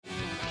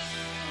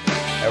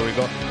There we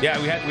go.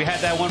 Yeah, we had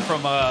that one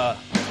from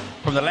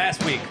the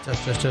last week.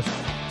 Test.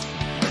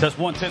 Test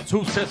 1, test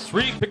 2, test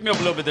 3. Pick me up a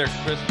little bit there,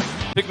 Chris.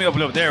 Pick me up a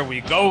little bit. There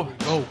we go.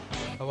 Go.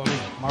 How about me?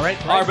 Am I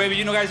right? All right, baby.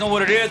 You guys know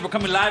what it is. We're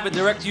coming live and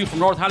direct to you from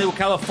North Hollywood,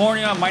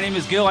 California. My name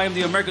is Gil. I am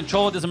the American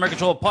Cholo. This is American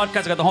Cholo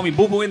podcast. I got the homie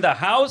Boo Boo in the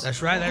house.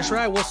 That's right.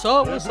 What's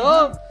up?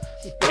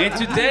 And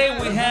today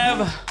we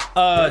have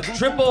a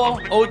triple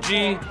OG,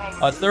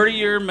 a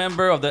 30-year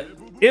member of the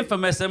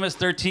infamous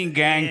MS-13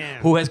 gang,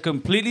 who has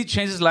completely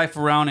changed his life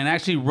around and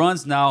actually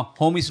runs now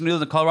Homies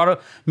Unidos in Colorado,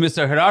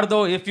 Mr.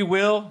 Gerardo, if you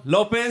will,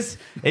 Lopez,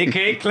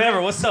 a.k.a.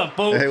 Klever. What's up,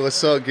 boo? Hey,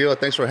 what's up, Gil?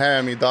 Thanks for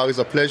having me, dog. It's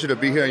a pleasure to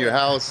be here in your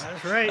house.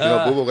 That's right. You know,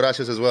 Bubo,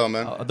 gracias as well,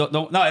 man.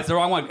 No, it's the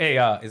wrong one. Hey,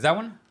 is that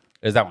one?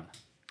 Is that one?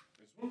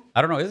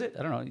 I don't know. Is it?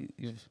 I don't know.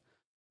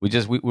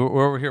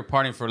 We're over here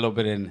partying for a little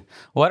bit, and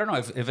I don't know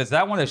if it's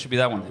that one. It should be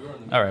that one.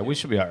 All right, we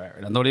should be all right.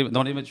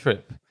 Don't even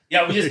trip.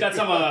 Yeah, we just got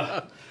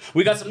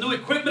some new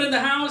equipment in the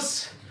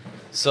house.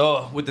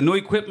 So with the new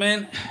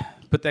equipment,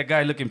 put that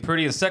guy looking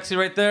pretty and sexy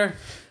right there.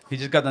 He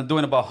just got done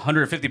doing about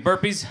 150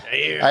 burpees.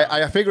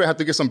 I figure I have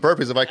to get some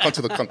burpees if I come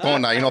to the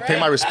Canton now. You know, pay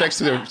my respects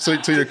to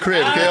your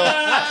crib, Gil.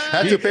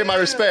 Have to pay my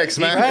respects,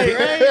 man.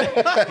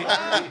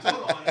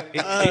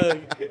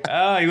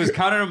 He was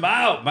counting them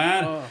out,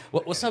 man.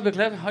 What's up, Big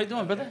Klever? How you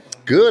doing, brother?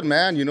 Good,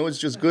 man. You know, it's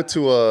just good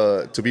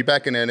to be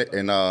back in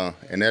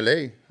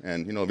LA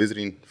and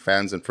visiting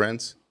fans and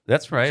friends.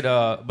 That's right.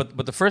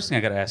 But the first thing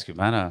I gotta ask you,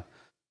 man, are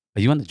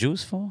you on the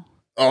juice, fool?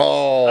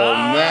 Oh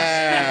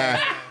man.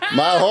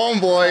 My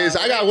homeboys,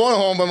 I got one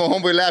homeboy, my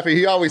homeboy laughing.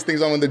 He always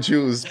thinks I'm on the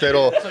Jews.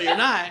 So you're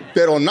not.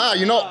 Pero nah,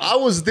 I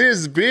was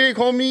this big,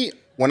 homie,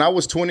 when I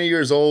was 20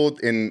 years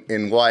old in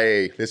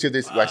YA. Let's see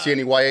if I see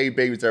any YA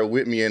babies that are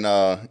with me in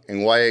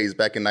YAs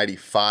back in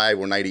 95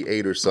 or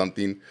 98 or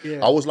something.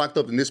 Yeah. I was locked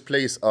up in this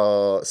place,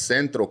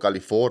 Centro,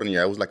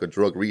 California. It was like a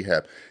drug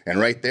rehab. And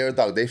right there,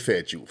 dog, they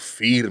fed you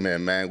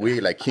firme, man. We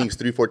ate like kings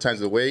 3-4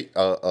 times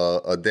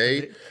a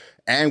day.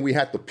 And we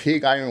had the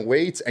pig iron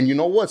weights. And you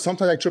know what?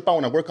 Sometimes I trip out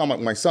when I work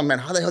on my son. Man,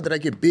 how the hell did I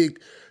get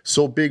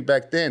so big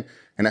back then?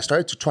 And I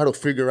started to try to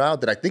figure out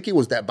that I think it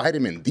was that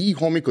vitamin D,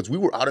 homie, because we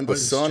were out in the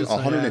sun,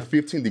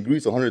 115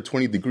 degrees,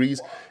 120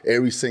 degrees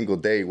every single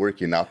day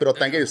working out. But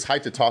thank you, it's high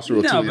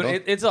testosterone too. No, but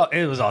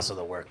it was also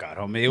the workout,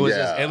 homie.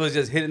 It was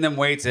just hitting them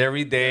weights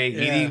every day,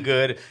 eating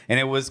good, and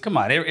it was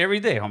every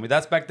day, homie.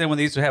 That's back then when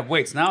they used to have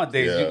weights.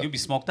 Nowadays, you'd be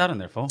smoked out in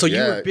there, folks. So you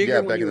were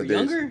bigger when you were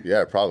younger?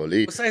 Yeah,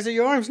 probably. What size are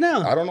your arms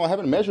now? I don't know. I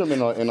haven't measured them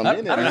in a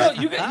minute. I don't know.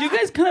 You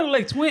guys kind of look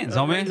like twins,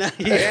 homie.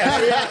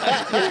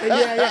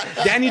 Yeah.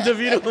 Danny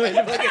DeVito and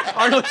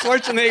Arnold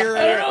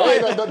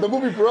Schwarzenegger. The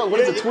movie Bro, what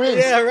is it, twins?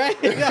 Yeah, right.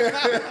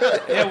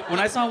 When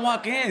I saw him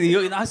walk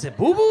in, I said,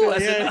 "Boo boo."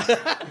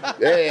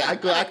 Hey, I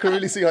could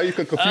really see how you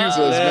could confuse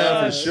us,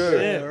 man, for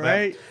sure. Yeah,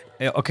 right.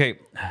 Okay,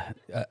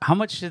 how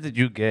much shit did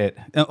you get?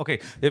 Okay,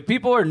 if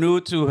people are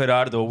new to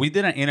Gerardo, we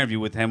did an interview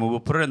with him, and we'll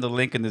put it in the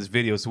link in this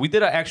video. So we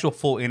did an actual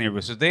full interview.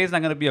 So today is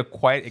not going to be a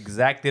quite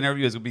exact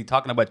interview. It's going to be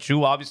talking about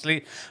you,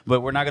 obviously, but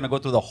we're not going to go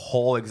through the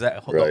whole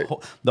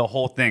the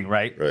whole thing,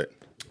 right? Right.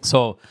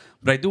 So,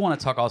 but I do want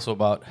to talk also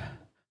about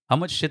how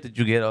much shit did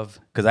you get of?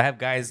 Because I have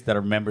guys that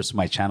are members to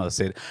my channel that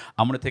said,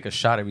 "I'm going to take a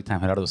shot every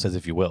time Gerardo says,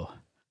 if you will."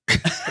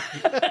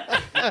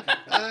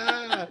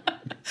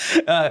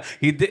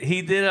 He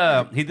did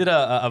a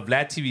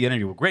Vlad TV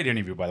interview, great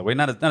interview by the way,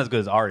 not as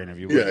good as our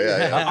interview.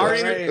 Our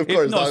interview,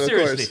 of course.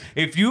 Seriously,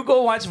 if you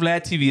go watch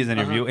Vlad TV's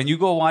interview and you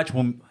go watch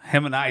when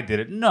him and I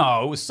did it,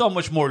 no, it was so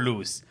much more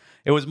loose.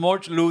 It was more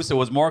loose. It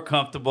was more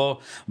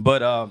comfortable.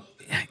 But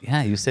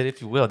yeah, you said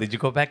if you will. Did you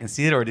go back and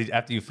see it, or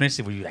after you finished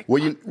it, were you like?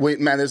 Well,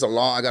 wait, man. There's a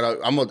long. I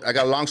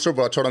got a long story,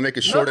 but I'll try to make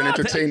it short and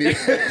entertaining.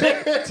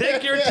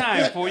 Take your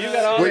time, fool. You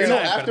got all the time.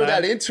 After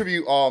that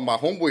interview, my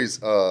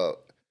homeboys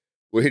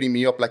were hitting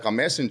me up like a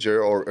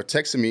messenger or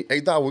texting me, "Hey,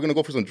 dog, we're gonna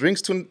go for some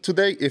drinks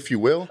today, if you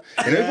will."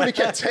 And everybody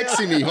kept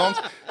texting me, Holmes.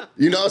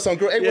 Some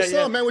girl, "Hey, what's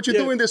up, man? What you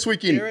doing this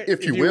weekend? Right.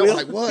 If you will." I'm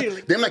like,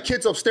 what? Then my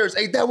kids upstairs,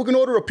 "Hey, dad, we're gonna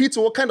order a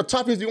pizza. What kind of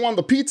toppings do you want on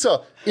the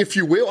pizza? If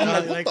you will."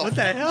 I'm like, what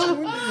the hell?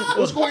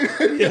 What's going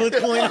on? What's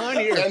going on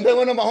here? And then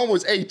one of my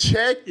homeboys, "Hey,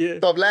 check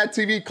the Vlad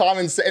TV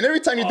comments." And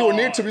every time you do an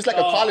interview, it's like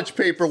a college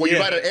paper where you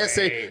write an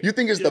essay. You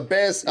think it's the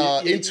best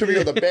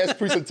interview or the best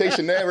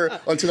presentation ever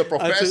until the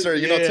professor,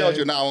 tells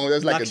you, "No,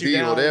 that's like a D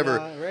or whatever."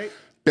 Right.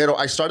 But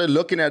I started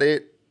looking at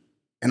it,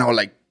 and I was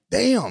like,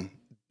 damn.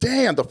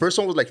 The first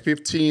one was like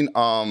 15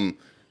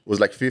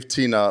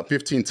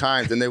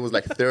 times, then it was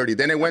like 30.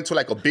 Then it went to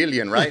like 1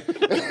 billion, right?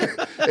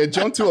 It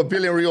jumped to 1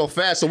 billion real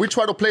fast. So we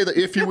tried to play the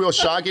if you will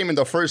shot game in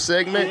the first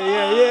segment.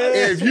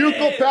 If you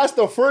go past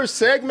the first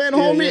segment,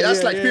 homie,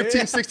 that's like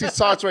 15, 60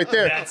 shots right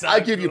there.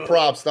 I give you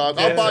props, dog.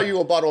 I'll buy you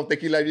a bottle of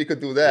tequila if you could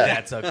do that.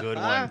 That's a good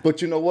one.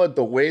 But you know what?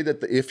 The way that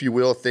the if you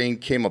will thing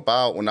came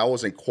about, when I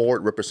was in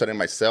court representing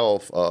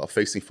myself,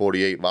 facing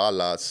 48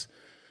 balas,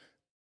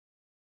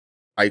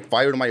 I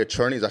fired my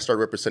attorneys. I started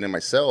representing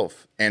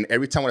myself. And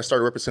every time when I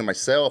started representing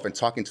myself and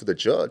talking to the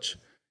judge,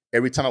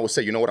 every time I would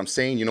say, you know what I'm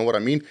saying? You know what I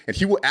mean? And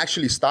he would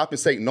actually stop and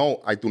say,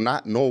 no, I do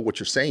not know what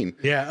you're saying.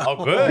 Yeah.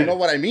 Oh, good. You know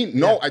what I mean?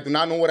 No, I do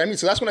not know what I mean.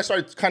 So that's when I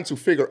started kind of to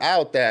figure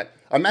out that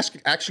I'm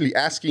actually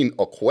asking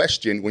a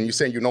question. When you're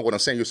saying, you know what I'm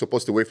saying, you're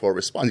supposed to wait for a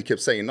response. He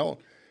kept saying no.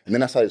 And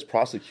then I saw his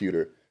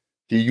prosecutor.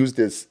 He used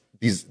these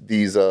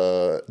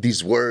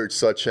words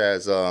such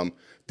as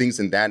things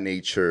in that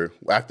nature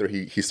after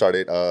he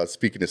started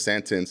speaking the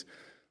sentence.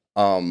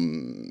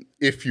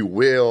 If you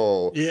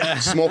will,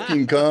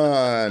 smoking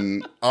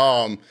gun.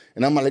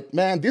 And I'm like,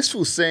 man, this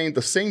fool's saying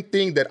the same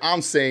thing that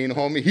I'm saying,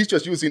 homie. He's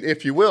just using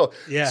if you will.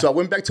 Yeah. So I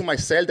went back to my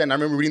cell and I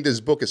remember reading this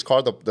book. It's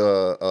called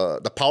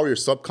The Power of Your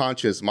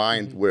Subconscious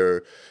Mind,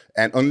 where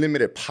an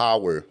unlimited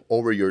power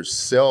over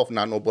yourself,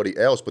 not nobody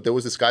else. But there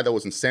was this guy that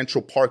was in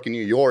Central Park in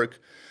New York,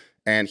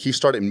 and he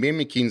started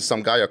mimicking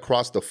some guy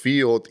across the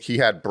field. He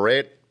had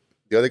bread.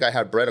 The other guy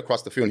had bread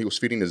across the field, and he was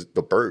feeding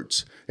the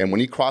birds. And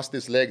when he crossed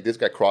his leg, this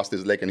guy crossed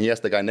his leg, and he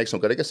asked the guy next to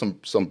him, "Could I get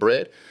some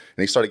bread?"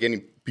 And he started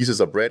getting pieces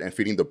of bread and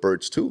feeding the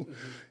birds too. Mm-hmm.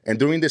 And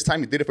during this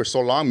time, he did it for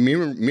so long,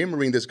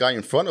 mirroring this guy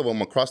in front of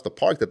him across the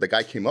park, that the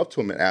guy came up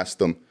to him and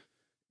asked him,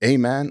 "Hey,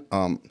 man,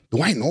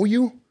 do I know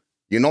you?"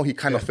 You know, he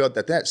kind of felt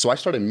that. So I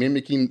started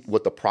mimicking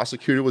what the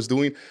prosecutor was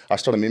doing. I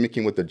started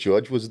mimicking what the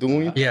judge was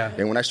doing. Yeah.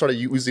 And when I started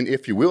using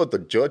if you will, the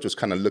judge was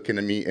kind of looking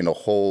at me in a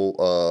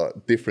whole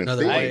different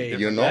thing,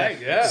 you know?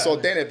 Yeah. So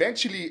then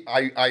eventually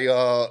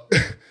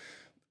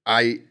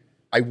I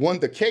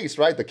won the case,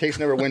 right? The case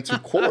never went to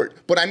court,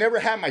 but I never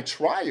had my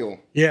trial.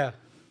 Yeah.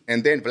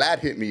 And then Vlad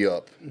hit me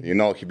up. You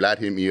know, Vlad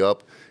hit me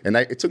up. And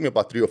it took me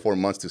about 3 or 4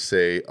 months to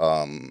say,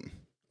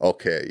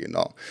 okay, you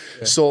know.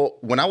 Yeah. So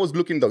when I was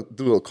looking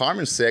through the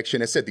comment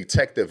section, it said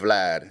Detective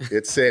Vlad.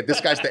 It said, this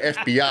guy's the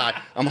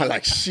FBI. I'm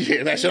like,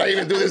 shit, man, should I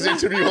even do this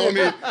interview,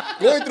 homie?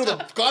 Going through the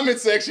comment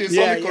section,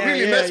 somebody could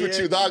really mess with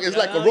you, dog. It's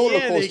like a roller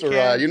coaster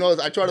ride. You know,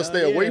 I try to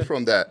stay away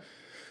from that.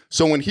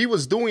 So when he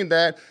was doing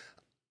that,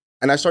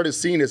 and I started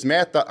seeing his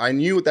method, I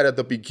knew that at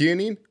the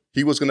beginning,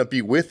 he was going to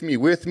be with me,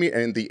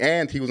 and in the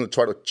end, he was going to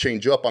try to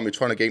change up on me,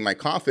 trying to gain my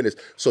confidence.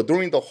 So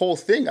during the whole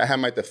thing, I had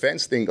my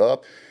defense thing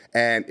up,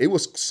 and it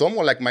was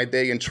somewhat like my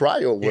day in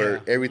trial, where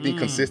everything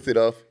consisted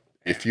of,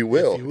 if you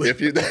will.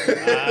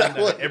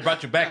 It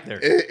brought you back there.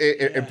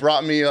 It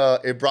brought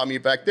me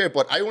back there.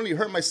 But I only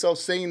heard myself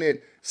saying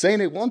it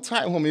one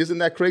time, homie. Isn't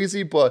that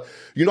crazy? But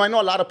you know, I know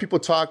a lot of people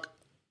talk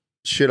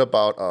shit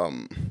about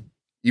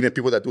even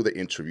people that do the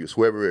interviews,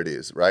 whoever it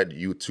is, right?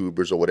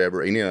 YouTubers or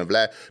whatever, any of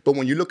that. But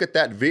when you look at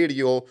that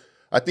video,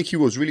 I think he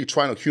was really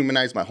trying to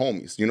humanize my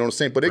homies. You know what I'm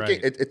saying? But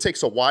it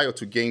takes a while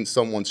to gain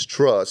someone's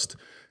trust.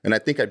 And I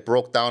think I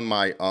broke down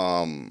my,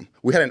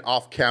 we had an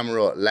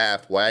off-camera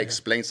laugh where I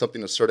explained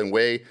something a certain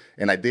way,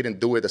 and I didn't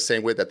do it the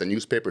same way that the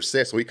newspaper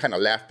said. So he kind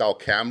of laughed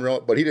out camera,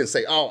 but he didn't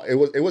say, oh,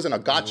 it wasn't a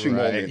got you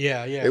moment.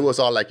 Yeah. It was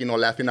all like, you know,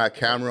 laughing at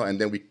camera, and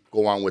then we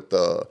go on with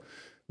the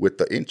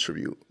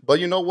interview. But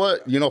you know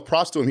what? You know,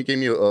 props to him. He gave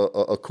me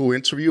a cool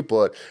interview,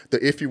 but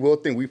the if you will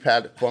thing, we've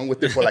had fun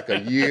with it for like a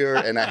year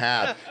and a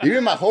half.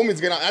 Even my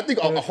homies get on. I think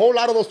a whole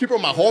lot of those people are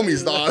my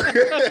homies, dog.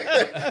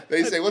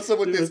 They say, what's up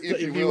with this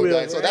if you will,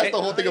 guys? So that's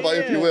the whole thing about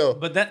if you will.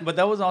 But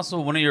that was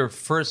also one of your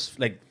first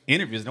like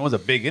interviews, and it was a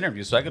big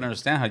interview, so I can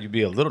understand how you'd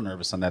be a little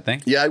nervous on that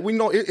thing. Yeah, we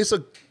know it's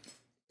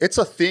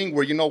a thing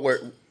where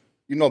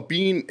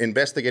being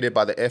investigated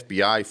by the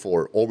FBI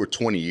for over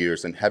 20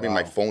 years and having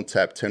my phone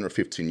tapped 10 or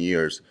 15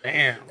 years.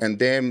 Damn. And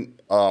then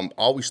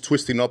always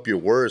twisting up your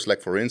words.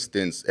 Like, for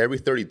instance, every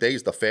 30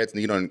 days, the feds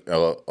need an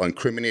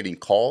incriminating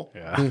call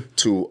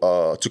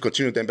to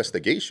continue the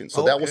investigation.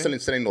 So that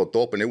wasn't selling no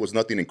dope, and it was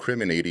nothing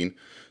incriminating.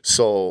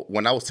 So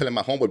when I was telling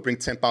my homeboy, bring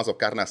 10 pounds of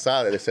carne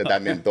asada, they said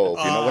that meant dope.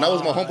 You know, when I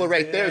was my homeboy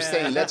right there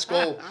saying, let's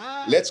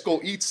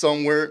go eat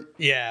somewhere.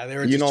 Yeah, they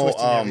were just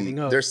twisting everything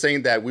up. They're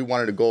saying that we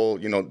wanted to go,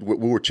 you know,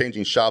 we were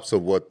changing shops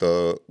of what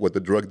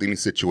the drug dealing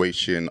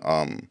situation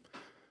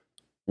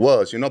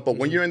was, you know. But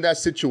when you're in that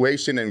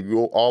situation and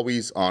you're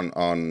always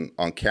on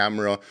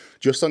camera,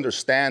 just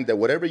understand that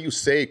whatever you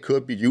say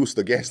could be used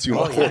against you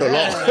in a court of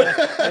law.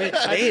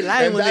 They ain't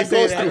lying when they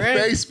say that,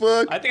 right?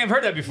 Facebook. I think I've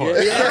heard that before.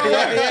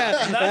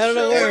 Yeah. I don't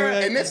know where.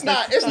 And it's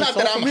not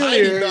that I'm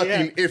hiding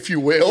nothing, if you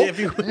will.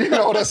 You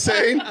know what I'm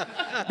saying?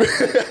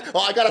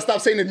 Oh, I gotta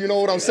stop saying that. You know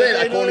what I'm saying?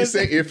 I can only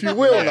say if you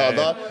will now,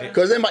 dog.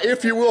 Because then my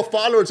if you will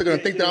followers are gonna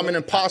think that I'm an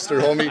imposter,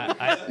 homie.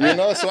 You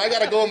know, so I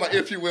gotta go with my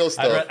if you will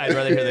stuff. I'd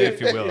rather hear the if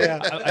you will.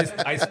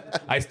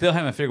 I still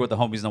haven't figured what the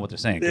homies know what they're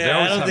saying. Yeah,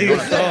 I don't think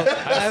so.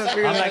 I haven't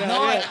figured I'm like,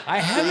 no, I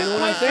haven't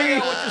quite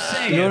figured out what you're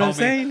saying. You know what I'm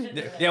saying?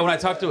 Yeah, when I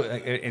talk to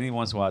any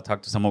once in a while, I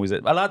talk to some homies.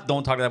 A lot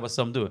don't talk to that, but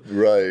some do.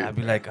 Right. I'd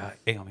be like,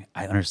 hey, homie,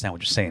 I understand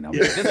what you're saying.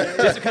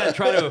 Just to kind of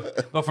try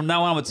to, but from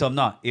now on, I'm gonna tell them,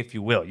 no, if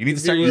you will. You need to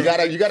start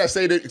using. You gotta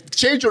say that.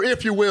 Change your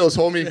if you wills,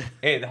 homie.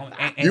 Hey,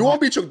 you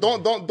won't beat your.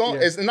 Don't. Yeah.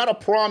 It's not a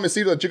promise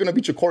either that you're gonna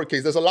beat your court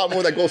case. There's a lot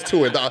more that goes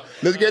to it. Dog.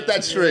 Let's get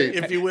that straight.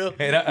 If you will.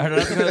 Hey,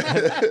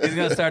 he's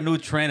gonna start a new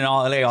trend in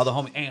all LA. All the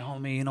homies, hey,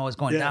 homie, you know what's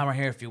going down right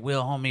here, if you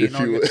will, homie. You If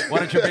know, you will. why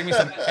don't you bring me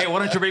some? Hey, why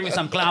don't you bring me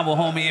some clavo,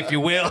 homie, if you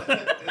will?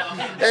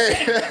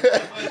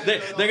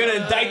 They're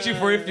gonna indict you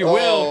for if you will.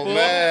 Oh, fool.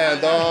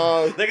 man,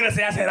 dog. They're gonna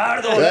say that's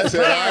Gerardo. That's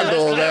Clever,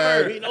 Gerardo, Clever.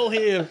 man. We know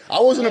him. I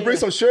was gonna bring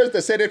some shirts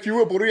that said "if you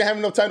will," but we didn't have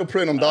enough time to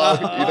print them,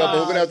 dog. But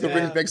we're gonna have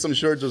to make some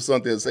shirts or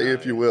something and say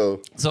 "if you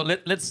will." So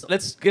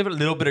let's give it a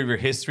little bit of your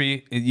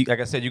history. Like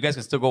I said, you guys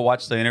can still go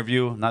watch the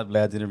interview, not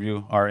Vlad's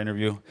interview, our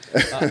interview.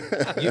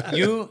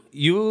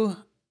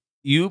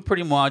 You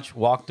pretty much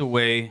walked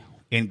away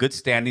in good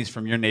standings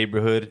from your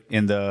neighborhood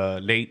in the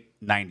late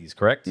 90s,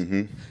 correct?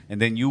 Mm-hmm.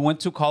 And then you went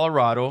to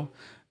Colorado,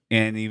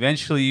 and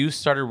eventually you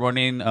started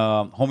running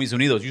Homies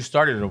Unidos. You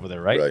started it over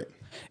there, right? Right.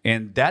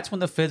 And that's when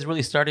the feds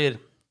really started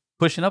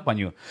pushing up on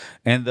you.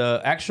 And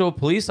the actual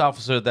police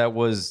officer that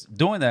was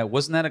doing that,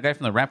 wasn't that a guy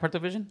from the Rampart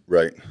Division?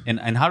 Right.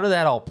 And how did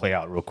that all play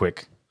out real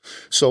quick?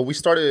 So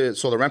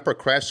the Rampart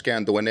crash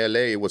scandal in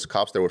LA, it was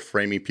cops that were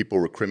framing people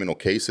with criminal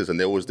cases. And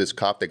there was this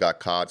cop that got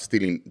caught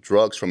stealing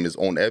drugs from his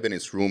own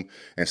evidence room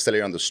and selling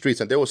it on the streets.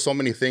 And there was so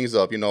many things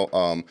of,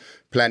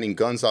 planting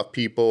guns off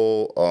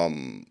people,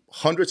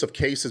 hundreds of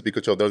cases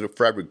because of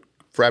the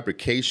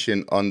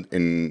fabrication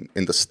in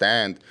the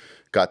stand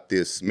got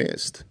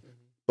dismissed.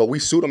 But we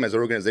sued them as an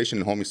organization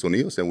in Homies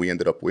Unidos, and we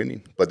ended up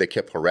winning. But they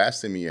kept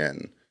harassing me,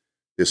 and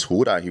this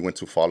Huda, he went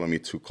to follow me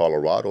to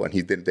Colorado, and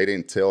they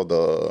didn't tell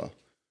the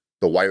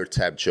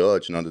wiretap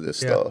judge none of this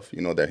stuff,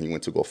 that he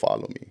went to go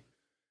follow me.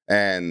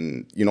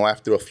 And,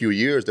 after a few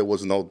years, there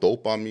was no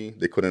dope on me.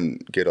 They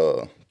couldn't get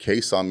a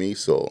case on me,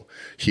 so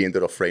he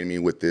ended up framing me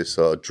with this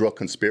drug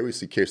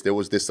conspiracy case. There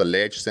was this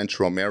alleged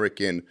Central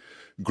American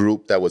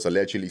group that was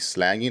allegedly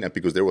slanging, and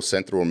because they were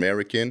Central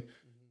American,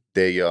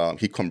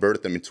 he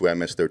converted them into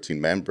MS-13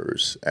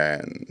 members,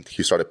 and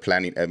he started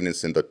planting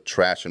evidence in the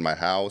trash in my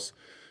house,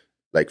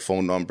 like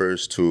phone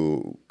numbers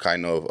to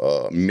kind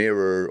of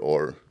mirror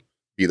or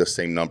be the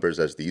same numbers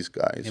as these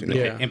guys.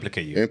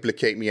 Implicate you.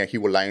 Implicate me, and he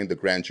would lie in the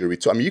grand jury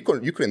too. I mean, you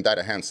couldn't indict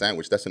a ham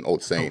sandwich. That's an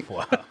old saying.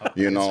 Wow.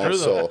 True,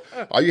 so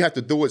all you have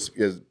to do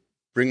is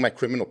bring my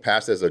criminal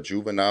past as a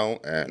juvenile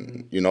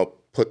and,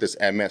 put this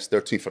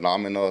MS-13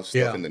 phenomena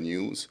stuff in the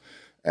news,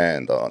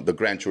 and the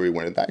grand jury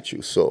won't indict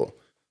you. So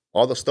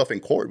all the stuff in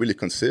court really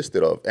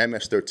consisted of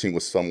MS-13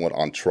 was somewhat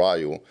on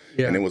trial,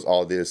 and it was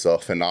all this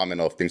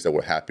phenomena of things that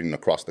were happening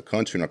across the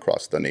country and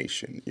across the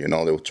nation. They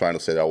were trying to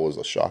say that I was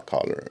a shot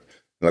caller.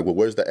 Like, well,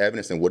 where's the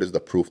evidence and what is the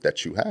proof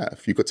that you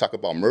have? You could talk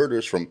about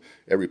murders from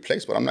every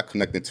place, but I'm not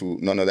connected to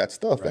none of that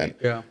stuff. Right.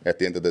 And at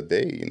the end of the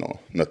day,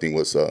 nothing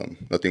was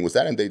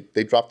that, and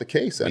they dropped the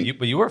case. And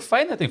but you were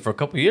fighting that thing for a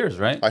couple of years,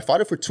 right? I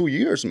fought it for 2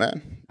 years,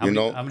 man. How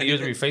many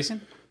years were you facing?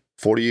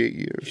 48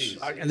 years.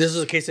 And this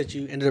is a case that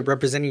you ended up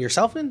representing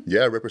yourself in?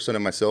 Yeah, I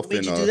represented myself What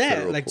made in you do that?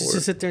 federal Like, court. just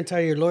to sit there and tell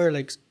your lawyer,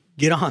 like,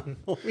 get on.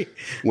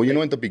 Well,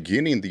 in the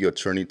beginning, the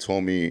attorney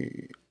told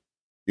me,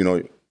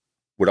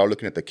 without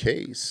looking at the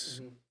case,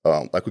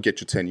 I could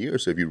get you 10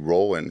 years if you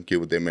roll and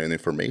give them any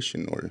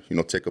information, or,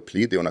 take a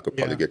plea deal, and I could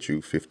probably get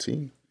you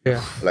 15.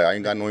 Yeah. Like, I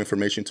ain't got no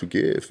information to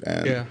give,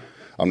 and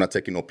I'm not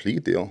taking no plea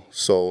deal.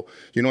 So,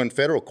 in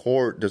federal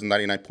court, there's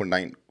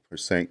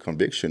 99.9%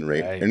 conviction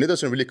rate, and it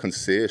doesn't really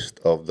consist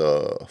of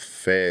the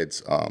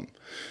feds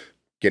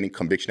getting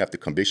conviction after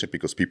conviction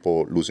because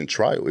people losing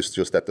trial. It's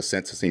just that the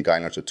sentencing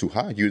guidelines are too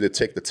high. You either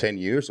take the 10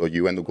 years or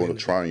you end up going to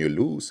trial and you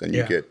lose, and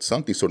you get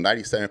something. So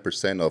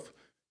 97% of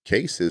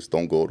cases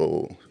don't go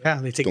to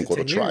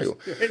trial.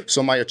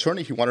 So my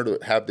attorney, he wanted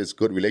to have this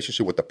good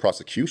relationship with the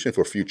prosecution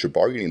for future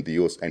bargaining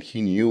deals, and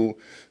he knew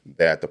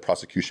that the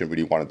prosecution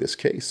really wanted this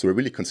case. So it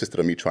really consisted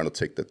of me trying to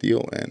take the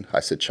deal, and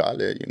I said,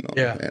 chale,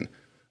 and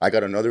I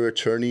got another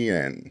attorney,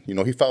 and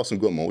he filed some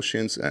good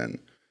motions, and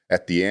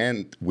at the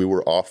end I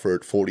was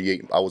offered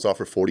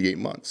 48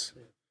 months.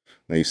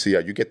 Now you see,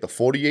 you get the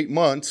 48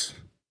 months,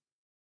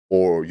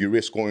 or you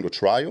risk going to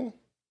trial,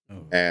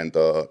 and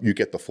you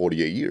get the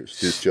 48 years.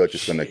 This judge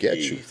is going to get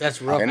you.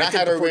 That's rough. And I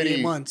had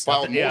already months.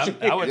 filed motion.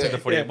 I would take the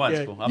 48 months.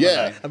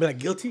 Yeah. I'd be like,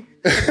 guilty?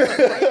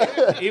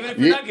 Even if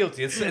you're not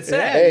guilty, it's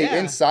sad. Hey,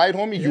 inside,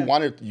 homie,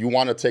 you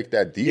want to take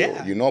that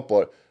deal,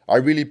 but I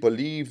really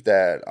believe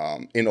that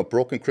in a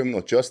broken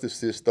criminal justice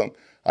system,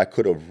 I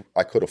could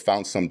have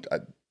found some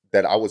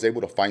that I was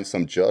able to find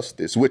some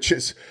justice, which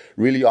is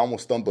really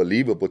almost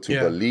unbelievable to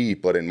believe.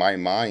 But in my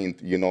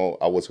mind,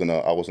 I was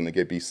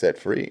gonna be set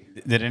free.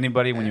 Did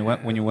anybody, when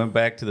you went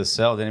back to the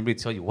cell, did anybody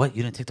tell you, what,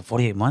 you didn't take the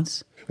 48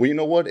 months? Well, you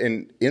know what?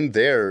 In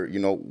there,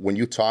 when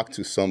you talk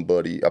to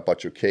somebody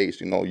about your case,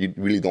 you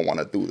really don't want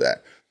to do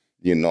that.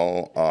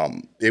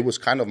 It was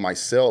kind of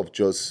myself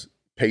just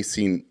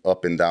pacing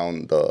up and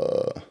down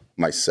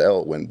my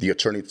cell when the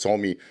attorney told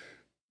me,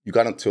 you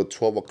got until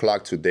 12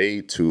 o'clock today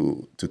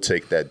to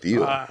take that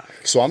deal.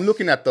 So I'm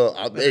looking at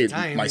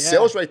my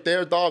cell's right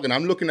there, dog, and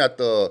I'm looking at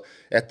the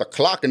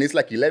clock, and it's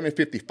like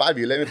 11:55,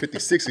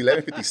 11:56,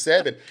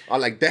 11:57. I'm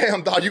like,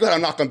 damn, dog, you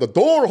gotta knock on the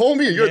door,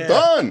 homie, and you're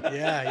done.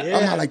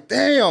 I'm like,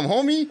 damn,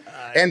 homie.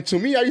 And to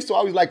me, I used to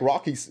always like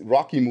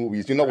Rocky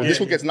movies. When this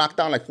one gets knocked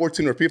down like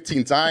 14 or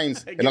 15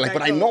 times, and I'm like,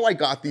 but I know I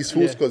got these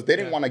fools because they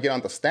didn't want to get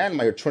on the stand.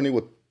 My attorney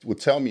would would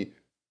tell me,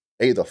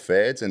 hey, the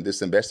feds and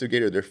this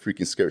investigator, they're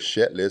freaking scared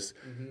shitless.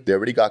 They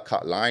already got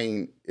caught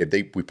lying. If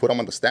we put them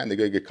on the stand, they're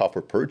going to get caught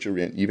for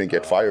perjury and even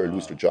get fired or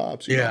lose their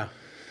jobs. You know?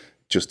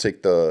 Just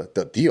take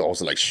the deal. I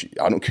was like, shit,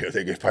 I don't care if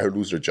they get fired or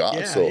lose their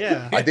jobs.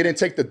 I didn't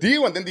take the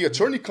deal. And then the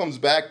attorney comes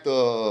back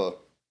the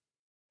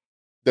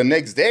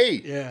next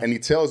day and he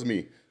tells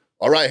me,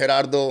 all right,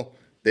 Gerardo,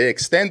 they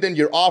extended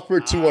your offer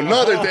to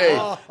another day.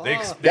 They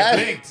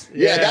blinked.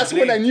 That's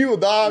when I knew,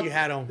 dog. You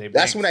had them.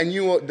 That's when I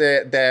knew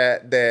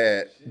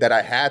that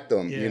I had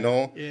them, you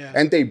know? Yeah.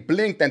 And they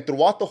blinked. And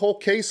throughout the whole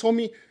case,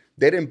 homie,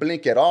 they didn't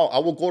blink at all. I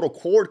will go to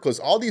court because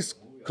all these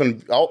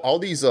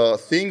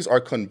things are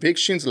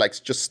convictions,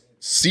 like just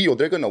sealed.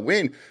 They're going to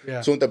win.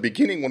 Yeah. So in the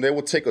beginning, when they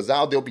would take us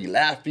out, they'll be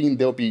laughing.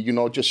 They'll be,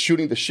 just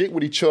shooting the shit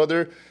with each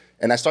other.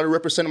 And I started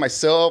representing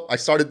myself. I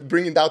started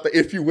bringing out the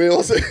if you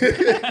wills.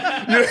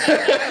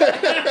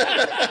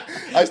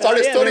 I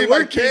started studying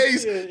my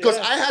case because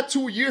I had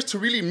 2 years to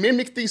really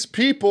mimic these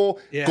people,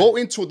 go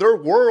into their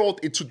world,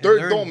 into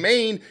their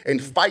domain,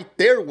 and fight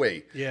their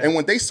way. Yeah. And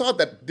when they saw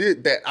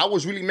that I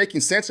was really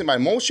making sense in my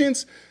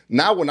emotions,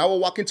 now when I would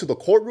walk into the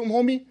courtroom,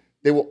 homie,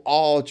 they will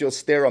all just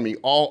stare at me,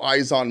 all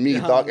eyes on me,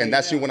 dog. And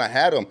that's when I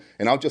had them.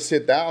 And I'll just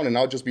sit down and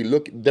I'll just be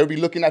looking. They'll be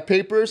looking at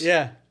papers.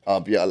 Yeah.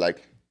 I'll be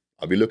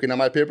looking at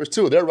my papers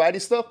too. They're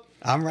writing stuff.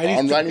 I'm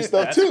writing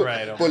stuff too.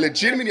 Right. But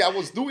legitimately, I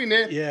was doing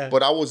it. Yeah.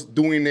 But I was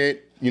doing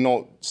it,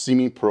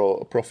 seeming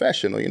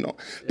professional,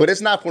 But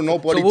it's not for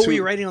nobody So what were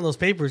you writing on those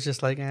papers?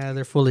 Just like,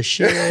 they're full of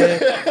shit.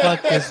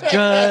 Fuck this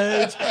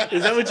judge.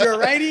 Is that what you're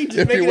writing?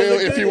 Just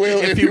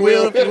If you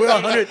will,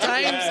 100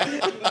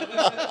 times.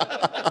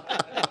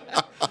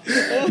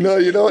 No,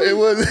 it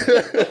was.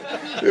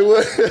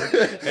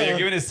 Hey, you're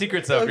giving his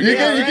secrets up. You gave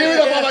it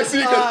up on my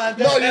secret.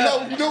 No,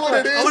 you know what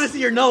it is? I want to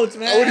see your notes,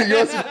 man.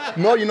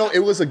 No, it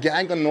was a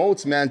gang of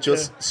notes, man.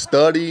 Just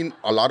studying.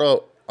 A lot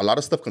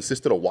of stuff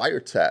consisted of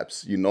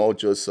wiretaps.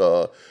 Just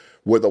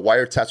where the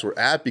wiretaps were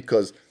at,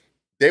 because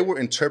they were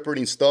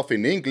interpreting stuff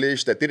in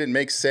English that didn't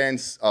make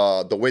sense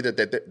the way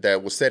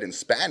that was said in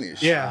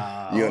Spanish.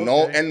 Yeah.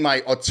 Okay. And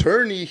my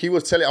attorney, he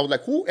was telling, I was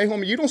like, hey,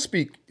 homie, you don't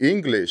speak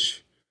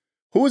English.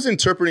 Who is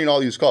interpreting all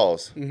these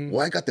calls?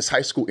 Well, I got this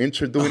high school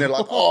intern doing it.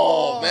 Like,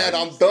 oh man,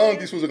 I'm done.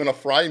 These was gonna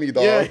fry me,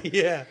 dog.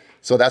 Yeah.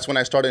 So that's when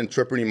I started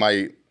interpreting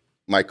my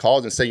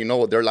calls and say,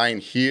 they're lying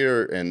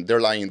here and they're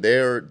lying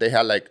there. They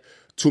had like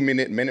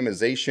 2-minute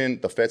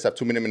minimization. The feds have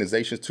 2-minute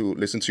minimizations to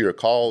listen to your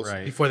calls.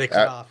 Right. Before they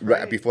cut off.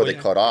 Right, before they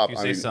cut off. If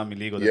you say something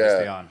illegal, then they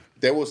stay on.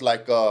 There was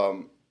like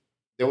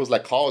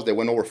calls that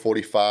went over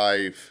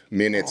 45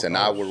 minutes, an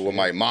hour, where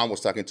my mom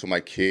was talking to my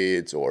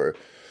kids or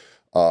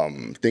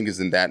things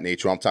in that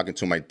nature. I'm talking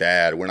to my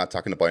dad. We're not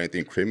talking about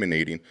anything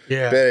incriminating.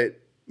 Yeah. But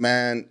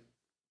man,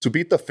 to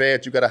beat the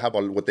feds, you got to have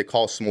what they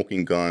call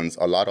smoking guns,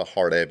 a lot of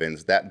hard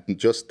evidence. That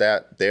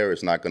there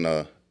is not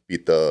gonna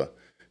beat the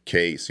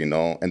case,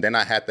 And then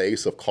I had the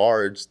ace of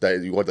cards,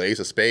 the ace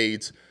of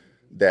spades,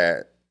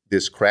 that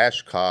this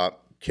crash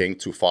cop came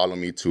to follow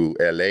me to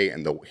LA,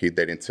 and they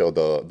didn't tell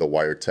the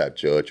wiretap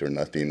judge or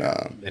nothing.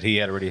 That he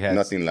had already had.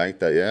 Nothing like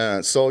that.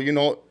 Yeah. So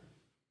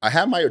I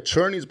had my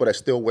attorneys, but I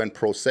still went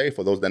pro se.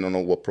 For those that don't know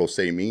what pro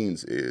se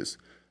means, is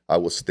I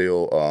was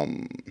still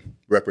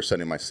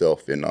representing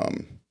myself in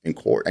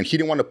court. And he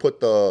didn't want to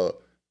put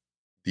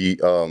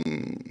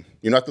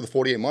after the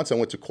 48 months, I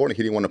went to court, and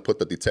he didn't want to put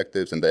the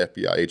detectives and the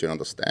FBI agent on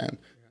the stand.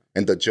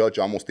 And the judge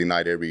almost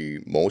denied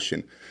every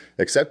motion,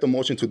 except the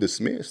motion to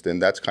dismiss. And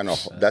that's kind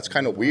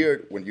of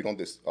weird when you don't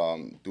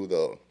do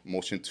the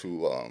motion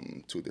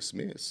to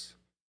dismiss.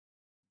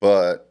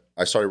 But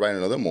I started writing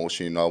another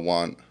motion. I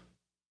want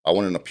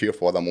an appeal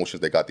for all the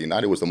motions that got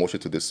denied. It was the motion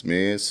to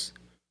dismiss,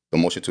 the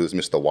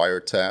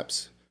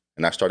wiretaps,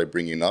 and I started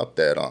bringing up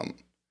that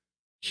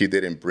he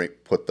didn't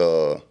put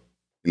the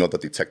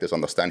detectives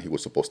on the stand. He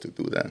was supposed to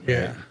do that.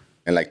 Yeah.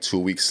 And like 2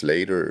 weeks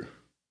later,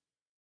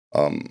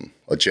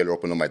 a jailer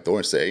opened up my door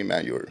and said, "Hey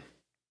man, your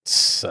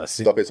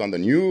stuff is on the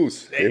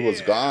news." Damn. It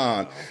was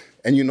gone.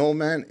 And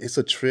man, it's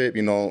a trip.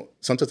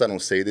 Sometimes I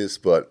don't say this,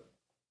 but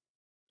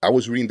I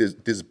was reading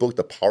this book,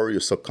 The Power of Your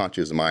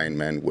Subconscious Mind,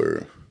 man,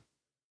 where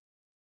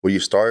you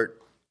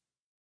start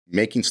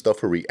making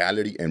stuff a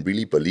reality and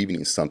really believing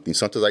in something.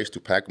 Sometimes I used to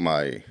pack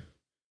my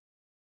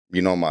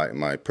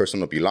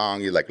personal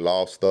belongings, like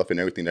law stuff and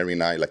everything every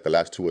night, like the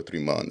last 2 or 3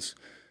 months,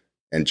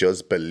 and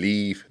just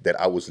believe that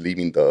I was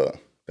leaving the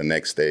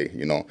next day,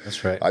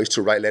 That's right. I used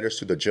to write letters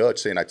to the judge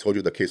saying, I told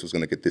you the case was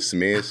going to get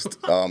dismissed.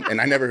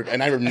 And I never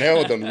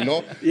nailed them,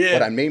 Yeah.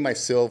 But I made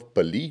myself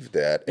believe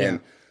that. Yeah.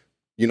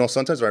 And,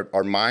 sometimes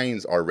our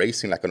minds are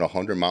racing like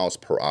 100 miles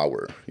per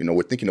hour.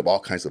 We're thinking of all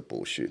kinds of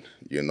bullshit,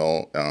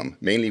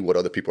 mainly what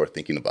other people are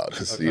thinking about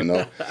us,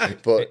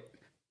 But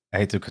I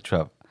hate to cut you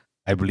off.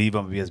 I believe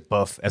I'm gonna be as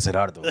buff as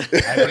Gerardo. I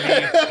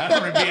believe I'm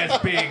gonna be as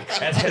big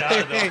as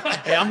Gerardo.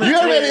 You're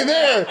already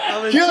there.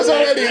 He was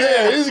already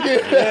there. He's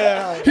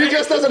good. He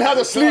just doesn't have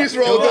the sleeves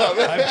rolled up.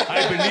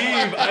 I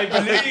believe.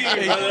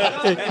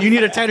 Brother. You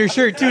need a tighter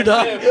shirt too,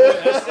 dog.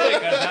 That's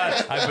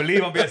it. I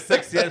believe I'll be as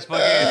sexy as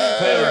fucking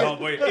Klever,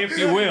 homeboy, if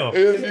you will.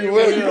 If you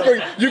will.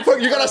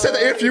 You gotta say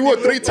the if you will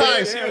 3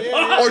 times.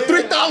 Or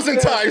 3,000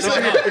 times.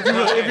 If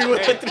you will,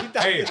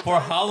 Hey, for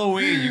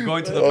Halloween, you go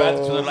into the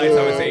bathroom to the lights,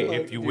 I would say,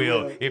 if you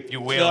will, if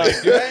you will.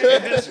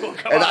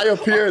 And I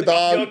appear,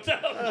 dog.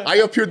 I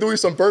appear doing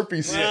some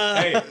burpees.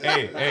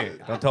 Hey,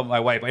 don't tell my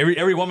wife.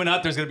 Every woman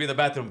out there is going to be in the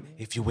bathroom,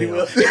 if you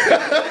will.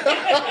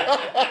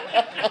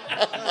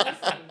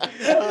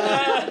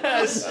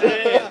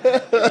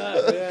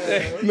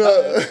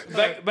 No.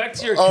 Back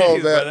to your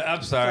kids, man. brother.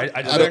 I'm sorry.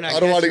 I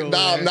don't want to.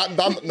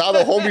 Now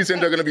the homies in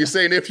there are gonna be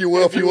saying, "If you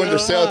will, if you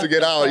undersell to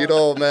get out," you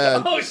know,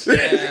 man. Oh shit!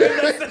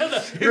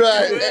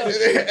 Right,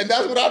 and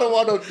that's what I don't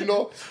want to, you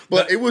know.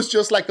 But it was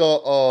just like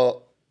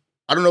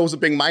I don't know. It was a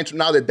big mind trip.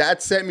 Now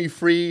that set me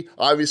free,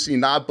 obviously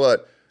not.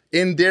 But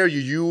in there, you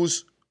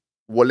use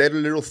whatever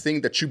little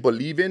thing that you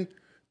believe in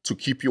to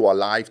keep you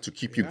alive, to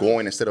keep you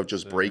going instead of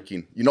just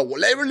breaking. You know,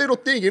 whatever little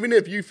thing, even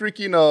if you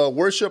freaking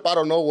worship, I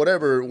don't know,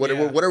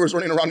 whatever's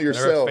running around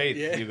yourself.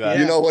 Faith, you got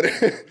You know what?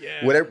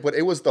 Whatever. But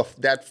it was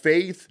that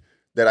faith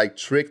that I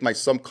tricked my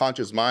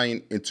subconscious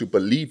mind into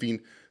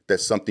believing that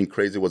something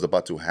crazy was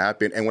about to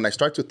happen. And when I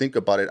start to think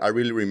about it, I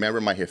really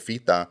remember my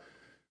jefita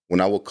when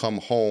I would come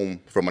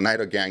home from a night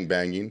of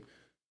gangbanging,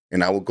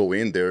 and I would go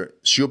in there.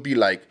 She'll be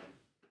like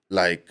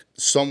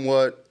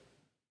somewhat,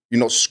 you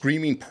know,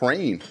 screaming,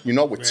 praying, you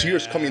know, with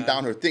tears coming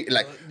down her thing.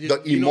 Like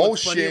the You know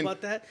what's emotion. funny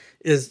about that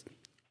is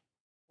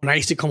when I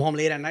used to come home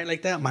late at night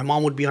like that, my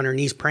mom would be on her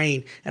knees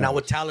praying, and I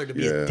would tell her to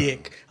be a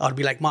dick. I would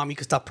be like, "Mom, you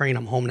can stop praying.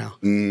 I'm home now."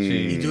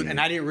 And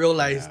I didn't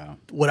realize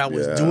what I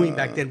was doing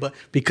back then, but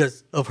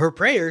because of her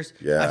prayers,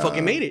 I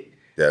fucking made it.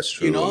 That's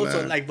true, You know, man.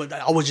 so like, but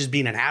I was just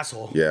being an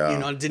asshole. Yeah. You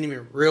know, I didn't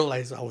even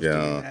realize I was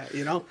doing that,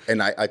 you know?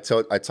 And I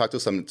talked to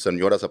some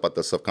señoras about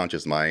the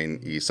subconscious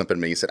mind, y siempre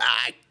me dicen,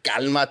 ay,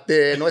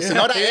 cálmate, no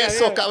era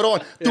eso,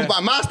 cabrón. Tu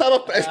mamá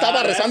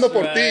estaba rezando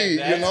por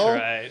ti, you know?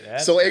 Right,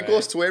 so it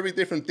goes to every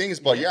different things,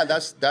 but yeah,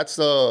 that's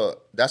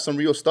some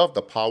real stuff,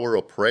 the power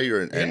of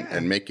prayer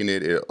and making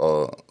it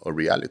a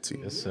reality.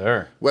 Yes,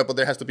 sir. Well, but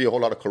there has to be a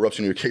whole lot of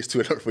corruption in your case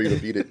too in order for you to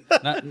beat it.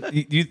 Now,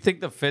 do you think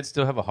the feds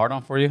still have a hard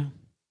on for you?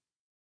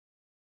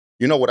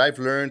 You know, what I've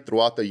learned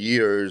throughout the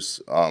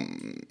years,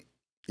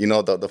 you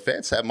know, the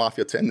feds have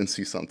mafia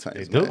tendencies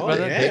sometimes. They do, man.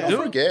 brother. yeah. They They don't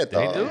do. forget,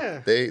 They dog. do.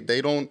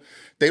 Yeah.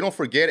 They don't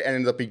forget. And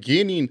in the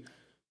beginning,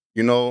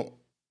 you know,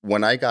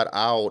 when I got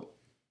out,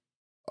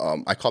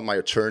 I called my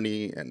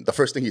attorney, and the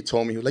first thing he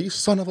told me, he was like, "You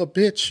son of a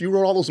bitch, you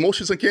wrote all those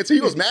motions against me."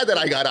 He was mad that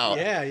I got out.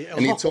 Yeah.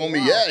 And he told me,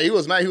 he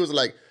was mad. He was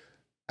like,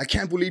 "I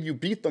can't believe you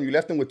beat them. You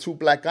left them with 2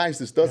 black guys.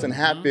 This doesn't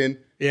happen.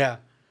 Yeah.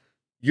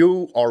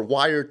 You are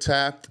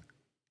wiretapped.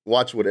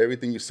 Watch with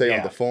everything you say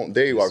on the phone.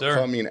 They are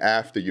coming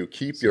after you.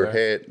 Keep your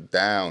head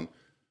down."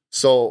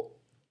 So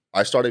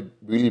I started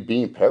really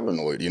being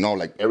paranoid, you know,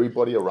 like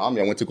everybody around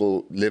me. I went to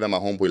go live at my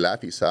homeboy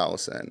Laffy's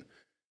house. And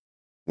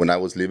when I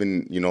was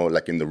living, you know,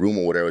 like in the room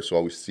or whatever, so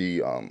I would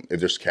see if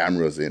there's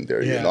cameras in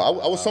there. You know,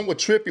 I was somewhat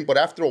tripping, but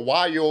after a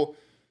while,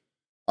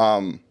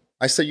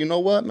 I said, you know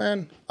what,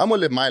 man? I'm going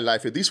to live my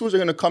life. If these fools are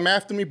going to come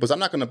after me, but I'm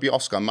not going to be all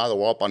scamado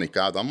or all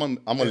panicado. I'm going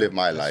to live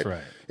my life.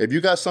 right. If you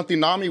got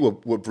something on me,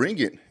 we'll bring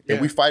it. And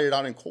we fight it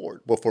out in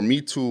court. But for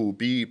me to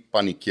be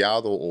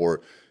paniqueado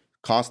or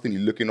constantly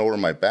looking over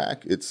my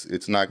back,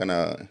 it's not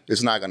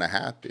gonna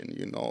happen,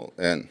 you know.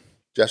 And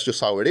that's just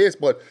how it is.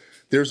 But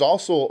there's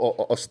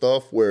also a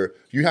stuff where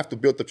you have to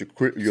build up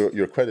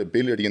your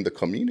credibility in the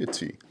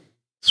community.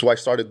 So I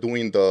started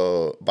doing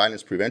the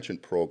violence prevention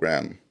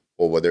program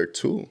over there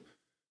too.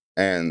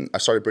 And I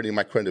started building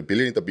my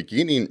credibility. In the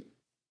beginning,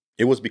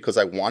 it was because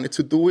I wanted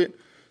to do it,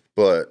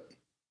 but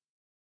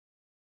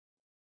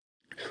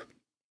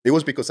it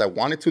was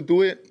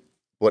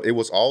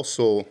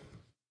also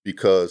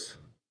because,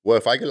 well,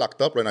 if I get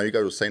locked up right now, you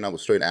guys are saying I'm a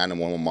straight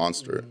animal, I'm a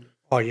monster.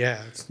 Oh,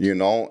 yeah. You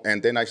know,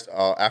 and then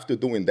after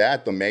doing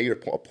that, the mayor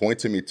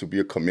appointed me to be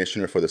a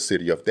commissioner for the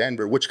city of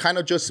Denver, which kind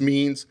of just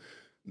means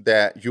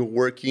that you're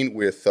working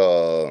with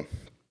the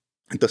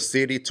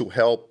city to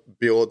help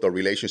build the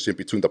relationship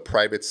between the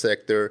private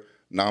sector,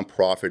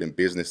 nonprofit, and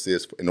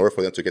businesses in order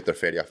for them to get their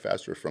feria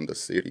faster from the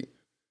city.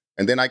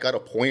 And then I got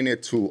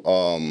appointed to,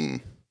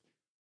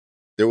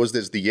 there was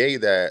this DA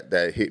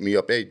that hit me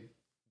up, "Hey,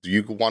 do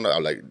you want to,"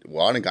 I'm like,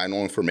 "Well, I ain't got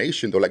no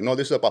information." They're like, "No,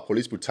 this is about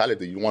police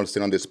brutality. You want to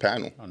sit on this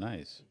panel?" Oh,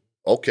 nice.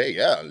 Okay,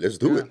 yeah, let's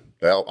do it.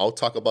 I'll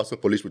talk about some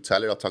police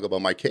brutality. I'll talk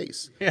about my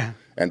case. Yeah.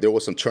 And there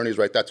was some attorneys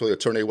right there. I told the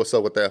attorney, "What's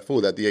up with that fool?"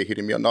 That DA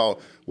hitting me up. "No,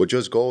 we'll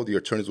just go. The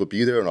attorneys will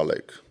be there." And I'm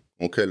like,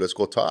 "Okay, let's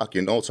go talk,"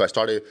 you know? So I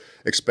started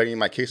explaining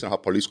my case and how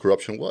police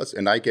corruption was.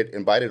 And I get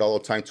invited all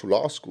the time to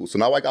law school. So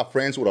now I got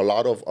friends with a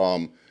lot of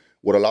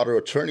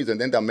attorneys. And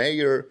then the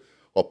mayor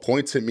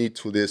appointed me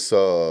to this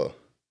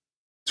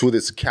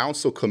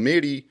council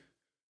committee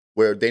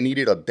where they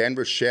needed a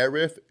Denver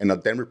sheriff and a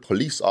Denver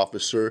police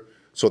officer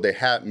So they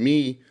had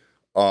me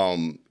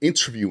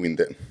interviewing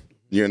them.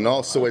 You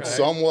know, so it's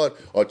somewhat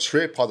a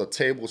trip how the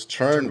tables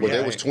turned, where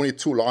there was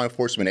 22 law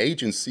enforcement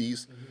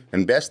agencies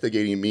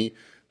investigating me.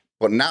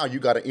 But now you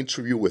got to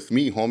interview with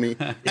me, homie,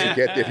 to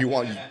get if you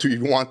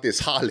want this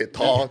solid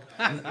talk.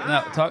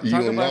 Now, talk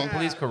about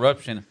police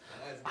corruption.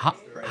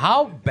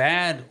 How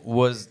bad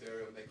was,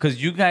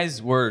 because you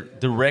guys were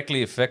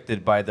directly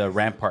affected by the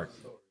Rampart.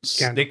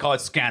 They call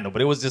it scandal,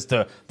 but it was just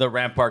the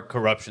Rampart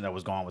corruption that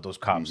was going on with those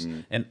cops.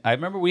 And I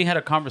remember we had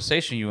a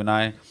conversation, you and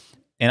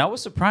I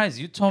was surprised.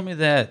 You told me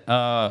that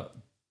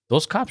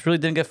those cops really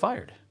didn't get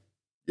fired.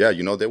 Yeah,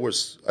 you know, there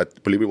was, I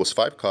believe it was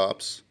 5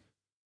 cops.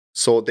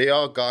 So they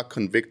all got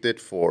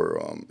convicted for,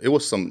 it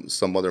was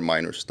some other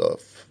minor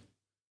stuff.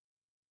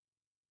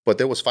 But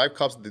there was 5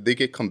 cops that did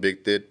get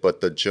convicted, but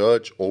the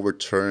judge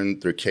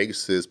overturned their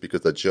cases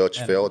because the judge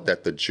felt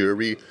that the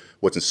jury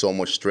was in so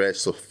much stress.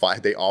 So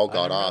 5, they all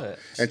got off.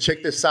 And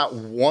check this out.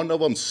 One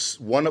of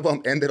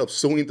them ended up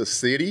suing the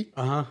city.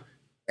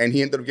 And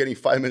he ended up getting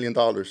 $5 million.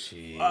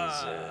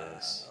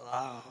 Jesus.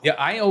 Wow. Yeah,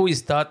 I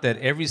always thought that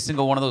every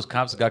single one of those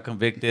cops that got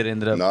convicted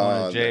ended up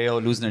going to jail,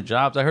 losing their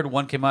jobs. I heard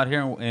one came out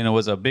here and it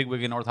was a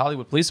bigwig in North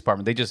Hollywood Police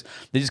Department. They just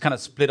kind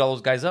of split all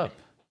those guys up.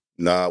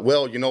 Nah,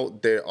 well, you know,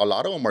 a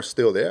lot of them are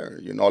still there.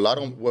 You know, a lot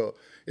of them. Well,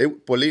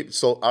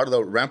 so out of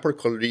the Rampart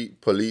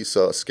police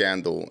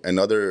scandal and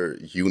other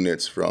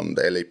units from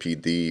the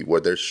LAPD,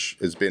 where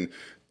has been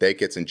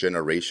decades and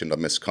generations of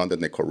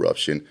misconduct and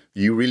corruption,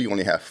 you really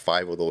only have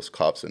 5 of those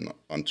cops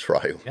on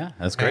trial. Yeah,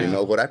 that's great. You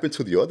know, what happened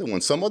to the other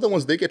ones? Some other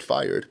ones, they get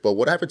fired. But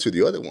what happened to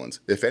the other ones?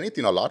 If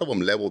anything, a lot of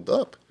them leveled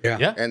up.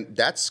 Yeah. And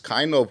that's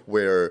kind of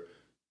where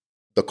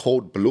the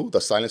code blue,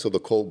 the silence of the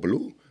code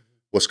blue,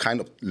 was kind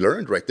of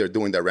learned right there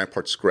doing that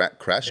Rampart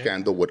crash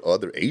scandal with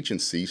other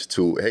agencies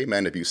to, hey,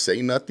 man, if you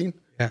say nothing,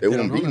 it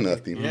won't be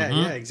nothing. Yeah,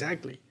 yeah,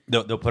 exactly.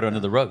 They'll put it under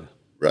the rug.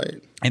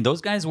 Right. And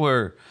those guys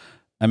were,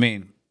 I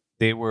mean,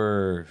 they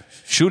were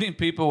shooting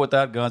people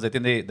without guns. I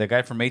think the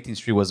guy from 18th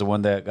Street was the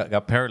one that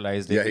got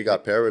paralyzed. He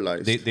got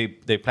paralyzed.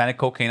 They planted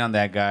cocaine on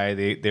that guy.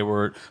 They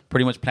were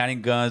pretty much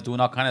planting guns, doing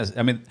all kinds of.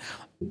 I mean,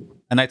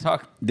 and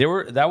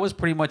that was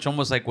pretty much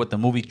almost like what the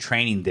movie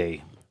Training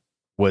Day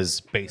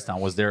was based on.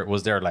 Was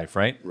their life,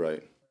 right?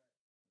 Right.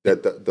 Then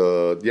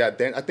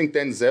I think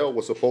Denzel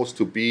was supposed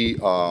to be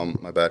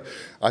my bad.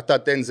 I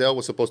thought Denzel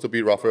was supposed to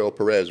be Rafael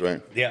Perez,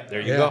 right? Yeah,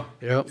 there you go.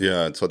 Yep.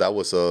 Yeah, so that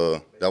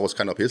was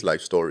kind of his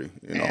life story,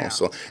 you know.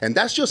 So, and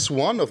that's just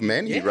one of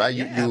many, right?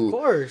 You of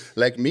course.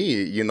 Like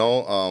me, you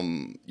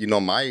know,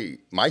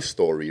 my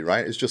story,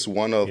 right? It's just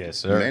one of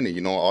many.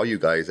 You know, all you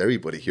guys,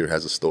 everybody here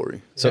has a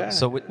story.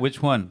 So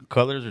which one,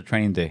 Colors or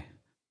Training Day?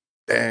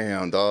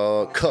 Damn,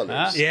 dog.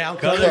 Colors. Yeah, I'm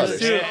Colors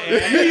too.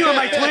 I knew you were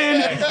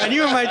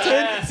my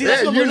twin. See,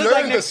 that's what we look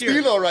like next year.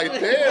 You learned the stilo right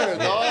there,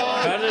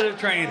 dog. Colors or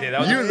Training Day.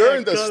 You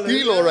learned the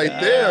stilo right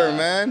there,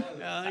 man.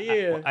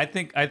 Yeah. I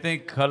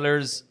think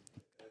Colors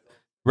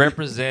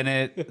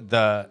represented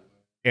the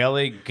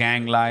LA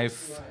gang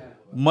life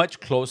much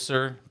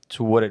closer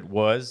to what it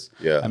was.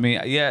 Yeah. I mean,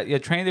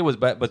 Training Day was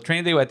bad, but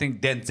Training Day, I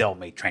think Denzel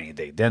made Training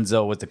Day.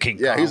 Denzel was the king.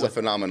 Yeah, he's a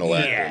phenomenal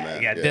actor,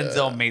 man. Yeah,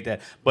 Denzel made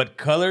that. But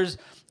Colors,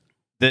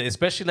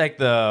 especially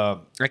like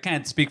I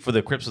can't speak for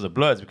the Crips or the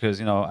Bloods because,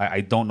 you know,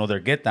 I don't know their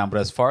get down. But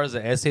as far as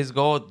the essays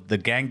go, the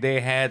gang they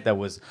had that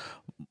was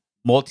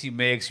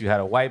multi-mix. You had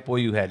a white boy,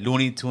 you had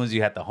Looney Tunes,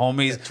 you had the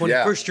homies.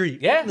 21st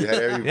Street. Yeah. You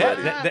had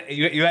everybody.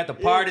 You had the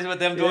parties with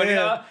them doing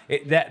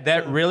it.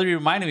 That really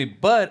reminded me.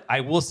 But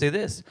I will say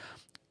this.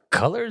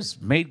 Colors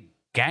made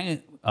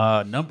gang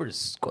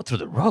numbers go through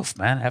the roof,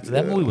 man. After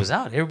that movie was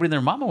out, everybody and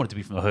their mama wanted to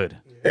be from the hood.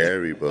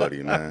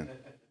 Everybody, man.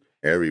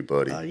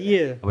 Everybody.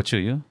 Yeah. How about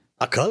you?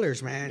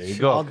 Colors, man. There you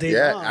go. All day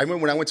Yeah, long. I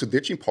remember when I went to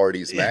ditching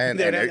parties, man,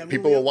 that and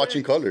people movie were up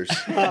watching Colors.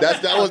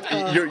 That was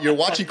you're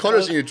watching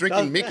Colors and you're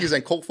drinking Mickey's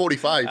and Coke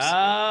 45s.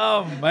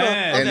 Oh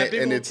man! And that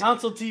big old it's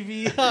console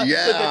TV.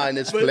 yeah, and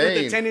it's with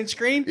playing the 10-inch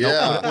screen.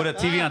 Yeah, with a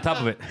TV on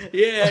top of it.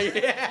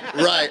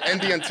 Yeah. right, and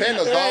the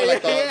antennas, all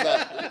like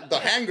the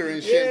hanger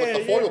and shit with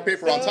the foil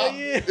paper on top.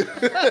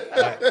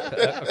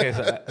 Okay,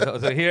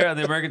 so here on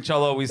the American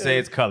Cholo, we say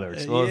it's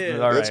Colors. Well,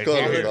 all right, It's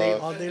Colors,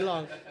 All day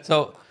long.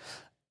 So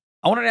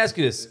I wanted to ask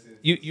you this.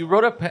 You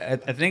wrote I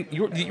think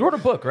you wrote a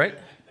book, right?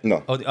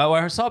 No.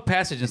 I saw a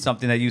passage in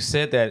something that you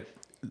said that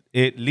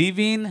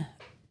leaving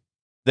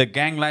the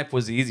gang life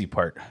was the easy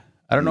part.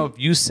 I don't know if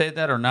you said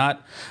that or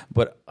not,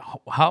 but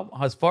how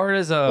as far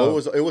as it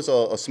was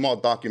a small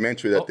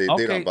documentary that they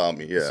did about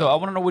me. Yeah. So I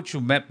want to know what you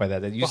meant by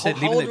that. That you said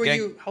leaving the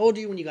gang. How old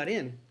were you when you got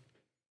in?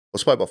 I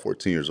was probably about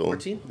 14 years old.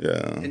 14? Yeah.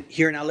 And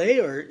here in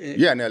LA or?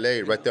 Yeah, in LA,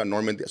 right there in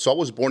Normandy. So I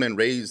was born and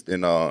raised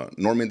in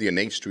Normandy and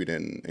 8th Street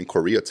in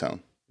Koreatown.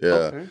 Yeah.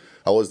 Okay.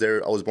 I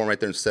was born right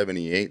there in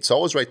 78. So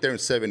I was right there in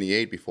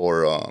 78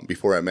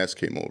 before MS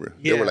came over.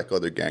 Yeah. There were like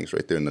other gangs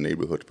right there in the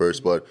neighborhood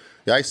first. But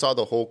yeah, I saw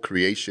the whole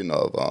creation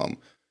of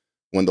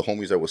when the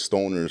homies that were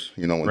stoners,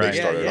 you know, when they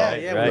started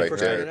out. Yeah, when they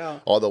first started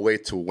out. All the way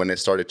to when they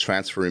started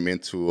transferring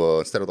into,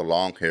 instead of the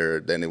long hair,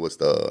 then it was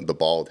the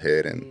bald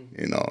head and,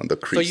 you know, the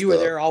crease. So you were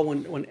there all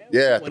when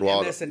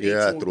throughout, MS and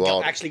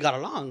 18 actually got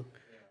along.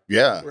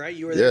 Yeah. Right?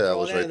 You were there Yeah, I through all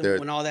was that, right and there.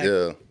 when all that-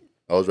 Yeah,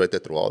 I was right there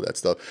through all that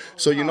stuff.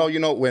 So you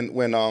know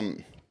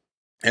when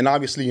and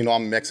obviously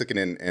I'm Mexican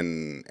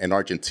and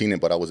Argentinian,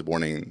 but I was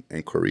born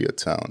in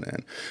Koreatown.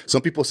 And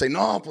some people say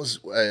no, pues,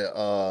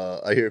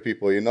 I hear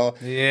people, here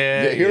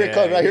it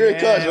comes, right? Here it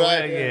comes,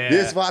 right?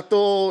 This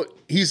vato,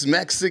 he's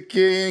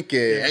Mexican,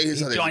 que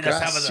he's a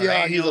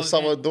desgracia, he's a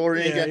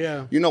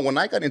Salvadorian. Yeah. When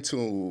I got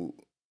into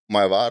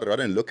my barrio, I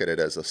didn't look at it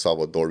as a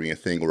Salvadorian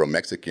thing or a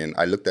Mexican.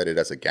 I looked at it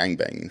as a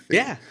gangbanging thing.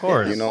 Yeah, of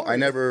course. I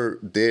never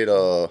did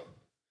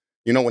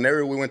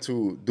whenever we went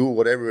to do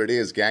whatever it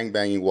is,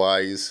 gangbanging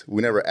wise,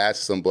 we never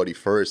asked somebody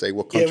first, hey,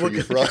 what country are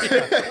you from?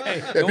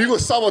 If he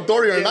was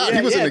Salvadorian or not,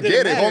 he was gonna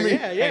get it, homie.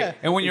 Yeah.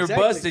 And when you're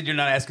busted, you're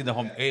not asking the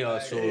home, hey,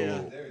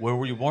 where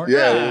were you born?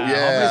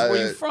 Yeah.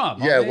 Where you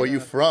from? Yeah, where you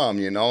from,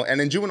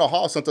 And in juvenile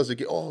hall, sometimes they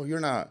get, oh,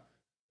 you're not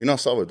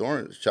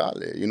Salvadorian,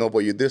 chale, but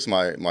you diss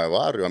my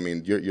barrio. I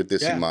mean, you're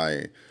dissing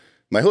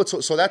my hood.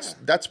 So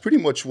that's pretty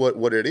much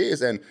what it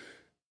is. And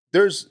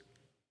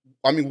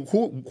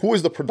who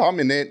is the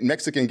predominant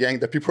Mexican gang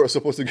that people are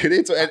supposed to get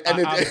into?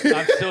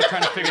 I'm still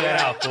trying to figure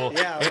that out, fool.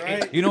 Yeah,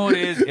 right. You know what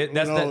it is?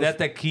 That's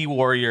that key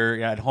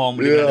warrior at home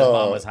living in his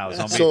mama's house.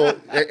 Homie. So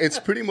it's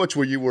pretty much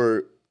where you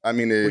were. I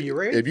mean,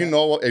 if you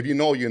know,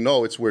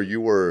 it's where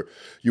you were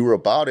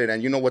about it.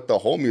 And you know what the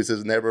homies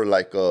is never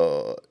like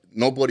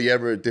nobody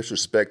ever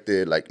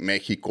disrespected like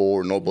Mexico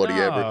or nobody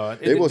ever.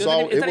 It was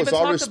all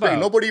respect. About.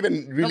 Nobody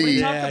even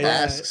really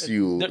asks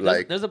you.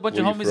 There's a bunch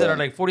of homies that are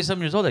like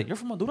 47 years old. Like, you're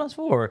from Honduras,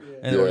 or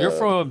you're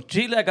from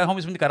Chile. I got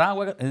homies from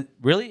Nicaragua. And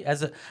really,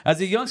 as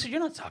a youngster, you're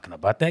not talking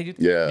about that.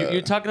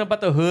 You're talking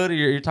about the hood. Or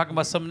you're talking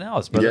about something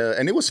else. Brother. Yeah,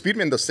 and it was feeding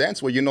me in the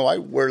sense where I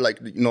wear like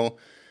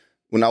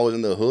when I was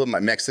in the hood, my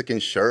Mexican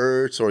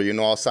shirts, or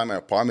outside my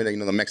apartment,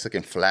 the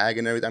Mexican flag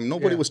and everything. I mean,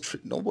 nobody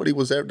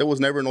was there. There was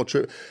never no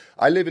trip.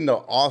 I live in the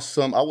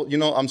awesome.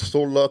 I'm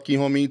so lucky,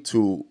 homie,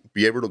 to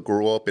be able to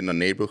grow up in a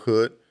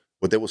neighborhood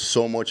where there was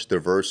so much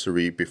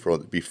diversity,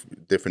 different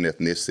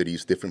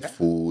ethnicities, different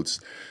foods,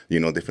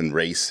 different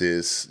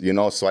races.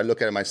 So I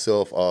look at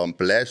myself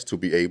blessed to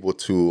be able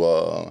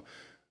to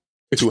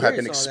have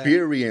an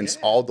experience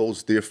all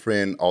those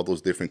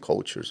different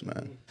cultures,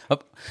 man.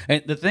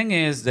 And the thing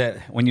is that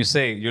when you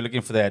say you're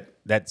looking for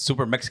that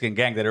super Mexican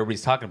gang that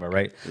everybody's talking about,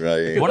 right?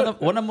 Right.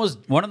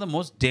 One of the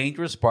most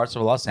dangerous parts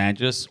of Los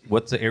Angeles,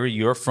 what the area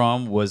you're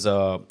from, was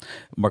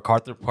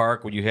MacArthur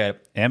Park, where you had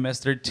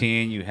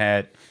MS-13, you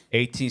had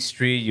 18th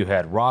Street, you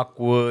had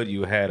Rockwood,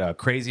 you had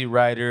Crazy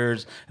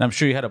Riders, and I'm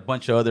sure you had a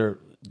bunch of other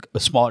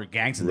smaller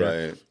gangs in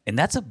there. Right. And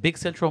that's a big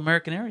Central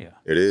American area.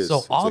 It is.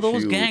 So all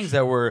those gangs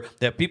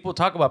that people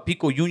talk about,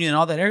 Pico Union and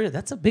all that area,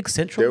 that's a big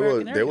Central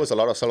American area. There was a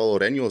lot of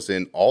Salvadoreños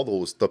in all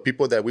those. The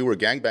people that we were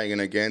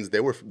gangbanging against,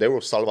 they were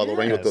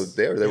Salvadoreños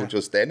there. They were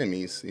just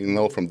enemies,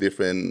 from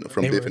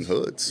different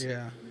hoods.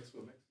 Yeah.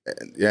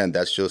 And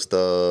that's just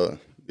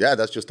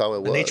that's just how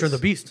it was. The nature of the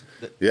beast.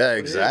 Yeah,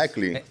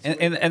 exactly.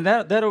 And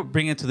that'll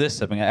bring into this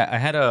something.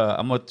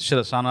 I'm gonna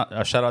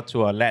shout out to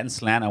Latin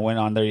Slant. I went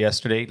on there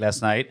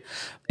last night,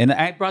 and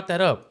I brought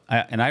that up.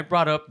 I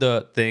brought up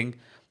the thing.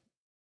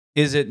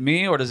 Is it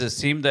me, or does it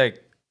seem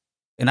like?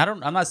 And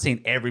I'm not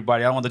saying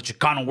everybody. I don't want the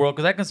Chicano world,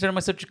 because I consider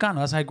myself Chicano.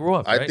 That's how I grew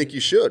up. Right? I think you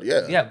should.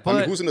 Yeah. Yeah.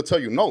 But who's gonna tell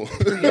you no?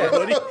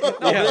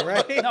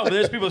 Right. No, but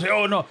there's people who say,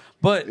 "Oh no,"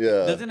 but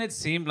doesn't it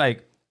seem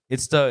like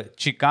it's the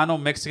Chicano,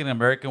 Mexican,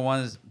 American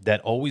ones that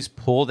always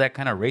pull that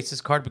kind of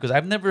racist card? Because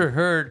I've never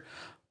heard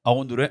a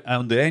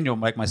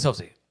Hondureño like myself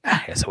say,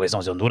 ese güey es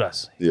de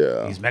Honduras.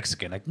 Yeah. He's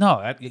Mexican. Like,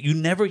 no, you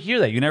never hear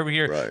that. You never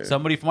hear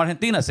somebody from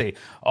Argentina say,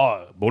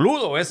 oh,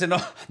 boludo, ese no.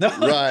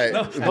 Right.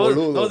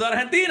 Those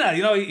Argentina.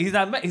 He's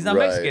not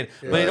Mexican.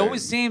 But it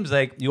always seems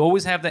like you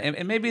always have that.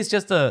 And maybe it's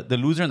just the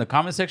loser in the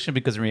comment section,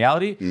 because in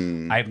reality,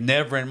 I've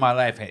never in my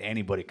life had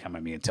anybody come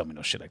at me and tell me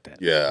no shit like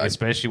that. Yeah.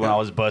 Especially when I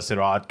was busted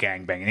or out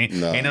gangbanging.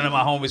 Ain't none of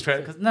my homies try,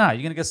 because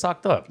you're going to get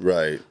socked up.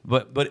 Right.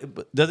 But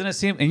doesn't it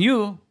seem, and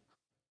you're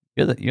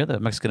the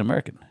Mexican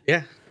American.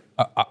 Yeah.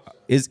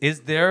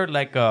 Is there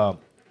like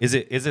is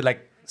it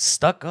like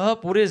stuck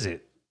up? What is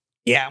it?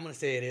 Yeah, I'm gonna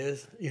say it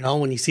is.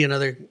 When you see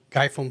another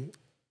guy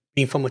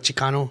being from a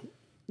Chicano,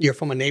 you're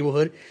from a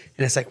neighborhood,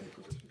 and it's like,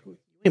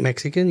 hey,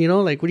 Mexican,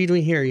 like, what are you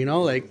doing here?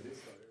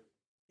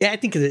 I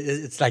think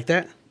it's like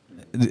that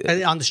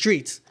on the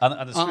streets.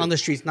 On the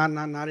streets, not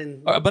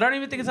in. But I don't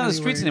even think it's on the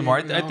streets anymore.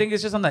 I think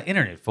it's just on the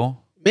internet,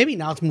 fool. Maybe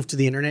now it's moved to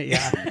the internet.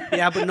 Yeah,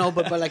 yeah, but no,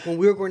 but like when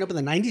we were growing up in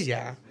the '90s,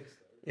 yeah.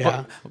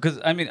 Because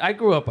I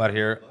grew up out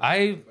here.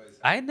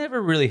 I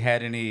never really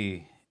had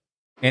anybody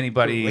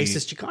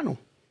racist Chicano.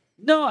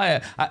 No,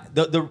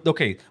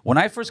 okay. When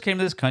I first came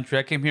to this country,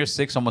 I came here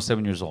 6, almost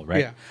 7 years old, right?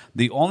 Yeah.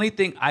 The only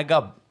thing I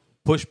got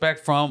pushback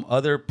from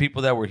other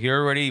people that were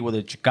here already,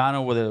 whether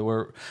Chicano,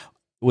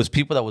 was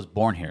people that was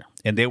born here,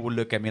 and they would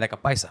look at me like a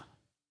paisa.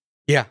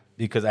 Yeah.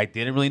 Because I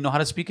didn't really know how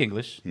to speak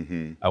English.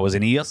 Mm-hmm. I was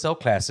in ESL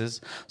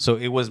classes, so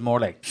it was more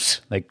like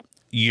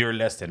you're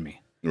less than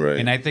me. Right.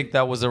 And I think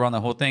that was around the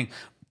whole thing.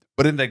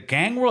 But in the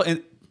gang world,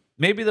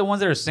 maybe the ones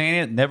that are saying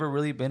it never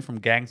really been from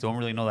gangs, don't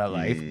really know that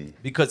life.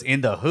 Because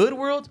in the hood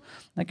world,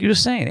 like you're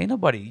saying, ain't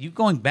nobody. You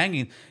going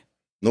banging.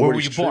 Where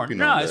were you Nobody's born? tripping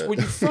No, on it's that. where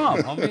you from,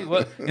 homie.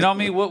 What, you know what I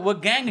mean?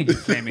 What gang are you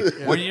claiming?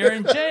 When you're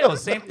in jail,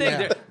 same thing.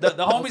 Yeah.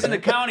 The homies in the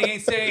county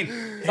ain't saying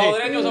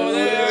Salvadoreños over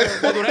there,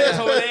 Hondureños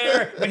over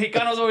there,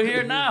 Mexicanos over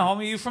here. Nah,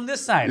 homie, you from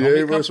this side. Yeah, homie.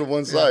 everyone's from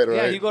one side, right?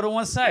 Yeah, you go to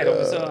one side.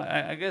 Homie. So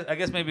I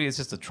guess maybe it's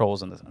just the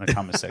trolls in the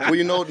comment section. Well,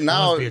 you know,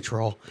 now Must be a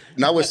troll.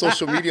 now with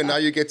social media, now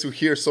you get to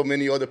hear so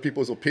many other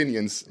people's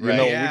opinions. You Right.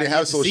 know, Yeah, we didn't you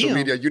have see social 'em.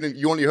 media.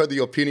 You only heard the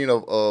opinion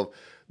of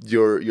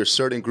your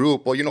certain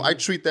group. Well, you know, I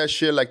treat that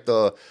shit like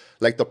the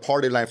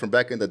party line from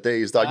back in the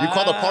days, dog. You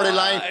call the party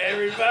line,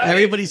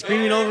 Everybody's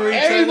screaming over each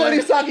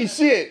everybody's talking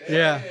shit. other.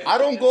 Yeah. I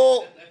don't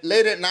go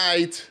late at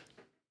night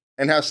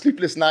and have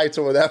sleepless nights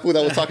over that fool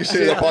that was talking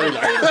shit at the party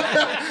line.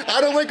 I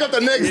don't wake up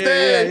the next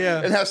day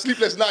and have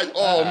sleepless nights.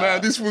 Oh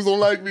man, these fools don't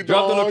like me.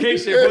 Drop the dog.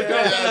 location. Yeah,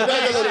 Drop the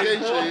drop the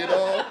location. You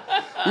know,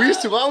 we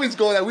used to always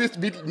go there. We used to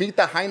meet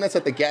the highness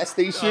at the gas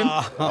station.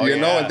 You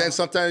know, and then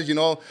sometimes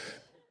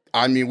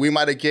I mean, we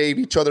might have gave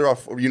each other our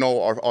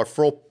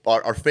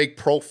fake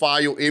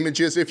profile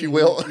images, if you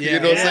will. You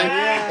know what I'm saying?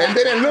 And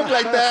they didn't look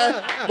like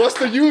that. What's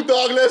the you,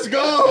 dog? Let's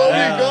go.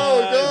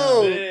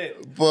 Go.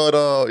 But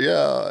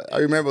yeah, I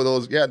remember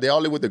those. Yeah, they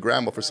all live with the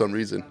grandma for some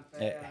reason.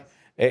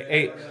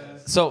 Hey,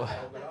 so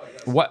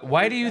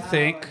why do you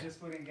think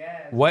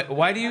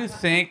why do you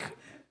think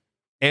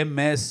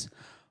MS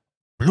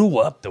blew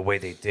up the way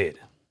they did?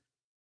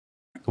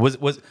 Was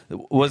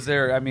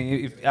there? I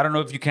mean, I don't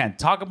know if you can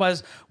talk about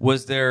this.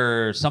 Was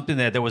there something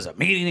that there was a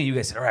meeting and you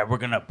guys said, "All right, we're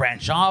gonna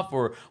branch off,"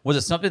 or was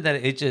it something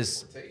that it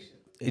just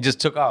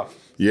took off?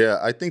 Yeah,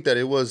 I think that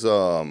it was.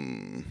 There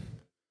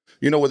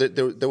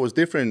was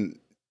different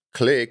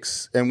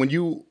cliques, and when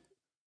you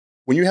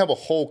have a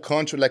whole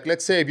country, like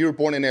let's say if you were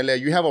born in LA,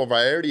 you have a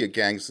variety of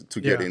gangs to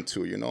get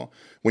into. You know,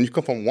 when you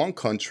come from one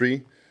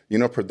country,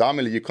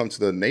 predominantly you come to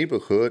the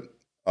neighborhood.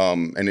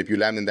 And if you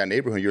land in that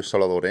neighborhood, you're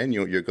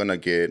Salvadoreño, you're gonna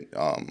get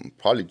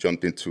probably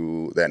jumped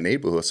into that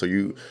neighborhood. So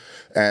you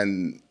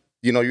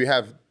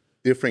have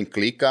different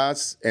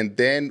cliques, and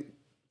then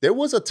there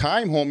was a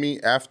time, homie,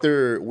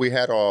 after we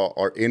had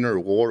our inner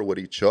war with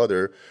each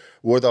other,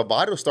 where the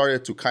barrio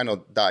started to kind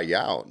of die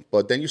out.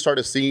 But then you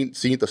started seeing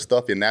the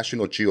stuff in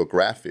National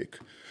Geographic,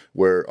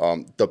 where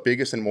the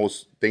biggest and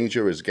most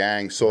dangerous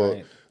gang.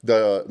 So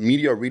the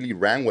media really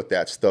ran with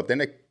that stuff. Then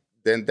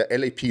the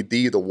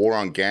LAPD, the war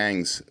on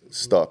gangs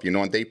stuff,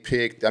 and they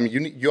picked, I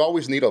mean, you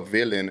always need a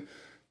villain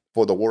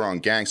for the war on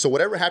gangs. So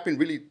whatever happened,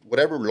 really,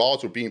 whatever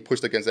laws were being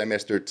pushed against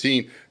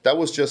MS-13, that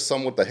was just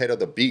somewhat the head of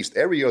the beast.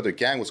 Every other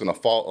gang was going to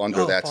fall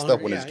under that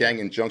stuff when it's gang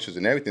injunctions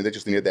and everything. They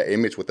just needed that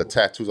image with the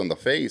tattoos on the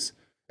face.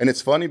 And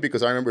it's funny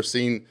because I remember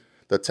seeing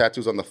the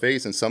tattoos on the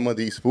face, and some of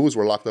these fools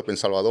were locked up in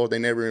Salvador. They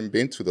never even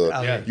been to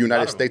the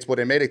United States, but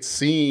it made it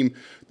seem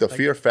the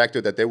fear factor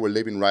that they were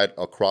living right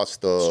across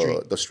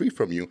the street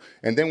from you.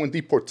 And then when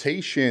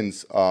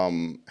deportations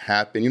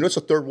happened, it's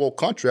a third world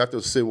country after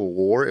the Civil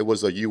War. It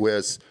was a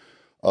U.S.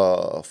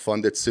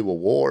 Funded Civil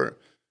War.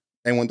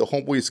 And when the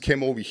homeboys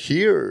came over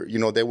here,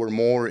 they were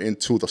more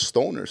into the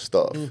stoner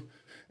stuff.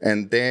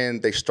 And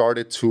then they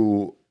started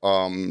to,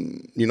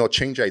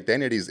 change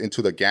identities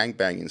into the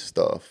gangbanging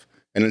stuff.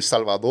 And in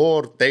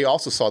Salvador, they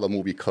also saw the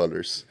movie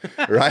Colors,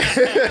 right?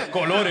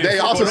 Colores. They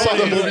also saw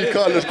the movie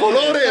Colors.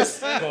 Colores.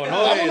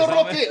 Vámonos,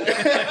 Rocket.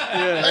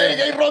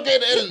 Hey,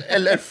 Rocket,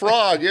 el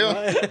frog, el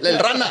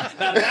rana.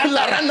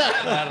 La rana.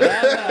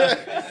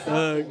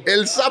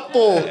 El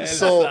sapo.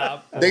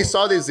 So they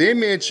saw this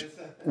image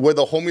where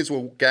the homies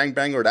were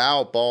gangbangered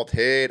out, bald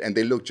head, and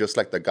they look just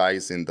like the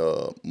guys in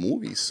the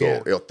movies.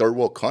 So a third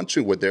world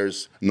country where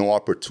there's no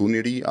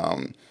opportunity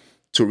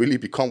to really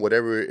become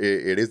whatever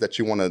it is that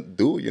you want to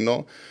do,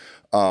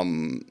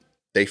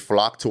 they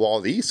flocked to all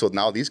these. So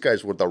now these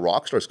guys were the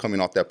rock stars coming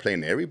off that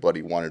plane.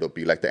 Everybody wanted to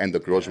be like that, and the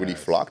girls really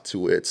flocked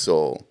to it.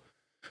 So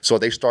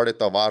they started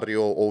the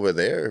barrio over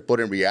there.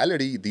 But in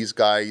reality, these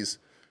guys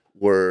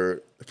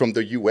were from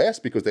the U.S.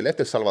 because they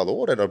left El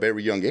Salvador at a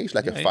very young age,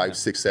 like at 5,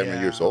 6,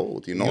 7 years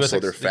old. So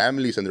their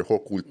families and their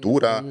whole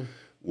cultura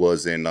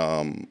was in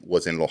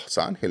Los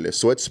Angeles.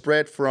 So it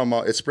spread from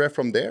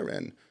there,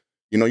 and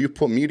you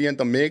put media in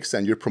the mix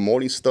and you're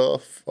promoting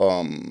stuff.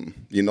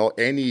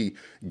 Any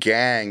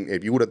gang,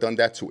 if you would have done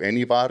that to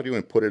any barrio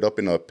and put it up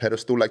in a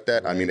pedestal like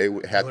that, I mean,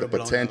 it had the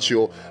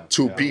potential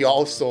to be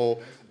also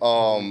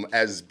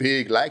as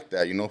big like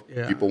that.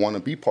 People want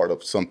to be part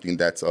of something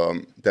that's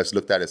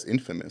looked at as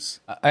infamous.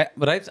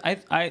 But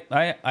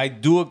I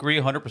do agree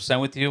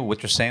 100% with you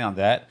what you're saying on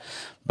that.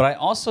 But I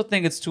also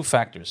think it's two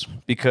factors,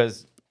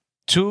 because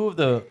two of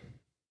the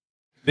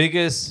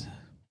biggest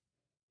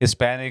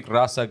Hispanic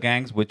Raza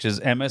gangs, which is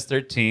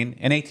MS-13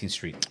 and 18th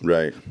Street.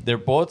 Right. They're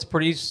both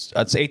pretty. It's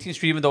 18th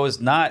Street, even though it's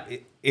not.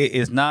 It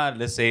is not.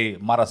 Let's say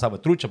Mara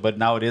Salvatrucha, but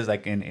now it is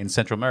like in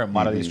Central America,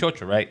 Mara de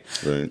Chocha, right?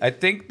 Right. I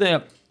think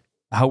that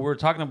how we're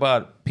talking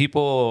about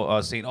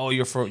people saying, "Oh,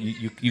 you're from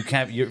you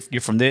can't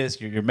you're from this,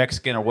 you're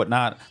Mexican or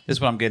whatnot." This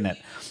is what I'm getting at.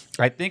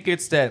 I think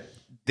it's that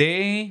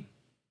they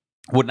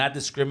would not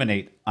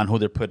discriminate on who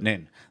they're putting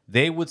in.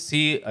 They would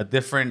see a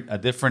different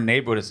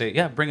neighborhood and say,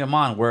 "Yeah, bring them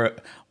on." Where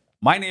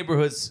my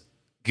neighborhood's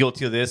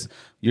guilty of this.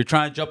 You're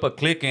trying to jump a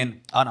clique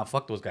and, oh, no,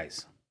 fuck those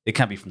guys. They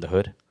can't be from the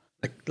hood.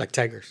 Like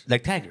tigers.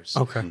 Like taggers.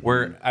 Okay.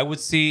 Where I would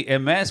see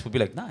MS would be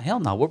like, nah, hell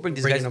no. We'll bring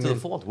these guys into the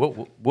fold.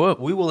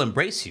 We will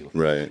embrace you.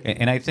 Right.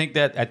 And I think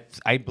that,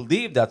 I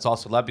believe that's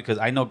also a lot because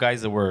I know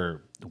guys that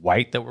were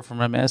white that were from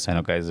MS. I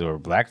know guys that were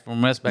black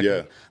from MS back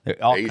then.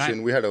 All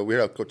Asian. We had a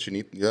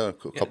cochinita, a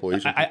couple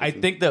Asian. I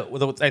think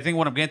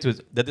what I'm getting to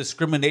is the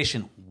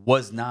discrimination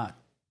was not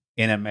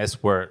in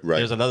MS where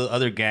there's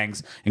other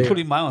gangs,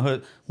 including my own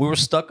hood. We were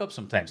stuck up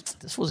sometimes.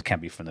 This was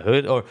can't be from the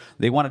hood, or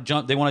they want to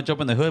jump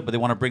in the hood, but they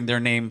want to bring their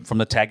name from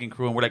the tagging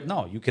crew, and we're like,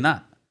 no, you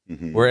cannot.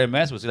 Where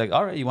MS was like,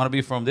 all right, you want to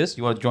be from this,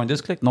 you want to join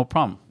this clique, no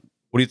problem.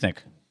 What do you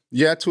think?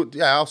 Yeah,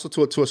 also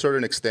to a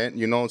certain extent,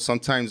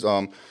 sometimes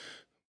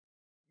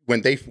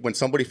when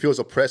somebody feels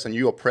oppressed and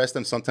you oppress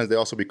them, sometimes they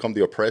also become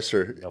the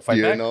oppressor. They'll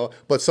fight back.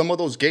 But some of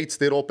those gates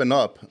did open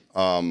up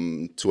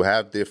to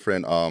have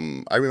different.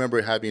 I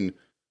remember having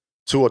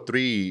 2 or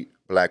 3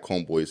 black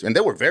homeboys, and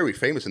they were very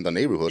famous in the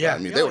neighborhood. Yeah. I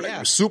mean, they were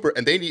like super,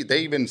 and they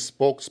even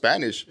spoke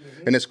Spanish,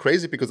 and it's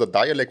crazy because the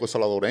dialect was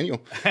Salvadoreño.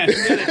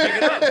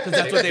 Because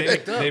that's what they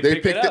picked up. They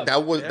picked it.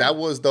 That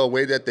was the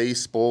way that they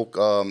spoke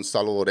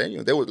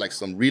Salvadoreño. They were like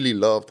some really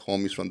loved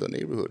homies from the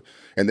neighborhood,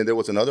 and then there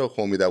was another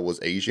homie that was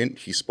Asian.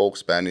 He spoke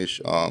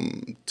Spanish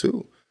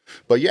too,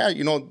 but yeah,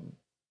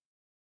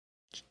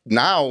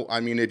 now I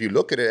mean, if you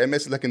look at it,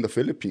 MS is like in the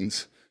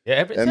Philippines.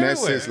 Yeah, MS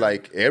everywhere. is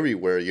like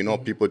everywhere,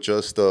 people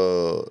just,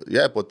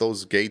 but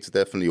those gates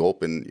definitely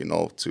open,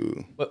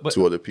 to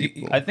other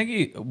people. I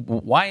think,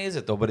 why is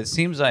it though? But it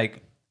seems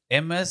like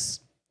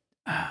MS,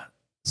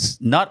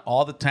 not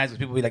all the times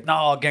people be like, no,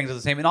 all gangs are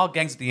the same. And all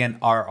gangs at the end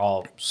are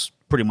all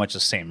pretty much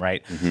the same,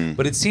 right?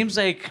 But it seems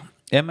like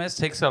MS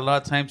takes it a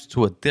lot of times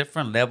to a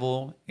different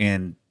level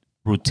in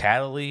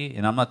brutality,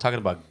 and I'm not talking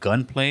about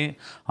gunplay.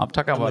 I'm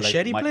talking about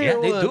machete play. Yeah,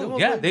 they do.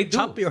 Yeah, they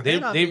do.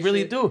 They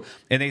really do.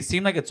 And they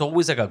seem like it's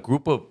always like a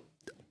group of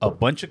a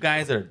bunch of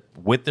guys that are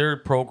with their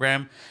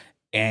program,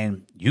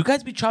 and you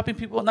guys be chopping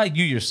people up. Not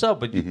you yourself,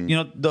 but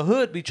the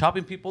hood be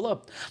chopping people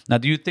up. Now,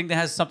 do you think that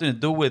has something to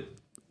do with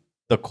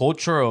the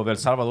culture of El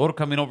Salvador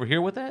coming over here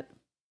with that?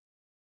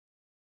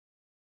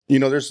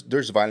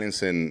 There's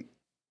violence in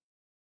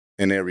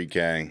every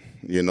gang,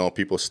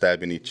 people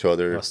stabbing each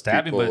other. Well,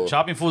 stabbing, people, but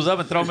chopping fools up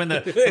and throwing them in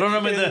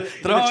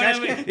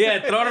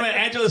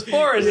Angeles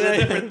Forest is a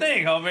different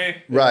thing, homie.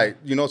 Right.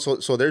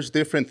 So there's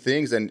different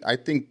things, and I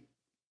think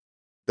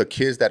the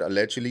kids that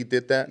allegedly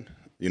did that,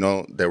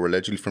 that were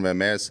allegedly from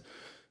MS,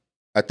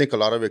 I think a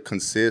lot of it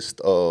consists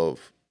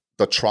of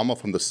the trauma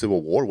from the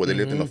Civil War, where they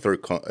lived in a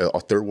third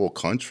world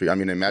country. I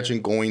mean,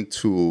 imagine going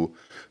to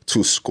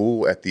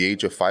school at the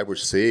age of 5 or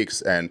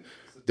 6 and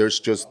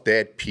there's just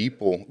dead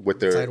people with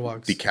their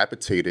sidewalks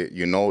decapitated,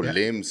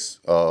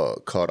 limbs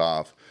cut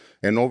off.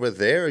 And over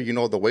there,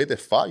 the way they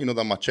fought,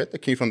 the machete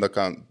came from the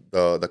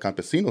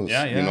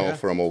campesinos,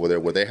 from over there,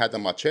 where they had the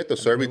machete.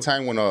 So every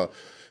time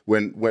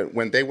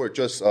when they were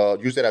just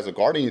used it as a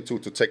gardening tool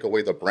to take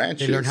away the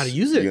branches, they learned how to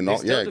use it.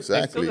 Exactly.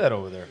 They still that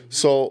over there.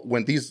 So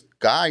when these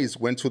guys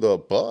went to the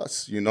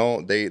bus,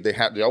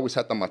 they always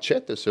had the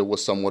machete, so it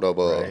was somewhat of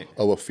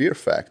a fear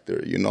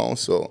factor,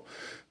 So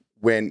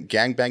when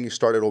gangbanging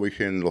started over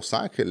here in Los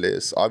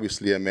Angeles,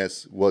 obviously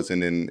MS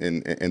wasn't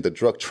in the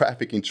drug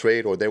trafficking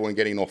trade, or they weren't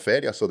getting no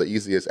feria, so the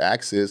easiest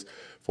access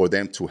for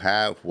them to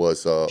have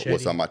was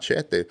a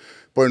machete.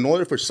 But in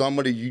order for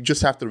somebody, you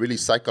just have to really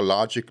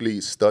psychologically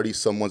study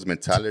someone's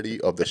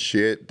mentality of the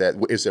shit that,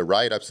 is it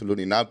right?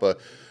 Absolutely not. But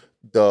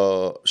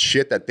the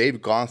shit that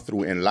they've gone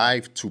through in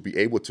life to be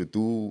able to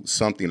do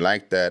something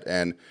like that.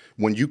 And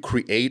when you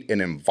create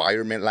an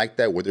environment like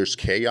that where there's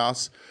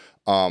chaos,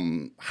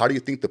 how do you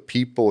think the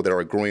people that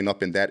are growing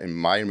up in that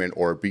environment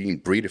or being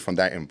breeded from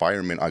that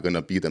environment are going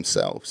to be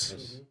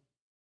themselves?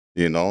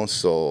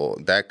 So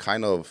that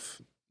kind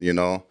of,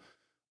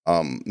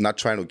 not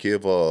trying to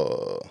give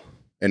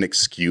an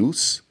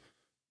excuse,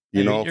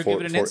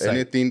 for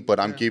anything, but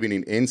I'm giving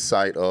an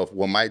insight of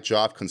what my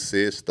job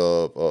consists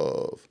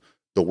of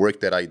the work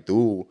that I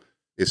do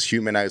is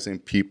humanizing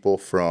people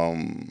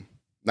from,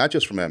 not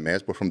just from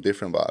MS, but from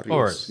different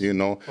barrios.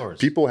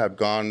 People have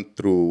gone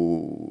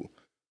through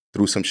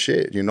some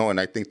shit, and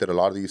I think that a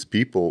lot of these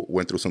people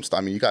went through some stuff.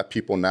 I mean, you got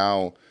people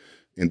now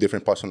in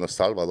different parts of El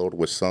Salvador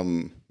with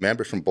some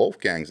members from both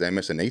gangs,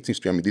 MS and 18th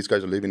Street. I mean, these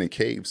guys are living in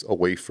caves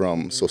away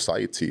from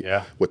society,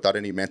 without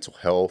any mental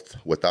health,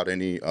 without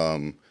any,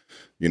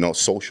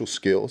 social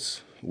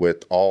skills,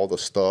 with all the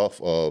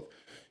stuff of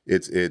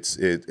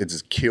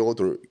it's killed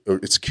or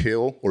it's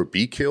kill or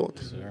be killed.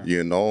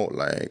 Sure.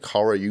 Like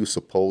how are you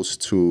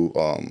supposed to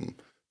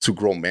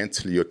grow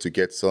mentally or to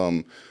get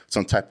some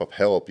type of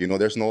help?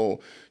 There's no,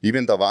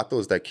 even the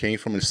vatos that came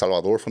from El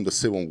Salvador from the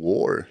Civil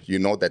War,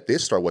 that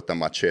did start with the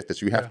machetes.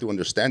 You have to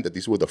understand that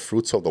these were the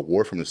fruits of the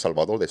war from El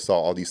Salvador. They saw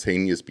all these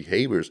heinous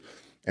behaviors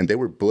and they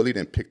were bullied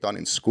and picked on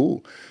in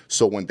school.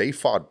 So when they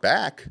fought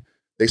back,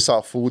 they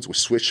saw foods with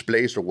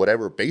switchblades or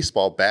whatever,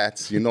 baseball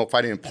bats, you know,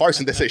 fighting in parks,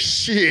 and they say,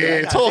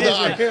 shit, hold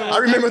on. I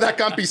remember that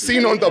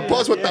campesino on the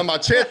bus with the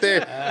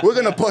machete. We're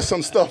going to put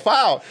some stuff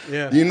out.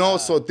 You know,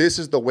 so this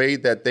is the way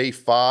that they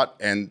fought,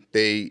 and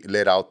they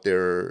let out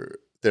their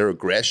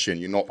aggression,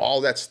 you know,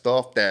 all that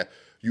stuff that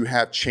you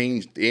have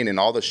changed in, and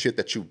all the shit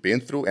that you've been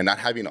through, and not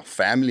having a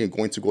family and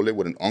going to go live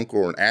with an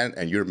uncle or an aunt,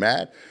 and you're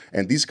mad.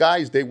 And these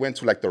guys, they went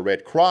to like the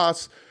Red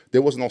Cross.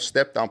 There was no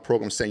step-down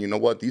program saying, you know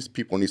what, these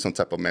people need some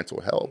type of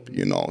mental help,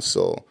 you know?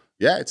 So,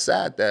 yeah, it's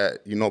sad that,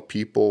 you know,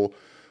 people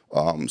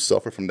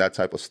suffer from that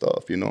type of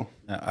stuff, you know?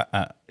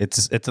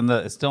 It's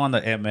still on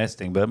the MS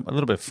thing, but a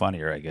little bit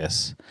funnier, I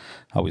guess,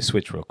 how we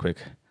switch real quick.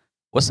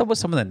 What's up with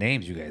some of the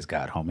names you guys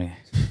got, homie?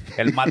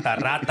 El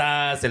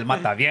Matarratas, El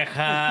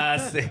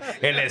Mataviejas,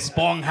 El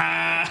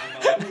Esponja.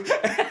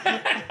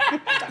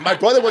 My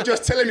brother was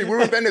just telling me, we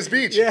were in Venice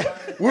Beach.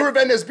 We were in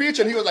Venice Beach,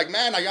 and he was like,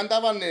 man, allá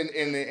andaban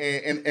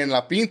en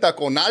la pinta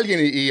con alguien,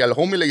 y al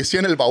homie le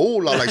decían el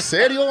baúl. I was like,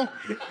 ¿serio?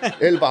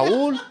 El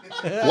baúl?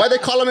 Why they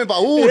call him el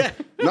baúl?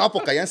 No,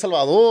 porque allá en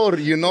Salvador,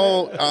 you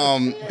know,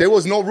 there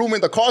was no room in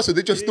the car, so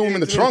they just threw him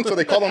in the trunk, so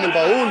they call him el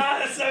baúl.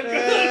 So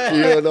good.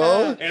 You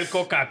know? El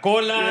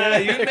Coca-Cola,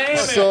 you name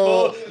it.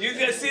 You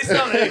can see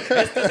something.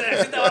 Esto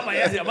se va para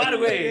allá a llamar,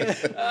 güey.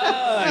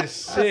 Oh,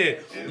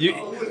 shit. You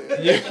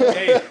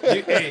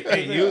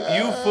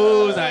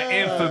fools are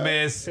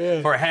infamous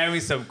for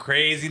having some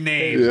crazy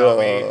names,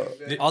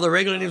 homie. All the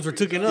regular names were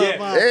taken up.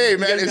 Hey,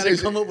 man,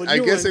 I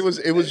guess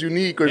it was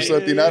unique or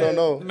something. I don't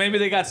know. Maybe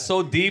they got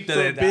so deep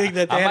that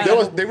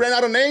they ran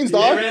out of names,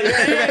 dog.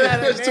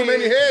 There's too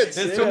many heads.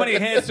 There's too many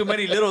heads, too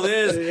many little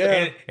this.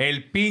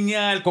 El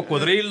piña, el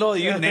cocodrilo,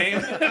 you name.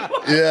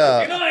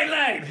 Yeah. You know I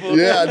like. Fool.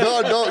 Yeah,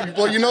 no.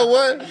 Well, you know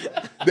what?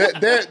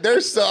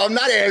 There's I'm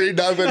not angry,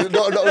 dog, but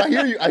no, I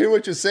hear you. I hear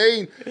what you're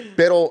saying.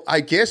 Pero I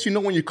guess, you know,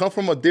 when you come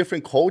from a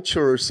different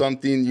culture or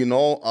something, you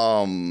know,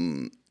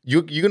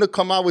 you're going to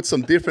come out with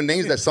some different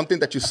names. That's something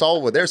that you saw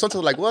over there.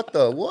 Sometimes like, what?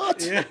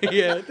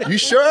 Yeah. You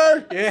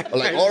sure? Yeah. I'm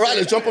like, all right,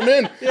 let's jump them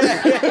in.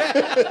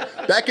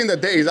 Back in the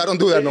days, I don't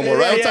do that no more,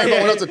 right? I'm talking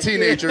about when I was a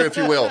teenager, if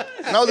you will.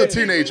 When I was a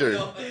teenager.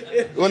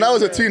 When I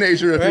was a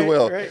teenager, if you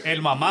will. Right. El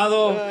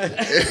mamado.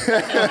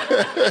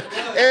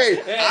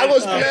 Hey, I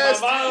was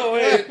blessed.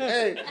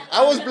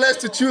 I was blessed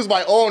to choose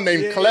my own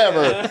name,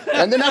 Klever.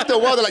 And then after a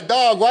while, they're like,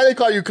 dog, why they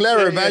call you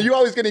Klever, man? You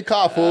always getting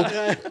caught, fool.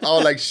 I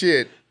was like,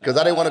 shit, because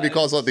I didn't want to be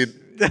called something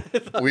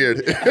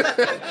weird.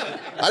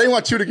 I didn't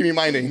want you to give me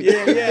my name.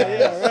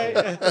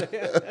 Right.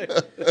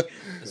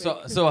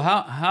 So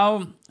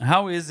how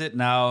is it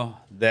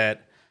now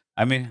that,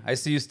 I mean, I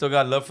see you still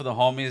got love for the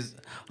homies.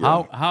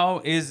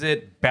 How is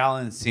it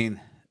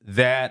balancing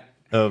that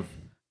of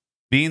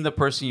being the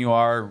person you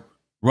are,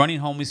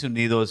 running Homies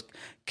Unidos,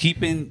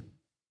 keeping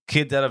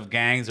kids out of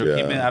gangs or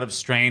keeping out of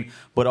strain,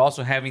 but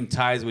also having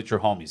ties with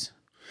your homies?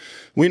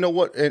 Well, you know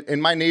what?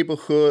 In my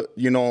neighborhood,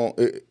 you know,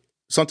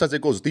 sometimes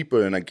it goes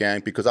deeper in a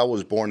gang because I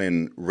was born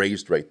and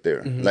raised right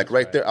there. Like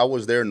right there, I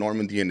was there,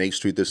 Normandy and 8th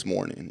Street this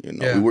morning. You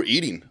know, we were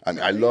eating. I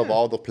mean, I love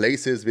all the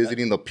places,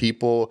 visiting the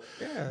people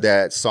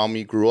that saw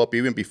me grow up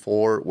even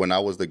before when I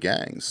was the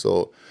gang.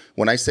 So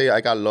when I say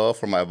I got love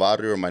for my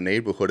barrio or my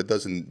neighborhood, it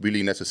doesn't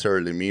really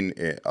necessarily mean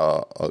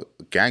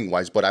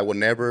gang-wise, but I would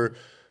never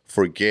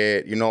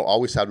forget, you know,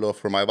 always have love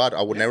for my barrio.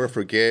 I would never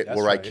forget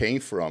where I came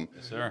from.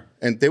 Yes, sir.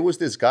 And there was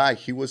this guy,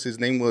 his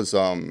name was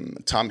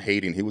Tom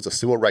Hayden. He was a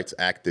civil rights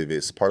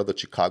activist, part of the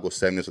Chicago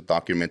 7. It's a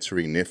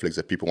documentary in Netflix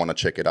if people want to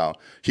check it out.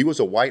 He was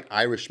a white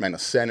Irishman, a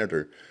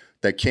senator,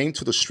 that came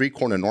to the street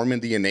corner,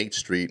 Normandy and 8th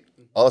Street,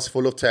 us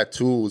full of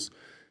tattoos,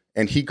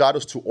 and he got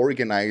us to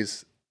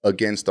organize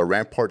against the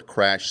Rampart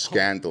crash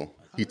scandal.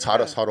 He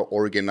taught us how to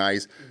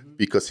organize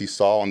because he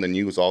saw on the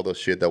news all the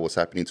shit that was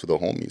happening to the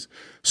homies.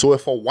 So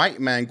if a white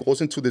man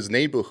goes into this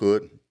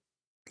neighborhood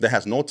that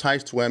has no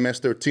ties to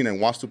MS-13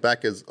 and wants to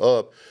back us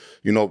up,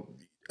 you know,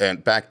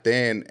 and back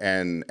then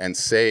and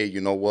say,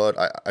 you know what,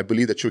 I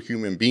believe that you're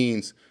human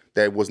beings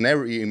that was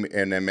never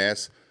in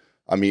MS.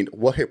 I mean,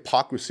 what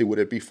hypocrisy would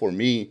it be for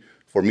me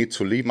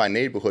to leave my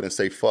neighborhood and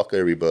say, fuck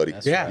everybody,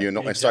 you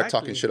know, and start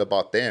talking shit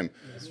about them.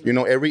 You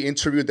know, every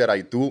interview that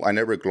I do, I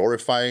never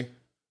glorify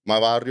my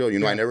barrio, you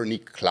know, I never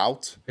need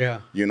clout.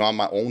 You know, I'm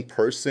my own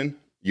person,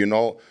 you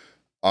know.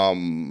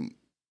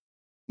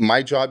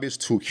 My job is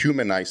to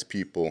humanize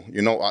people.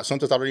 You know,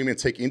 sometimes I don't even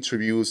take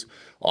interviews.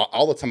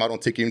 All the time I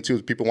don't take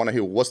interviews. People want to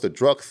hear, what's the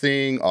drug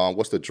thing?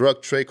 What's the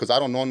drug trade? Because I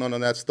don't know none of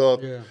that stuff.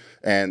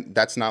 And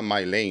that's not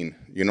my lane.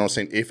 You know what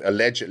I'm saying? If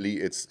allegedly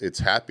it's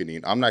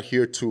happening. I'm not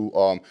here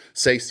to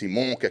say,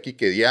 Simon, que aquí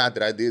que allá,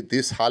 that I did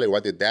this jale or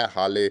I did that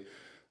jale.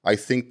 I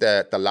think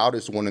that the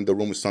loudest one in the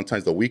room is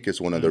sometimes the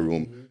weakest one in the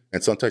room.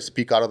 And sometimes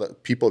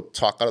people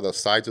talk out of the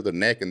sides of the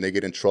neck and they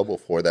get in trouble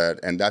for that.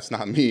 And that's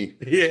not me,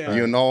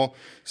 you know?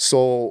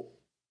 So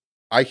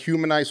I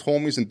humanize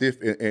homies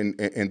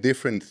in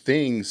different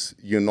things,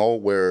 you know,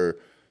 where,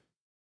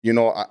 you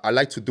know, I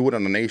like to do it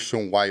on a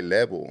nationwide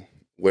level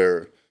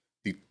where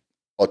the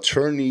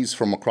attorneys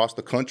from across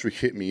the country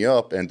hit me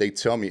up and they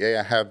tell me, hey,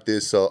 I have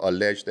this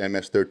alleged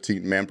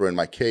MS-13 member in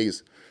my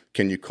case.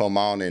 can you come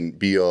on and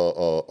be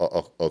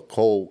a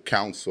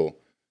co-counsel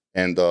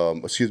and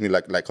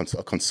like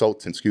a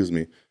consultant,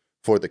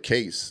 for the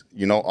case,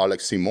 or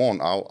like Simon,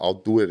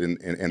 I'll do it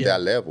in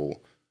that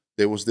level.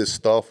 There was this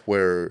stuff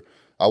where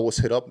I was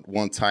hit up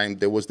one time.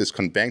 There was this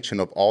convention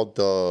of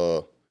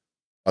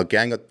a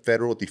gang of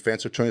federal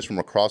defense attorneys from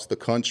across the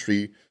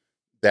country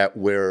that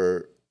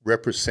were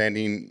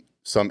representing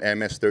some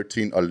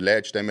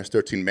alleged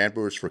MS-13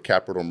 members for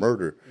capital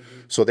murder.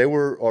 So they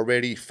were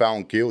already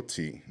found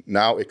guilty.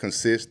 Now it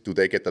consists, do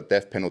they get the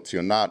death penalty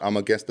or not? I'm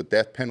against the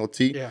death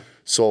penalty. Yeah.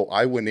 So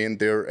I went in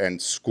there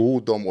and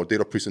schooled them or did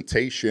a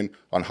presentation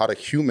on how to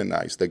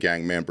humanize the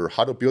gang member,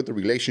 how to build a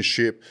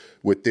relationship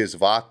with this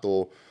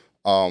vato,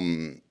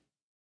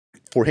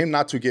 for him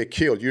not to get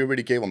killed. You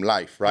already gave him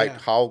life, right?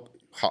 Yeah.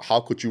 How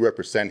could you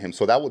represent him?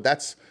 So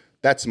that's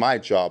my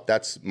job.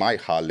 That's my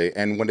jale.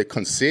 And when it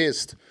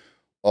consists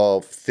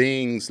of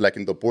things like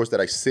in the boards that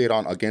I sit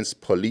on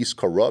against police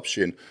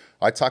corruption,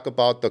 I talk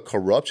about the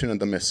corruption and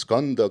the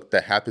misconduct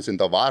that happens in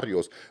the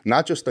barrios,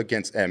 not just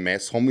against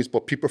MS homies,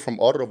 but people from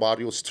other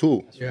barrios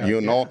too.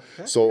 Yeah.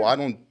 So I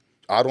don't,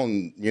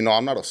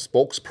 I'm not a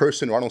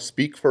spokesperson, or I don't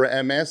speak for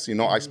MS.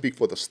 I speak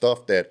for the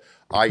stuff that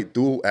I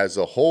do as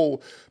a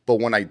whole.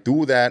 But when I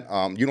do that,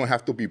 you don't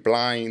have to be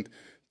blind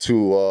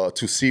to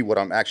see what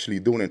I'm actually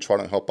doing and try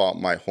to help out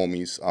my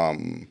homies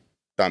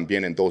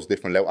también in those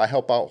different levels. I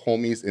help out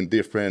homies in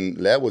different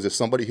levels. If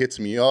somebody hits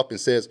me up and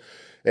says,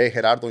 hey,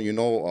 Gerardo,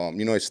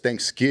 it's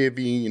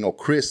Thanksgiving,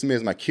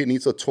 Christmas, my kid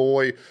needs a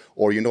toy,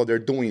 or, they're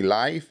doing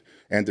life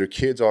and their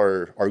kids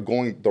are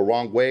going the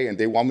wrong way and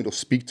they want me to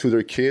speak to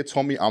their kids,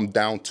 homie, I'm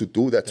down to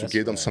do that, to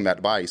give them some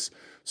advice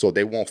so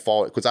they won't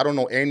fall. Because I don't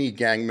know any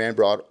gang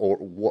member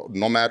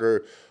no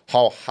matter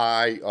how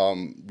high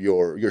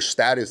your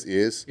status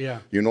is,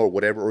 or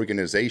whatever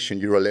organization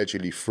you're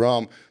allegedly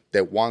from,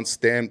 that wants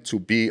them to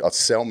be a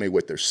cellmate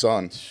with their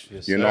son.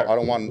 Yes, I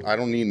don't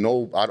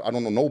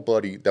know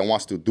nobody that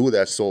wants to do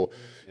that. So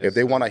if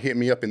they want to hit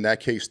me up in that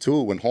case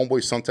too, when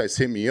homeboys sometimes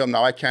hit me up,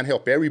 now I can't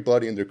help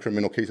everybody in their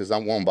criminal cases.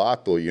 I'm one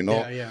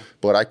vato,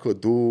 but I could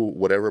do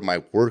whatever my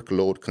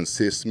workload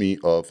consists me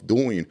of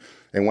doing.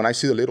 And when I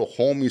see the little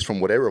homies from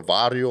whatever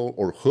barrio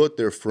or hood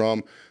they're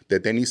from,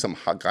 that they need some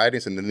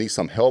guidance and they need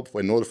some help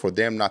in order for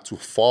them not to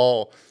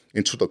fall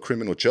into the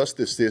criminal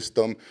justice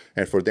system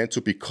and for them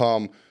to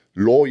become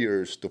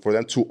lawyers, for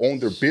them to own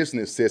their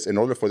businesses in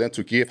order for them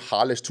to give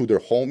hollers to their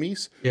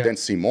homies, then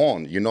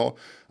Simon,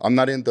 I'm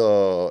not in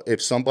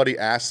if somebody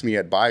asks me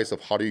advice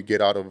of how do you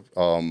get out of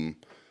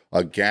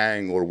a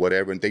gang or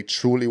whatever, and they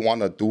truly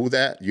want to do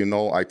that,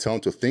 I tell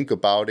them to think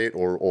about it,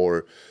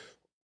 or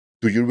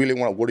do you really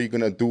want, what are you going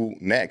to do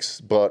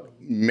next? But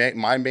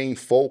my main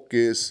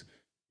focus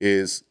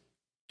is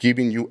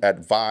giving you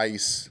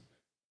advice,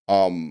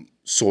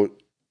 so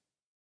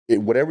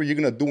whatever you're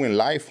going to do in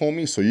life,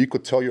 homie, so you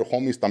could tell your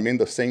homies también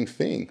the same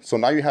thing. So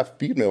now you have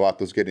female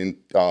vatos getting,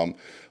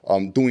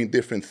 doing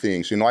different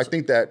things. I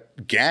think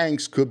that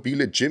gangs could be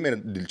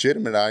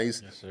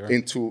legitimized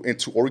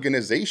into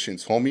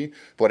organizations, homie.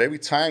 But every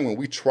time when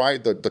we try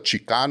the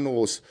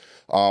Chicanos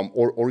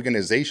or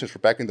organizations for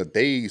back in the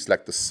days,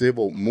 like the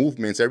civil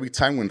movements, every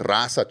time when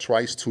Raza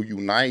tries to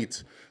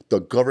unite,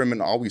 the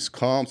government always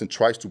comes and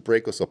tries to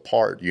break us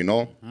apart,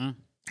 Mm-hmm.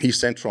 He's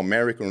Central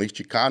American or he's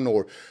Chicano,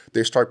 or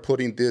they start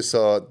putting these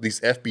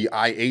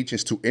FBI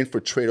agents to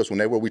infiltrate us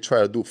whenever we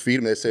try to do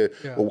film. They say,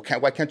 well,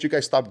 why can't you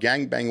guys stop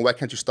gangbanging? Why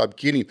can't you stop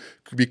killing?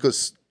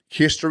 Because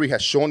history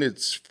has shown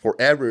it's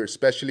forever,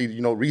 especially,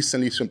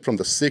 recently from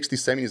the 60s,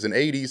 70s, and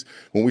 80s,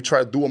 when we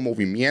try to do a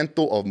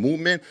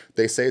movement,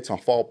 they say it's on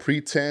false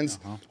pretense,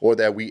 or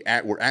that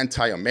we're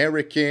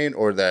anti-American,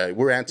 or that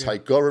we're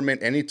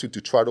anti-government, anything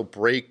to try to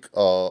break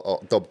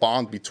the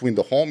bond between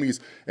the homies.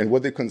 And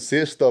what they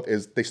consist of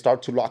is they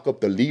start to lock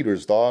up the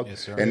leaders, dog.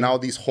 Yes, and now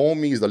these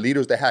homies, the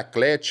leaders that had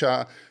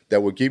Klecha,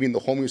 that were giving the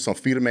homies some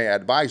firme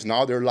advice,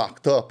 now they're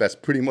locked up as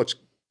pretty much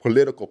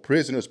political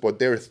prisoners, but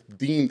they're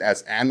deemed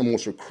as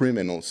animals or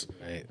criminals,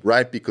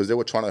 right? Because they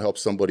were trying to help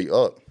somebody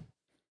up.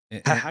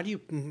 How do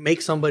you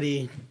make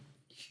somebody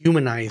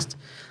humanized,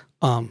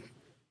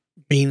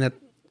 being that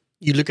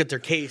you look at their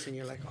case and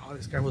you're like, oh,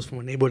 this guy was from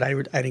a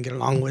neighborhood I didn't get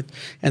along with,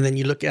 and then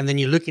you're looking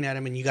at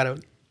him and you got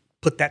to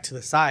put that to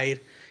the side,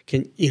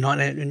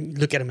 and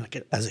look at him like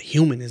as a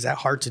human. Is that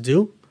hard to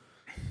do?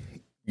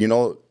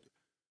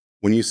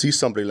 When you see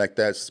somebody like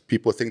that,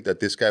 people think that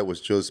this guy was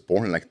just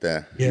born like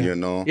that,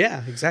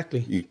 Yeah,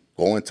 exactly. You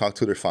go and talk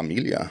to their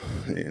familia,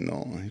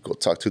 you go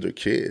talk to their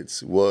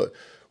kids.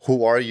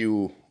 Who are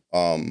you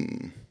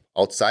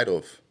outside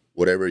of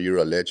whatever you're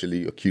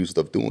allegedly accused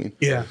of doing?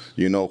 Yeah.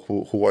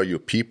 Who are your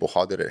people?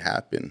 How did it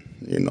happen?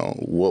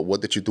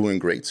 What did you do in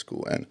grade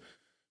school? And,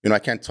 I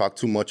can't talk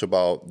too much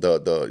about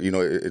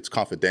it's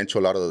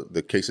confidential, a lot of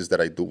the cases that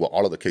I do,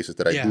 all of the cases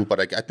that I do, but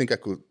I think I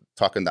could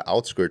talk in the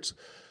outskirts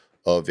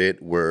of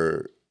it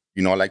where,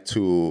 I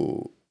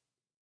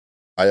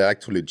I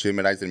like to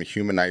legitimize them and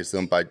humanize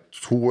them by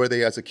who were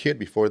they as a kid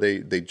before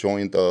they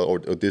joined or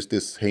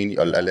this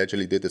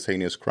allegedly did this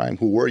heinous crime.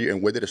 Who were you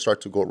and where did it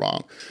start to go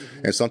wrong?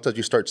 And sometimes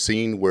you start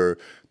seeing where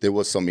there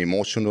was some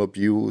emotional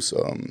abuse,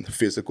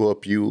 physical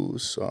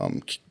abuse,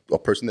 a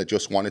person that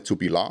just wanted to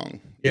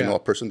belong. You know, a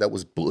person that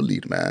was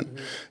bullied, man.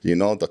 You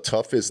know, the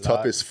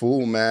toughest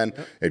fool, man.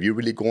 If you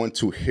really go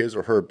into his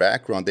or her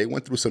background, they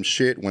went through some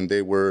shit when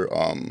they were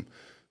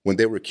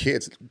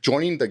kids.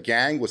 Joining the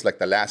gang was like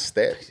the last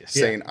step,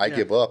 saying, I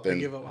give up.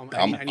 And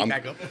I need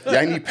backup.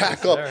 I need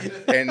backup.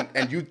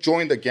 And you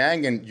join the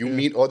gang and you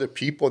meet other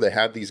people that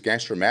have these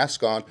gangster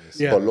masks on,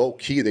 but low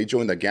key, they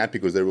joined the gang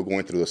because they were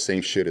going through the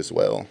same shit as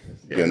well,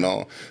 you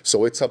know?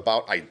 So it's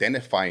about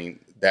identifying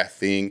that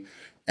thing.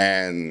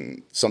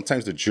 And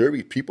sometimes the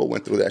jury, people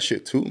went through that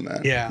shit too,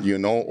 man. Yeah. You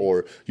know,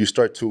 or you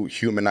start to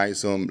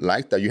humanize them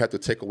like that. You have to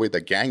take away the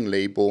gang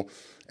label,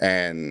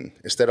 and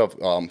instead of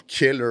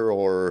killer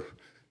or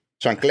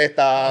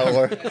chancleta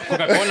or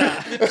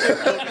Coca-Cola.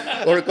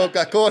 Or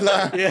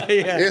Coca-Cola.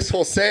 It's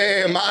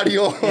Jose,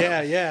 Mario.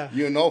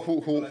 You know,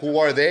 who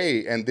are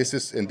they? And this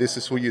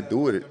is who you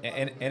do it.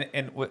 And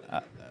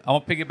I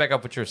want to piggyback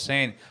up what you're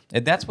saying.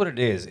 And that's what it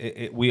is.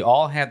 We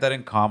all have that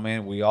in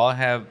common. We all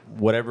have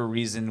whatever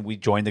reason we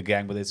joined the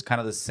gang, but it's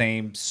kind of the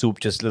same soup,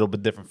 just a little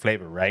bit different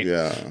flavor, right?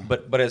 Yeah.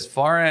 But as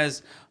far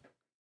as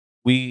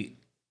we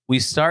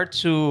start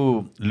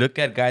to look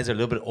at guys that are a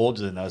little bit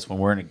older than us when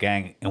we're in a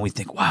gang, and we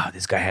think, wow,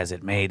 this guy has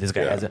it made. This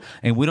guy has it.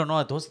 And we don't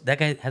know that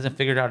guy hasn't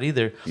figured it out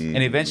either. And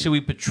eventually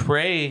we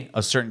betray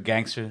a certain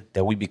gangster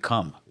that we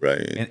become.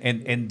 Right.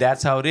 And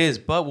that's how it is.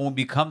 But when we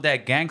become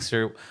that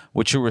gangster,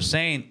 what you were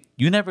saying,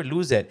 you never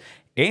lose that.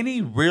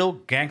 Any real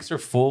gangster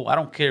fool, I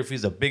don't care if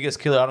he's the biggest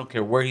killer, I don't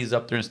care where he's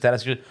up there in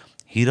status,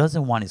 he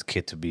doesn't want his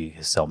kid to be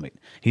his cellmate.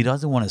 He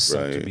doesn't want his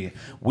son to be.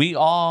 We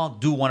all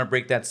do want to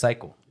break that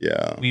cycle.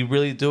 Yeah. We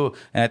really do.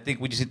 And I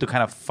think we just need to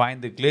kind of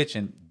find the glitch.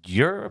 And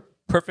you're a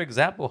perfect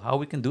example of how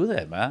we can do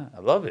that, man. I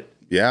love it.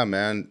 Yeah,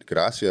 man.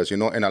 Gracias. You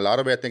know, and a lot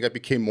of it, I think I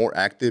became more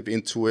active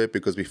into it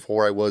because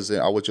before I was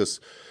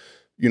just,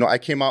 you know, I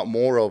came out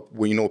more of,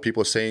 when, you know,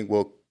 people saying,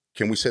 well,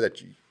 can we say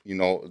that, you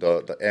know,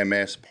 the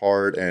MS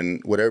part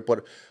and whatever.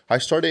 But I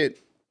started,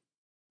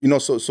 you know,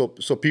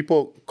 so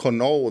people can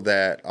know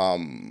that,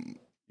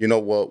 you know,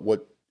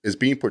 what is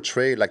being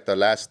portrayed, like the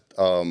last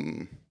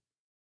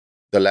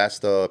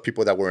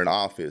people that were in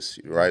office,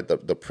 right?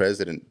 The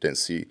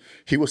presidency.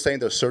 He was saying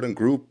that a certain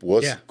group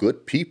was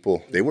good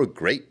people. They were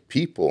great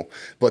people.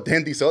 But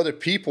then these other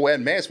people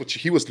and mass, which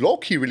he was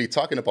low-key really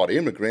talking about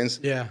immigrants.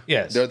 Yeah.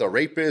 Yes. They're the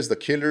rapists, the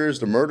killers,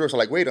 the murderers. I'm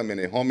like, wait a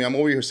minute, homie, I'm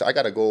over here. So I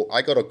gotta go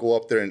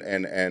up there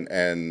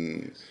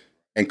and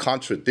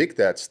contradict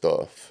that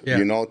stuff.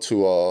 You know,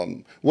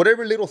 to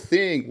whatever little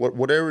thing,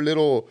 whatever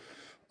little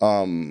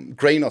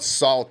grain of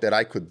salt that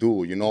I could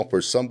do, you know,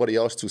 for somebody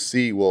else to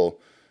see, well,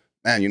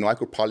 man, you know, I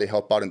could probably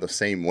help out in the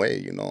same way,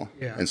 you know,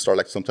 and start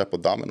like some type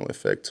of domino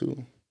effect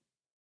too.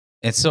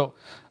 And so,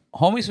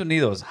 Homies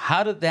Unidos,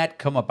 how did that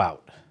come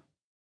about?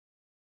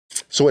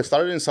 So it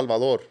started in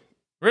Salvador.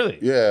 Really?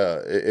 Yeah,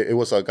 it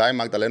was a guy,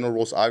 Magdaleno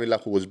Rose Avila,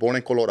 who was born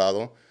in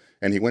Colorado,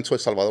 and he went to El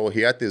Salvador. He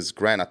had this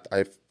grant.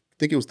 I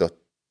think it was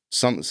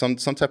some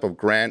type of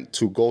grant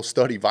to go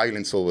study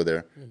violence over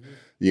there.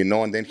 You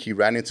know, and then he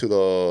ran into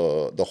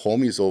the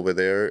homies over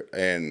there,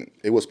 and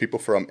it was people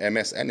from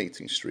MS and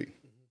 18th Street.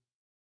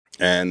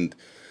 And,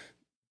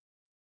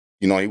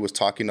 you know, he was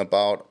talking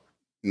about,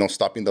 you know,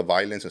 stopping the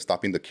violence and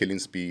stopping the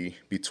killings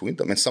between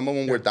them. And some of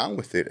them were down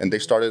with it. And they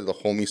started the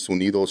Homies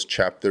Unidos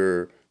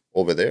chapter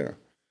over there.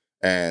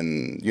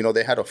 And, you know,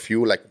 they had a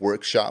few, like,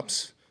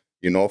 workshops,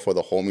 you know, for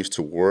the homies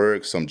to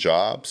work, some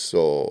jobs.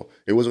 So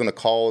it was going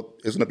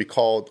to be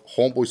called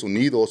Homeboys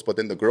Unidos. But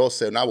then the girls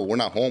said, no, well, we're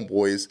not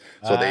homeboys.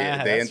 So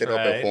they ended up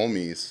at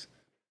Homies.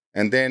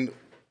 And then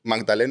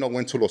Magdaleno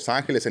went to Los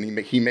Angeles and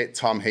he met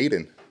Tom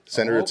Hayden.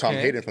 Senator Tom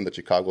Hayden from the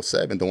Chicago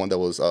 7, the one that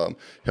was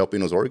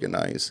helping us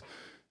organize.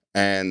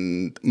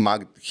 And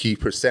he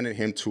presented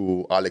him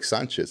to Alex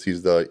Sanchez.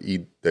 He's the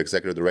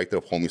executive director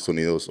of Homies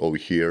Unidos over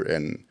here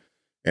in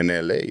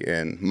LA.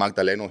 And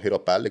Magdaleno hit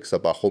up Alex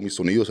about Homies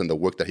Unidos and the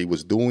work that he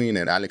was doing.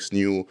 And Alex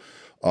knew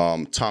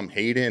Tom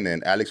Hayden,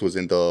 and Alex was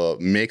in the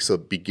mix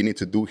of beginning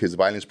to do his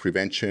violence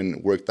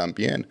prevention work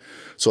también.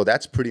 So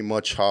that's pretty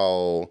much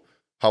how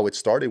it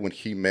started when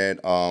he met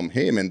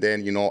him. And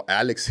then, you know,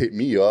 Alex hit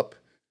me up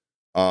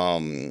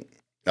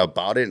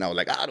about it, and I was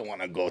like, I don't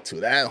want to go to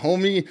that,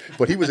 homie.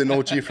 But he was an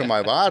OG from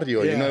my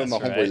barrio, you know, my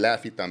homeboy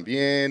Laffy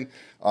también.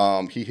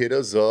 He hit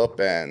us up,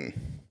 and,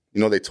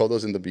 you know, they told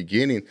us in the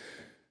beginning.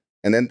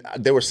 And then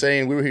they were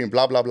saying, we were hearing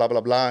blah, blah, blah,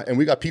 blah, blah, and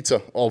we got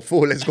pizza. Oh,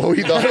 fool, let's go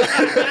eat, dog.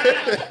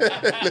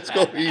 Let's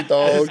go eat,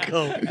 dog.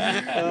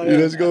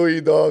 Let's go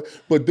eat, dog.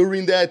 But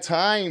during that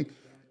time,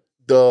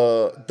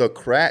 the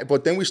crack,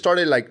 but then we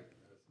started, like,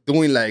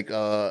 doing, like,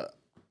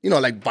 you know,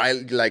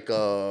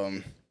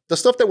 the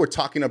stuff that we're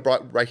talking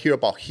about right here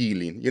about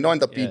healing. You know, in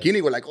the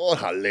beginning, we're like, oh,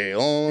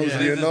 jaleons,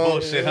 you know.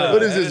 Bullshit, huh?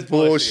 What is this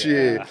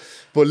bullshit? Yeah.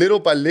 But little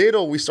by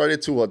little, we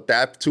started to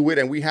adapt to it,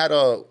 and we had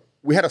a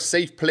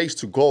safe place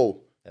to go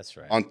That's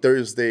right. On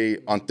Thursday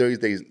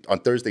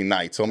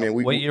night. So, I mean,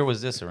 what year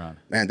was this around?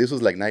 Man, this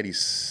was like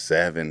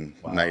 97,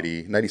 Wow.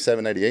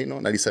 97, 98, no?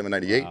 97,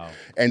 98. Wow.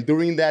 And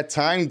during that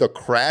time, the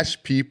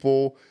crash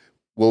people,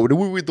 what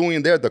we were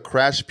doing there, the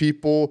crash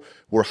people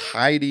were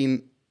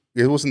hiding.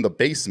 It was in the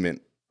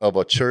basement of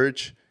a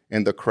church,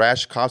 and the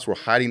crash cops were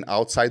hiding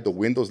outside the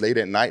windows late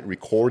at night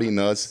recording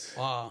us.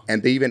 Wow.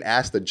 And they even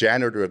asked the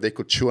janitor if they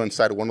could chill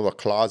inside one of the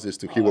closets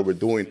to hear what we're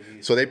doing.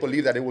 So they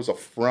believed that it was a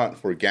front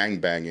for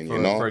gangbanging, you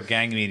know? For a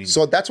gang meeting.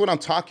 So that's what I'm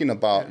talking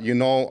about, you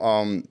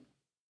know?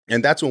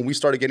 And that's when we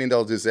started getting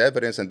all this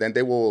evidence, and then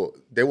they will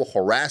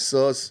harass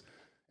us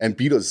and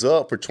beat us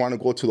up for trying to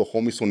go to the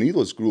Homies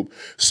Unidos group.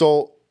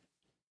 So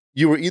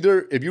you were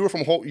either, if you were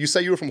from, you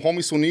say you were from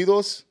Homies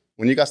Unidos,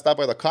 when you got stopped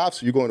by the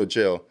cops, you're going to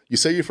jail. You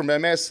say you're from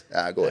MS,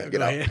 go ahead,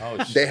 get out.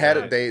 Oh,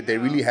 They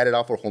really had it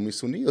out for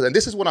Homies Unidos. And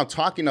this is what I'm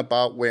talking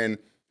about when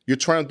you're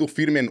trying to do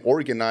freedom and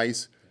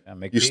organize. Yeah,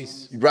 make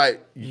peace.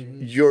 Right.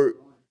 You're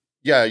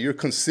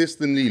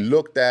consistently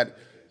looked at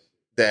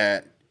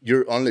that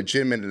you're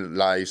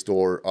unlegitimized,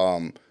 or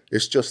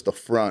it's just a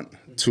front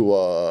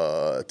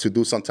to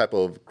do some type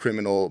of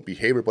criminal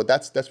behavior. But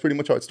that's pretty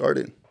much how it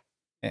started.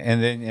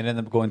 And then it ended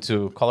up going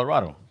to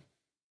Colorado.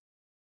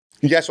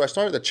 Yeah, so I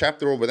started a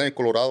chapter over there in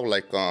Colorado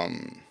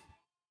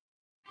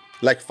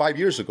like 5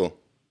 years ago.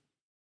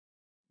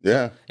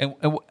 Yeah. And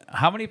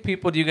how many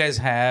people do you guys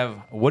have?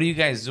 What do you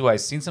guys do?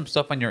 I've seen some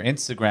stuff on your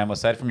Instagram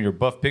aside from your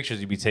buff pictures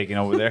you be taking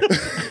over there.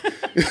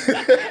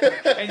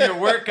 And your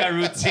workout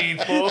routine,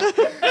 fool.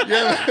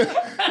 Yeah,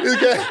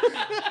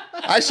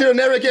 I should have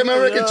never get my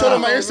record control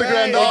on my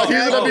Instagram, dog.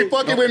 He's gonna be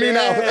fucking with me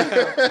now.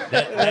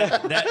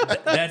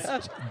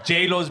 That's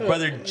J-Lo's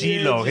brother,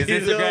 G-Lo. His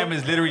Instagram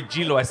is literally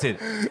G-Lo. I said,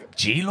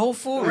 G-Lo,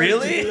 fool?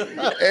 Really?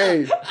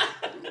 Hey,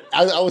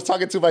 I was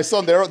talking to my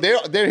son.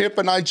 They're hip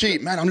on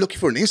IG. Man, I'm looking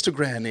for an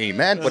Instagram name,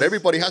 man. But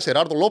everybody has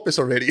Gerardo Lopez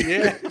already.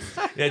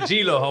 Yeah,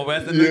 G-Lo, homie.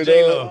 That's the new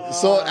J-Lo.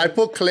 So I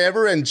put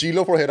Klever and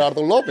G-Lo for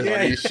Gerardo Lopez.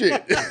 I mean,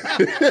 shit.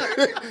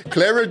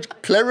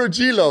 Clever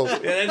G-Lo.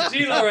 Yeah, that's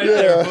G-Lo right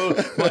there, fool.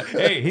 But,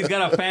 hey, he's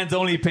got a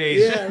fans-only page.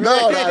 Yeah,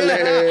 No,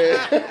 dale.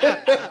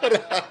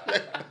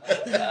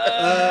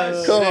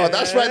 Come on,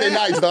 that's Friday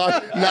nights,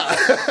 dog. Nah.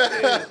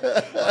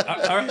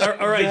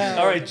 All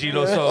right,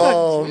 G-Lo. So,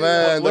 Oh,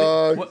 man,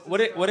 dog.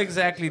 what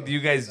exactly do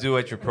you guys do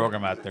at your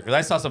program out there? Because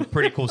I saw some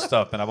pretty cool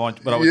stuff, and I want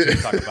you to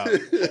talk about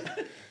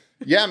it.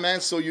 Yeah, man.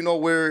 So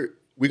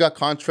we got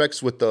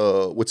contracts with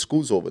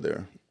schools over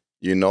there,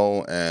 you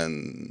know,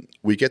 and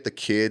we get the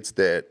kids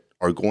that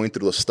are going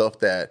through the stuff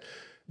that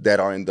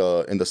are in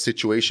the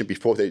situation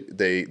before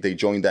they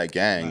join that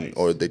gang. Nice.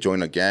 Or they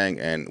join a gang,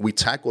 and we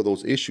tackle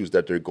those issues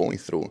that they're going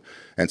through.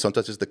 And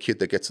sometimes it's the kid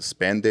that gets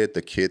suspended,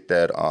 the kid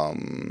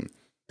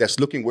that's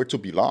looking where to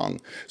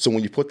belong. So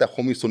when you put that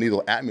Homies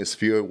Unidos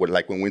atmosphere,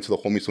 like when we went to the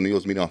Homies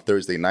Unidos meeting on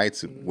Thursday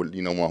nights,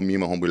 you know, when me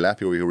and my homie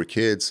Laffy we were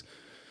kids,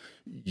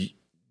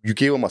 you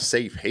gave them a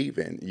safe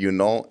haven, you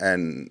know?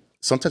 And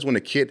sometimes when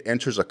a kid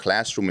enters a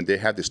classroom and they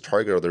have this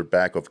target on their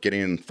back of getting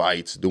in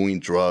fights,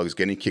 doing drugs,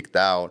 getting kicked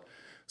out,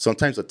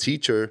 sometimes a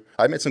teacher,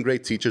 I met some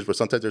great teachers, but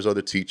sometimes there's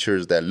other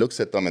teachers that looks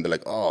at them and they're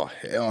like, oh,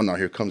 hell no,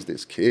 here comes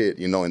this kid,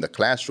 you know, in the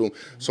classroom.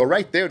 So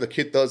right there, the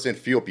kid doesn't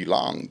feel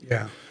belonged.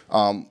 Yeah.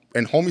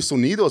 And Homies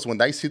Unidos,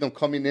 when I see them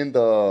coming in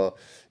the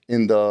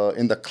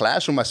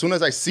classroom, as soon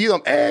as I see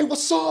them, hey,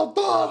 what's up,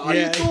 dog? How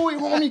you doing,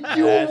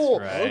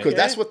 homie? Because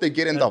that's what they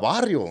get in the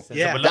barrio.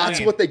 Yeah.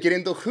 That's what they get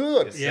in the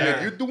hood. Yeah. And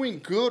if you're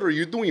doing good or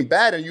you're doing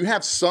bad and you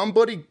have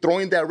somebody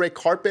throwing that red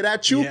carpet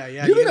at you,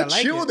 you're going to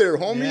chill there,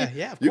 homie.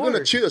 Yeah, you're going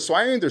to chill. So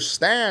I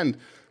understand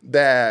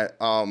that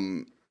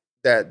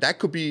that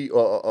could be,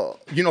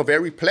 you know,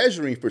 very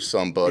pleasuring for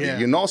somebody,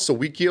 you know? So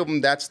we give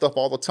them that stuff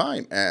all the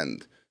time.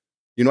 And,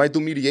 you know, I do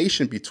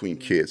mediation between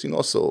kids, you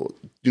know, so,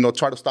 you know,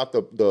 try to stop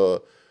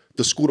the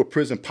school to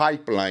prison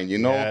pipeline, you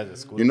know,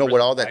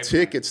 with all that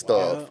ticket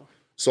stuff. Wow.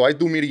 So I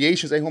do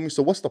mediations. Hey, homie,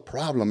 so what's the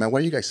problem, man? Why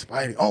are you guys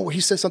fighting? Oh,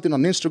 he said something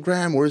on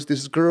Instagram. Where's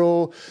this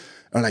girl?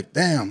 I'm like,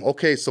 damn,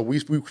 okay, so we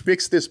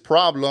fixed this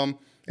problem.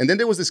 And then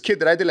there was this kid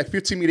that I did like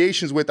 15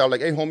 mediations with. I was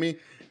like, hey, homie,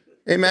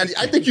 hey, man,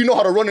 I think you know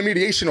how to run a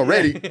mediation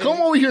already. Come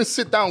over here and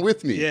sit down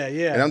with me.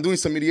 Yeah. And I'm doing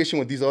some mediation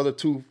with these other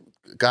two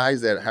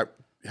guys that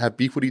have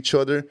beef with each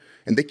other.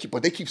 And they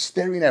keep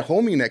staring at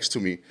homie next to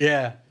me.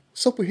 Yeah.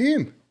 What's up with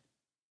him?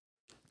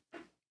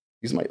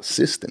 He's my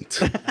assistant.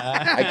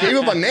 I gave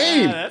him a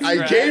name.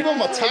 I gave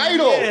him a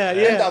title.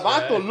 And the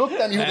vato looked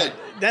at me. He was like,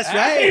 that's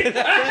right.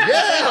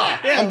 Yeah.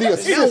 I'm the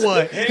assistant.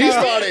 What? He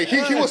started.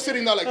 He was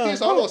sitting there like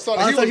this. All of a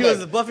sudden, I thought he was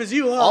as buff as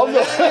you, huh?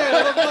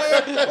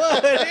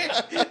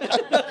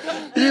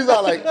 He's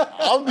all like,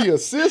 I'm the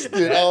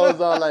assistant. I was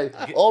all like,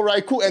 all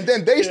right, cool. And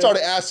then they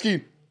started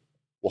asking,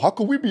 well, how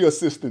could we be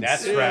assistants?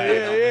 That's right.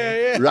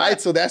 Yeah.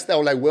 Right? So that's that.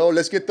 We're like, well,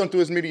 let's get them to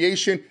his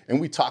mediation and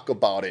we talk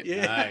about it.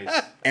 Yeah.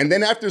 Nice. And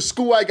then after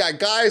school, I got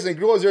guys and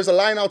girls. There's a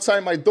line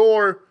outside my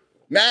door.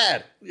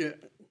 Mad. Yeah.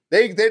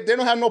 They don't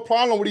have no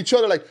problem with each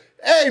other. Like,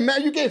 hey,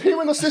 man, you gave him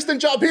an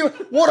assistant job.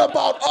 What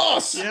about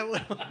us?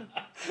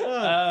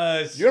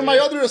 You're my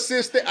other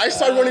assistant. I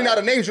start running out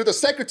of names. You're the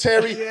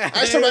secretary.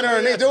 I start running out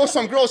of names. There was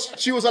some girl.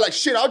 She was like,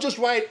 shit, I'll just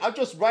write on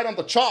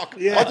the chalk.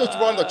 I'll just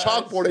run the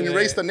chalkboard and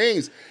erase the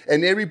names.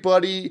 And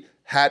everybody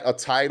had a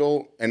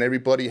title and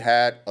everybody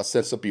had a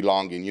sense of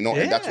belonging,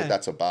 and that's what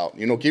that's about.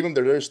 Give them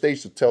their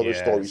stage to tell their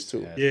stories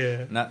too.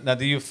 Yeah. Now,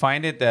 do you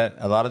find it that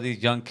a lot of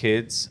these young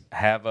kids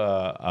have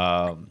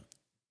a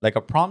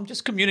problem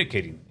just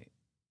communicating?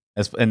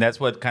 And that's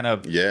what kind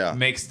of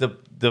makes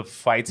the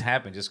fights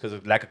happen, just because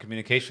of lack of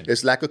communication.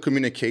 It's lack of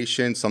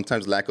communication,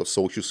 sometimes lack of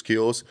social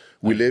skills.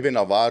 We live in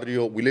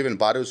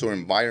barrios or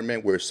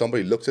environment where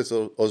somebody looks at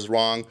us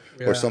wrong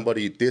or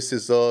somebody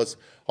disses us.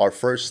 Our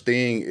first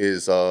thing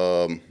is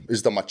the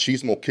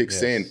machismo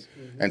kicks in.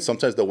 Mm-hmm. And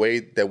sometimes the way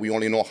that we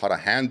only know how to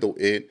handle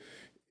it,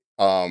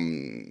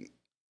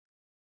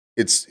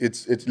 it's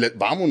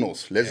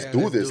vámonos, let's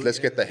do this, let's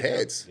get the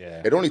heads.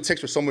 Yeah. It only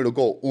takes for somebody to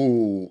go,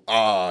 ooh,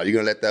 you're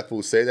gonna let that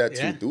fool say that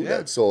to do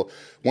that. So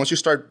once you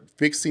start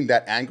fixing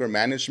that anger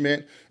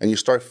management and you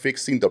start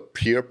fixing the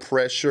peer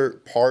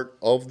pressure part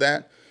of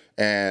that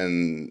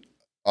and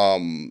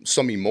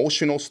some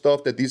emotional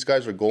stuff that these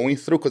guys are going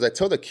through, because I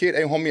tell the kid,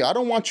 hey, homie, I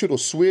don't want you to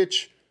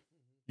switch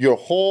your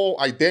whole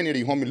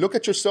identity, homie. Look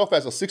at yourself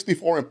as a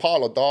 64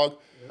 Impala, dog.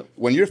 Yep.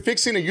 When you're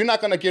fixing it, you're not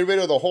gonna get rid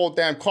of the whole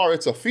damn car.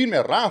 It's a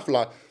female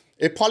Ranfla.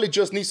 It probably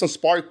just needs some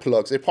spark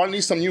plugs. It probably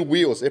needs some new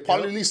wheels. It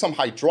probably needs some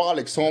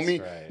hydraulics, homie.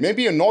 Right.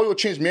 Maybe an oil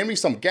change, maybe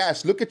some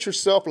gas. Look at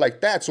yourself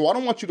like that. So I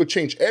don't want you to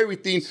change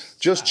everything.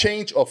 Just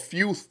change a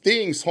few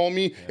things,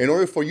 homie, in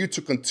order for you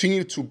to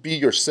continue to be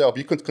yourself.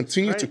 You can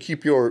continue to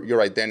keep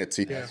your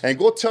identity. And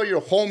go tell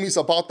your homies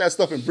about that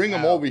stuff and bring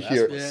them over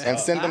here and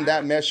send them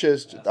that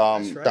message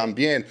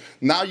también.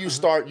 Now you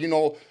start,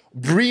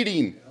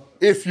 breeding,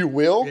 if you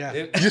will.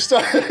 Yeah. You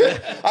start.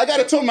 I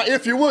gotta tell my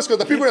if you will, because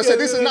the people that say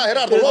this is not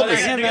Gerardo Lopez.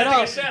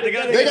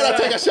 They gotta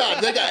take a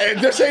shot.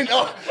 They're saying,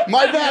 "Oh,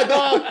 my bad,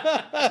 dog.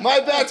 My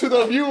bad to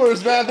the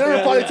viewers, man.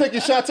 They're probably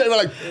taking shots at me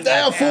like,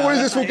 damn fool, what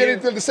is this fool getting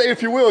them to say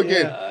if you will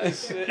again?" He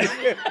said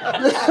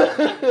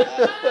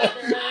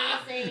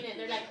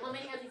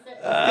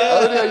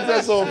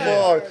so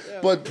far,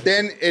 but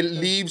then it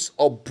leaves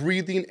a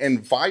breathing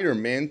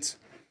environment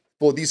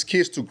for these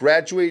kids to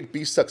graduate,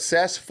 be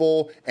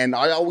successful. And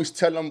I always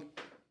tell them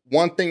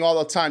one thing all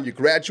the time: you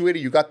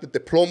graduated, you got the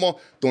diploma.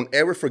 Don't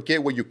ever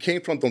forget where you came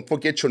from. Don't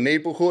forget your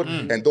neighborhood.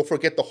 And don't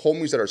forget the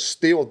homies that are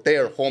still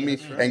there, homie.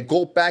 And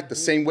go back the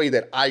same way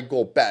that I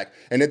go back.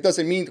 And it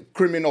doesn't mean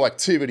criminal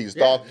activities,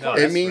 dog. No,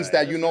 it means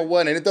that, you know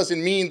what? And it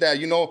doesn't mean that,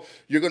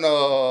 you're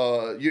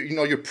gonna,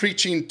 you're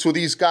preaching to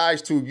these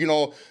guys to,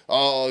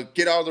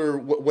 get out there,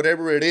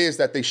 whatever it is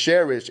that they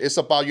cherish. It's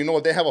about,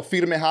 they have a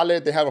firme jale,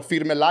 they have a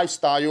firme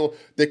lifestyle.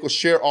 They could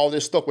share all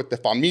this stuff with the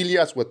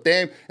familias, with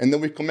them. And then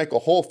we can make a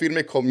whole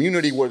firme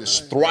community where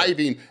it's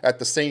thriving at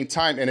the same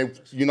time. And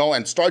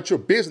and start your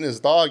business,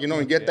 dog,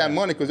 and get that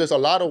money, because there's a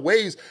lot of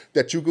ways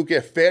that you could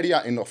get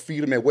feria in a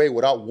firme way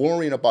without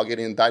worrying about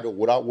getting indicted,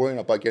 without worrying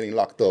about getting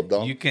locked up,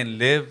 dog. You can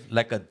live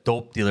like a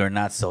dope dealer,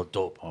 not so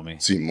dope,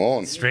 homie.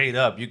 Simon. Straight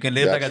up. You can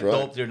live like a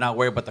dope dealer, not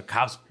worry about the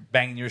cops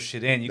banging your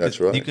shit in. You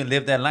can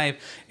live that life.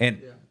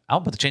 And I'm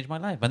about to change my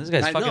life, man. This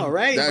guy's fucking... I know,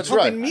 right? That's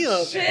right. Me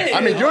up. Shit.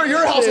 I mean,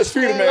 your house is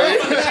firme, man.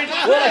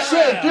 Well,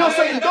 shit, you're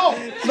saying dope.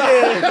 This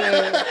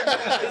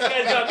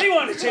guy's got me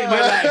wanting to change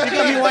my life. You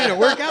got me wanting to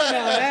work out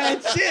now,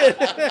 man. Shit.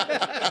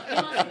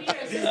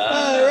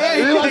 All right.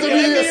 He wants to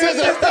be the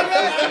assistant. He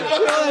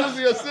wants to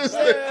be the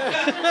assistant.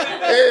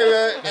 Hey,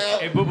 man.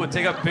 Hey, Boo Boo,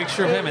 take a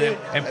picture of him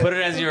and put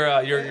it as your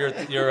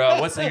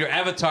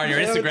avatar on your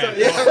Instagram.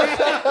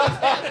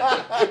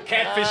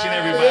 Catfishing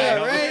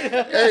everybody.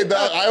 Right. Hey,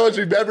 dog, I always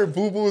remember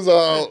Boo Boo's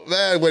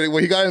man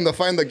when he got him to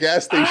find the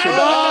gas station.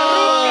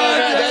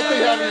 That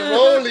thing had me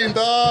rolling,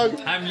 dog.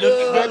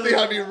 That thing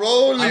had me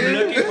rolling. I'm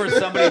looking for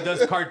somebody who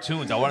does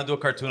cartoons. I want to do a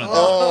cartoon on that.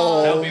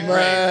 Oh, that would be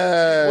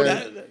man.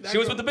 Great. She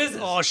was with the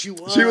business. Oh, she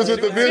was. She was with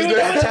the business.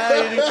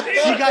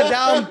 She got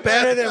down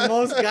better than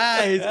most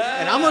guys.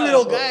 And I'm a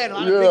little guy, and a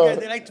lot of big guys,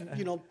 they like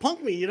to,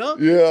 punk me, Yeah.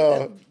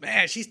 And,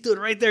 man, she stood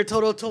right there,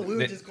 toe. We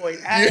were just going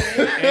at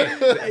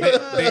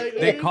it.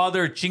 They called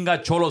her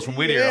Chinga Cholos from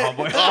Whittier,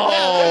 homeboy.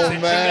 Oh,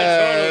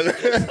 man.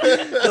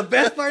 The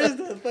best part is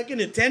the fucking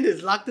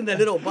attendant's locked in that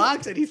little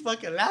box, and he's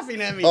fucking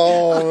laughing at me.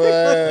 Oh,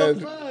 man.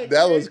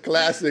 That was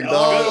classic, dog.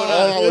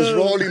 I was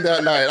rolling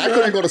that night. I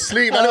couldn't go to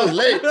sleep, man. It was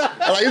late.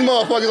 I'm like, these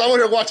motherfuckers, I'm over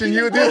here watching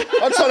you, dude.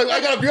 I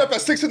gotta be up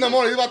at 6 in the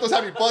morning. These vatos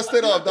have me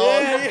busted up, dog.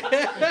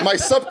 Yeah. My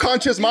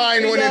subconscious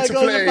mind went into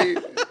play,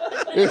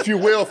 if you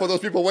will, for those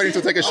people waiting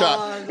to take a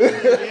shot. Man,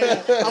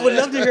 yeah. I would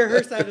love to hear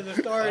her side of the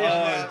story.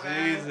 Oh,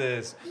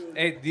 Jesus.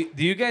 Hey,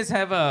 do you guys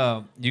have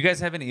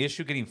any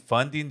issue getting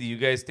funding? Do you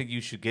guys think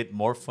you should get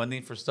more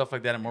funding for stuff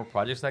like that and more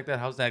projects like that?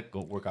 How's that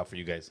work out for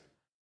you guys?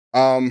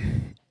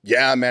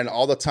 Yeah, man,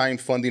 all the time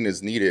funding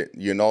is needed.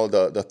 You know,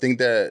 the thing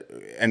that,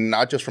 and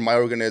not just for my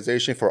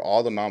organization, for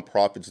all the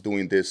nonprofits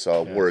doing this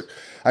work.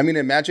 I mean,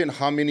 imagine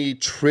how many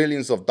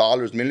trillions of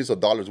dollars, millions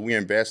of dollars we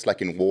invest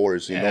like in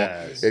wars, you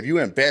know. If you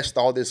invest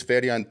all this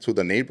feria into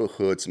the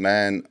neighborhoods,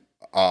 man,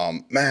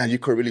 you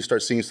could really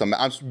start seeing some.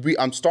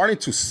 I'm starting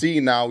to see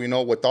now, you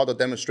know, with all the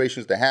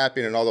demonstrations that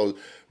happen and all those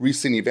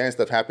recent events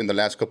that have happened the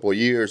last couple of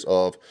years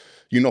of,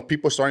 you know,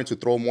 people starting to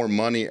throw more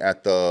money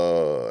at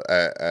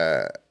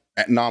the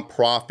at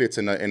nonprofits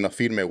in a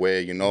firme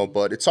way, you know.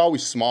 But it's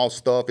always small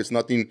stuff. It's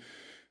nothing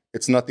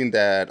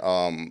that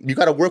you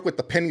got to work with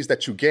the pennies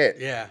that you get.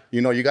 Yeah.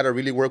 You know, you got to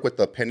really work with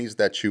the pennies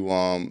that you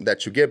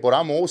get. But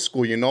I'm old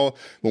school, you know.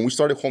 When we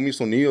started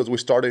Homies Unidos, we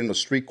started in the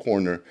street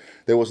corner.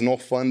 There was no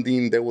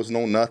funding. There was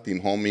no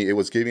nothing, homie. It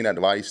was giving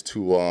advice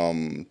to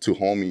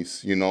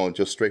homies, you know,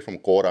 just straight from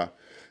Cora,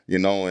 you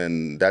know.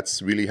 And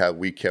that's really how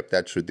we kept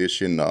that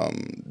tradition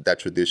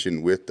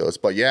with us.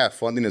 But yeah,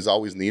 funding is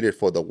always needed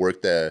for the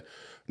work that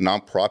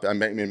nonprofit. I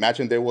mean,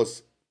 imagine there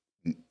was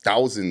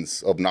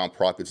thousands of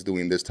nonprofits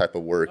doing this type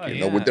of work. You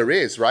know, there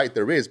is, right?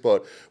 There is,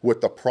 but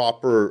with the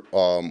proper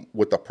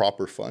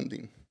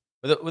funding.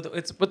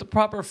 It's with the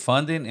proper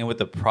funding and with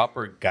the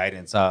proper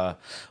guidance. I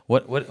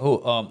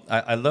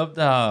loved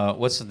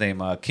what's his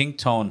name, King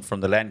Tone from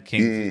the Latin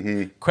Kings.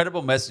 Mm-hmm.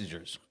 Credible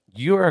messengers.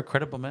 You are a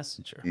credible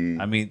messenger.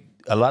 I mean,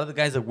 a lot of the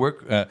guys that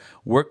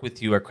work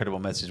with you are credible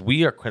messengers.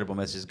 We are credible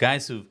messengers.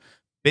 Guys who've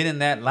been in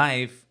that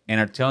life and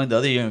are telling the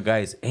other young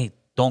guys, hey,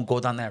 don't go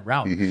down that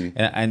route.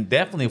 And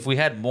definitely, if we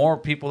had more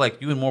people like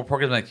you and more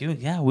programs like you,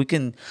 yeah, we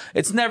can.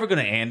 It's never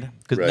going to end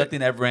because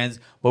nothing ever ends.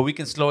 But we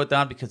can slow it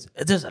down because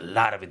there's a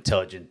lot of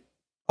intelligent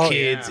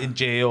kids in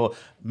jail,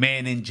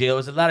 men in jail.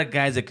 There's a lot of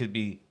guys that could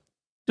be.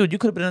 Dude, you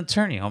could have been an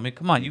attorney, homie.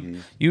 Come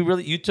on,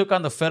 you took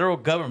on the federal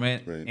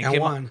government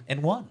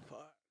and won.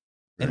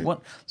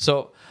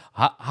 So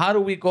how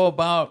do we go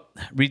about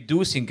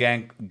reducing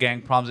gang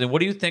problems? And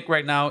what do you think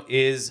right now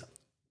is?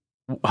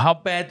 How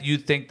bad do you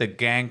think the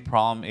gang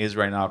problem is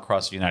right now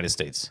across the United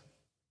States?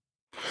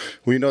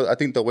 Well, you know, I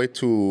think the way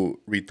to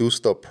reduce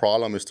the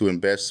problem is to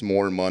invest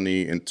more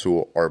money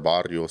into our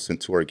barrios,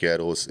 into our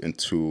ghettos,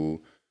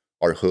 into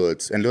our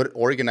hoods, and let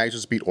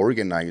organizers be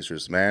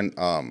organizers, man.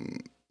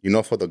 You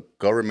know, for the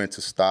government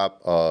to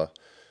stop,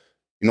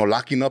 you know,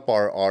 locking up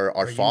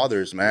our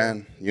fathers,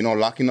 man. You know,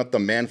 locking up the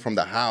men from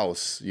the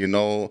house. You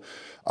know,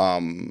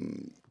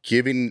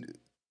 giving.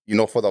 You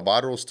know, for the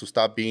barrios to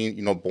stop being,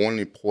 you know, born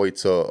employed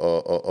to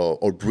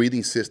a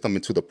breathing system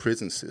into the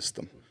prison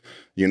system.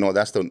 You know,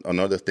 that's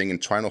another thing.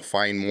 And trying to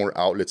find more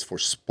outlets for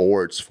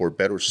sports, for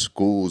better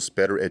schools,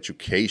 better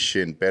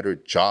education, better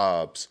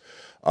jobs,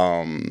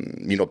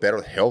 you know, better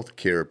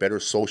healthcare, better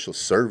social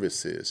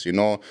services, you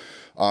know.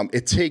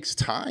 It takes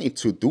time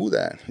to do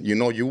that. You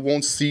know, you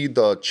won't see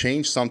the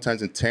change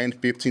sometimes in 10,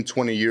 15,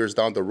 20 years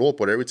down the road.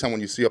 But every time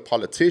when you see a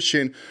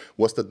politician,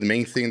 what's the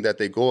main thing that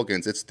they go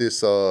against? It's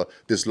this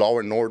law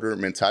and order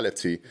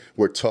mentality,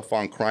 where tough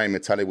on crime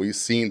mentality, where you've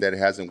seen that it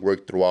hasn't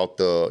worked throughout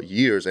the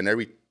years. And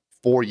every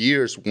 4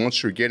 years,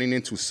 once you're getting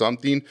into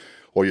something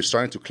or you're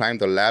starting to climb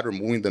the ladder,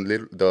 moving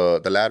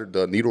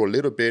the needle a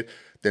little bit,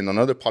 then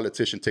another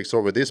politician takes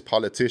over this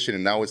politician,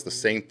 and now it's the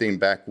same thing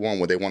back one,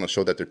 where they want to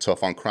show that they're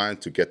tough on crime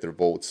to get their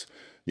votes,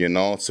 you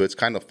know? So it's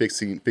kind of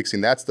fixing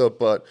that stuff.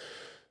 But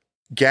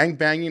gang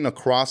banging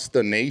across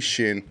the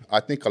nation, I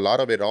think a lot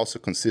of it also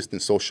consists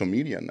in social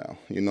media now,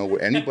 you know, where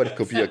anybody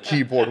could be a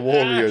keyboard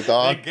warrior,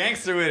 dog. Big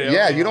gangster with it.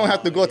 Yeah, you don't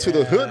have to go to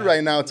the hood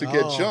right now to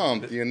get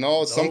jumped, you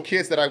know. Some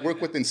kids that I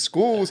work with in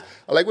schools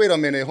are like, wait a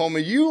minute,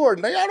 homie,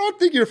 I don't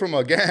think you're from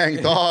a gang,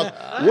 dog.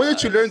 Where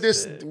did you learn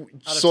this?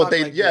 So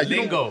they, like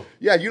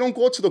you don't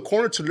go to the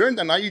corner to learn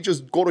that. Now you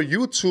just go to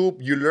YouTube,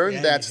 you learn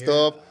that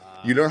stuff.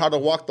 You learn how to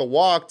walk the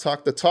walk,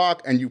 talk the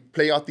talk, and you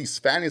play out these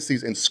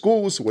fantasies in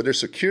schools where there's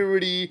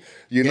security,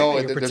 you know,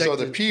 and there's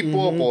other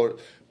people,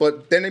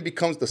 but then it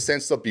becomes the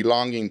sense of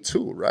belonging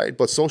too, right?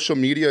 But social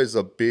media is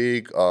a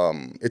big,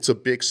 it's a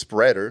big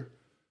spreader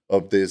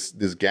of this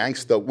gang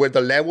stuff, where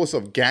the levels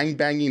of gang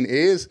banging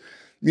is,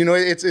 you know,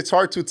 it's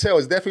hard to tell.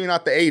 It's definitely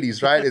not the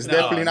 80s, right? It's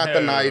definitely not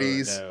the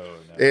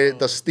 90s.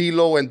 The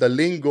stilo and the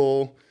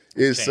lingo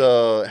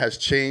has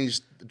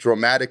changed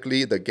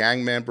dramatically. The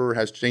gang member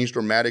has changed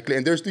dramatically,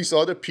 and there's these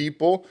other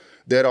people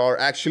that are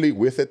actually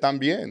with it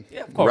también.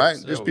 Yeah, of course. Right?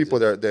 There's people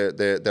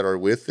that are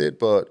with it,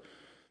 but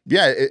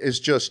yeah, it's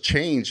just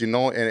changed, you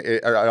know, and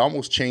it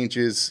almost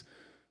changes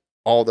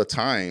all the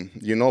time,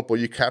 you know. But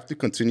you have to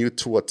continue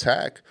to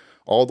attack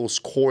all those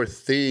core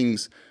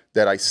things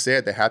that I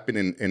said that happen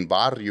in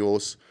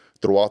barrios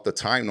throughout the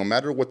time. No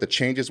matter what the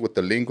changes with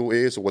the lingo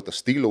is or what the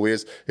stilo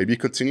is, if you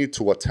continue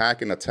to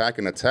attack and attack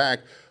and attack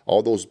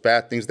all those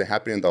bad things that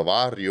happen in the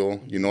barrio,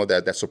 you know,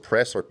 that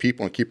suppress our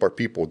people and keep our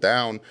people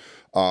down,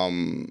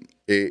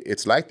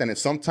 it's like that. And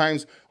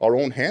sometimes our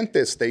own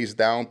gente stays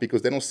down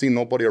because they don't see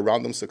nobody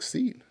around them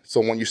succeed.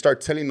 So when you start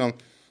telling them,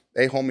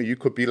 hey, homie, you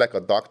could be like a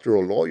doctor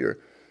or lawyer,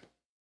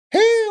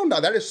 hell no,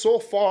 that is so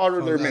far out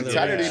of their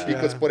mentality.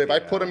 But if I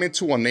put them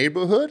into a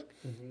neighborhood,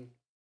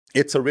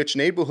 it's a rich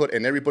neighborhood,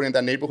 and everybody in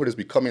that neighborhood is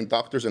becoming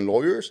doctors and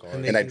lawyers.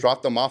 And I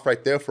drop them off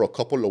right there for a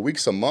couple of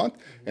weeks, a month,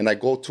 and I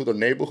go to the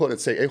neighborhood and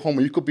say, hey,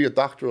 homie, you could be a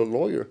doctor or a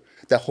lawyer.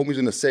 That homie's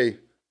going to say,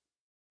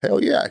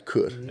 hell yeah, I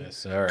could. Yes,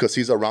 sir. Because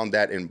he's around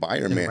that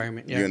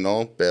environment, you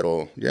know?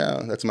 Pero,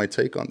 yeah, that's my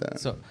take on that.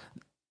 So,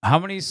 how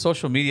many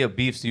social media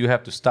beefs do you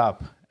have to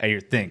stop at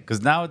your thing?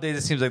 Because nowadays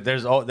it seems like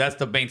that's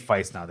the main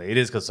fights nowadays. It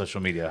is because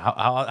social media.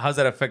 How's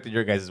that affected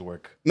your guys'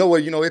 work? No, well,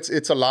 you know,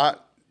 it's a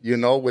lot, you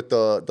know, with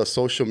the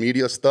social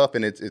media stuff,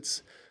 and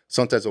it's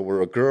sometimes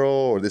over a girl,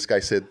 or this guy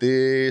said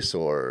this,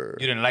 or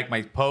You didn't like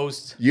my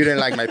post. you didn't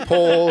like my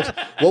post.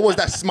 What was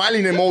that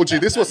smiling emoji?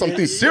 This was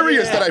something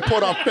serious that I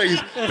put on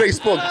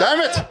Facebook. Damn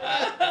it!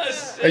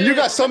 And you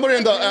got somebody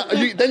in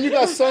the then you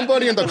got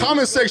somebody in the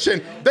comment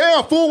section.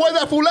 Damn fool, why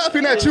that fool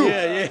laughing at you?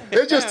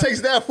 It just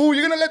takes that fool.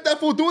 You're gonna let that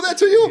fool do that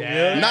to you?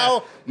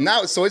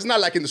 Now, so it's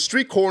not like in the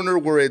street corner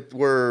where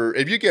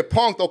if you get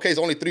punked, okay, it's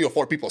only 3 or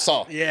 4 people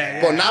saw.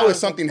 But now if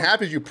something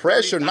happens, you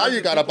pressure. Now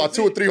you got about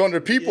 200 or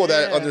 300 people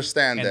that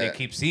understand that. And they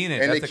keep seeing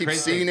it. And That's they keep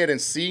seeing it and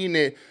seeing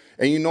it.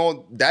 And you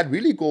know, that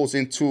really goes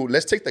into,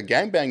 let's take the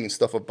gangbanging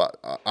stuff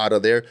out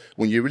of there.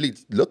 When you really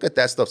look at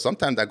that stuff,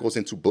 sometimes that goes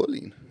into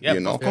bullying. Yeah,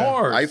 you know? of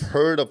course. I've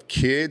heard of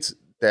kids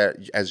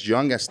that as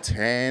young as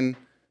 10,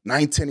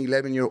 9, 10,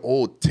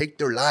 11-year-old take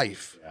their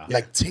life.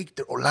 Like take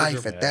their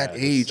life at that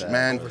age,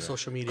 man. Over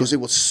social media. Because it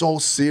was so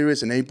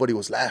serious and everybody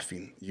was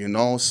laughing, you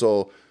know?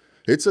 So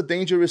it's a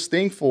dangerous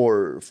thing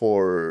for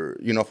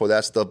you know, for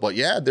that stuff. But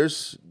yeah,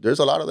 there's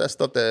a lot of that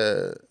stuff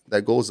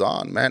that goes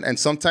on, man. And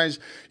sometimes,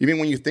 even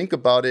when you think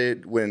about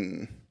it,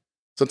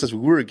 sometimes we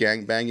were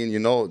gang banging, you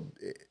know,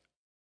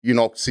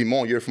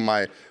 Simon, you're from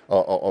a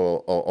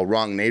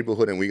wrong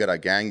neighborhood and we got a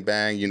gang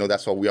bang. You know,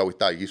 that's what we always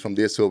thought. He's from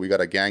this hood, we got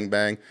a gang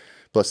bang.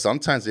 But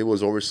sometimes it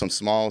was over some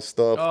small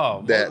stuff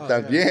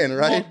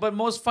right? But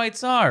most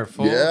fights are.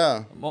 Fool.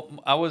 Yeah.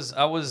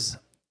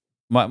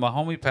 My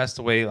homie passed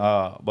away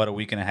about a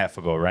week and a half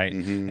ago, right?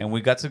 And we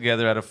got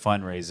together at a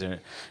fundraiser,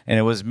 and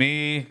it was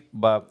me,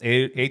 about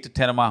 8 to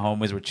 10 of my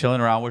homies. We're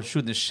chilling around, we're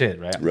shooting the shit,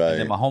 right? And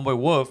then my homeboy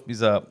Wolf,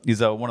 he's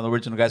one of the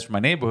original guys from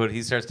my neighborhood.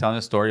 He starts telling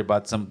a story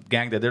about some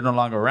gang that they're no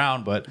longer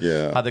around, but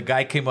how the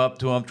guy came up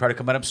to him, tried to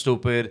come at him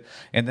stupid,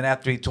 and then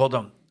after he told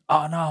him,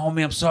 "Oh no,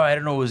 homie, I'm sorry, I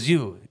didn't know it was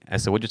you." I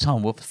said, "What'd you tell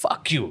him, Wolf?"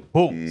 "Fuck you."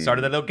 Boom.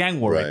 Started that little gang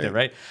war right there,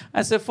 right?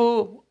 I said,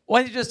 "Fool,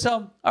 why didn't you just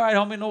tell him, all right,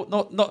 homie,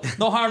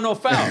 no harm, no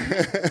foul."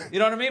 You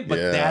know what I mean? But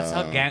that's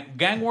how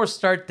gang wars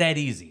start that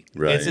easy.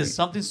 Right. It's just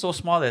something so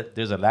small that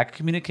there's a lack of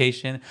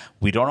communication.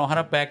 We don't know how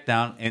to back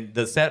down, and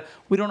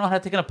we don't know how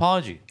to take an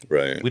apology.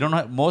 Right. We don't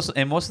know most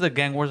of the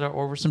gang wars are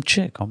over some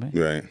chick, homie.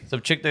 Right.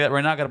 Some chick that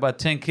right now got about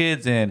 10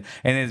 kids and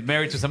is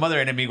married to some other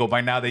enemigo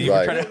by now that you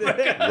were trying to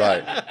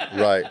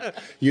Right.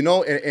 You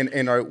know,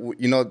 and our,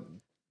 you know,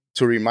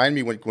 to remind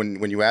me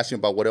when you ask me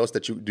about what else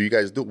that you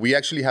guys do, we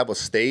actually have a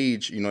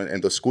stage, you know, in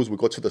the schools. We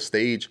go to the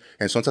stage,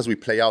 and sometimes we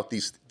play out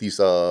these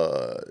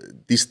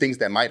things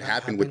that might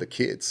happen with the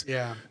kids.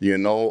 Yeah, you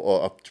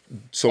know,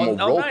 some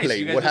role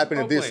play. What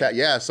happened in this?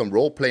 Play. Some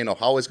role playing of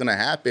how it's gonna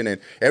happen, and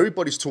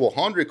everybody's to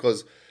 100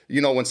 because you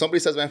know when somebody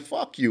says, "Man,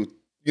 fuck you."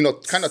 You know,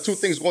 kind of 2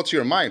 things go to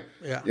your mind.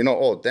 Yeah. You know,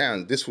 oh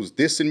damn, this was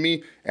dissing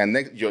me, and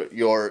then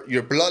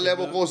your blood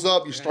level goes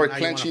up. You start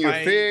clenching your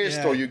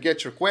fist, or you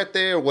get your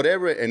cuete or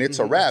whatever, and it's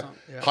a wrap.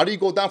 How do you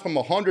go down from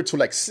 100 to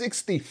like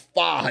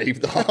 65?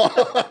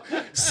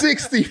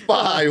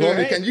 65,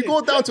 homie. Can you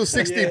go down to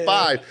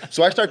 65?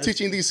 So I start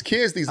teaching these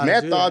kids these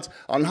methods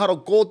on how to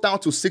go down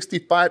to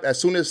 65 as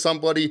soon as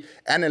somebody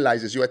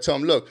analyzes you. I tell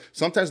them, look,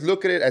 sometimes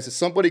look at it as if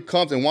somebody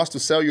comes and wants to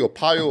sell you a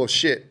pile of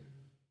shit.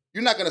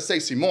 You're not gonna say,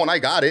 "Simon, I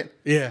got it."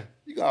 Yeah.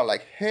 You're gonna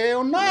like,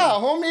 hell nah,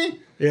 homie.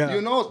 Yeah. You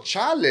know,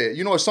 chale.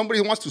 You know, if somebody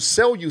wants to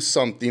sell you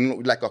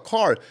something like a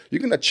car,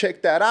 you're gonna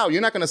check that out.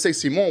 You're not gonna say,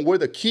 "Simon, where are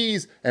the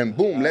keys?" and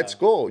boom, let's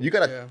go. You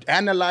gotta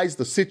analyze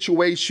the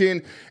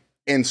situation.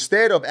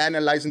 Instead of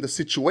analyzing the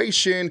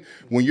situation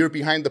when you're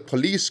behind the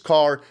police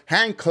car,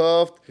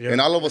 handcuffed, and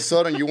all of a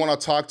sudden you want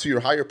to talk to your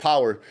higher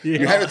power.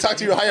 You haven't talked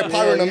to your higher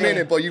power in a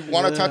minute, but you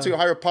want to talk to your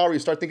higher power. You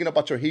start thinking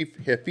about your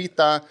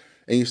jefita,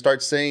 and you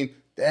start saying,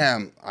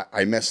 "Damn,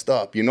 I messed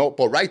up," you know.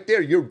 But right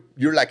there, you're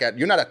not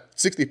at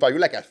 65, you're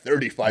like at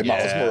 35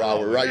 miles per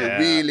hour, right? You're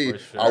really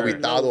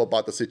aguitado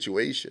about the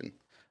situation.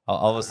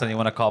 All of a sudden, you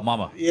want to call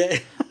mama,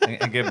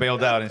 and get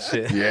bailed out and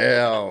shit.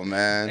 Yeah,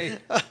 man. Hey,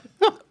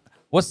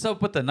 what's up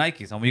with the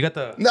Nikes, homie? You got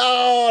the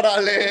no,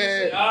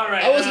 dale. All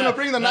right, I was gonna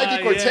bring the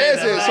Nike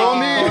Cortezes,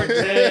 homie.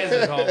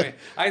 Cortezes, homie.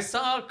 I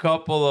saw a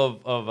couple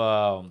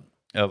of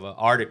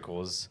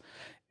articles,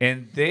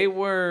 and they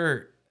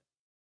were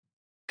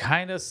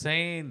kind of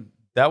saying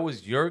that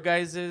was your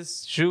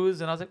guys'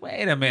 shoes, and I was like,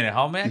 wait a minute,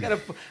 homie, I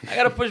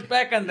gotta push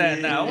back on that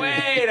now.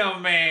 Wait a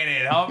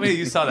minute, homie,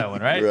 you saw that one,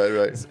 right?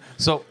 Right.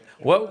 So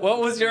what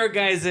was your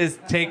guys'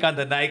 take on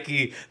the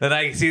Nike?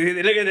 See,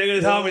 look at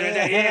this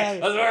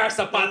homie, those are our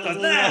zapatos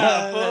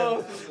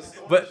now.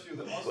 But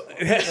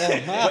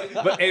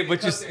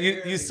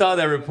you saw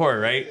that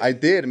report, right? I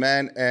did,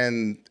 man,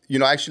 and you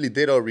know, I actually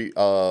did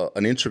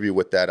an interview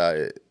with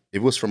that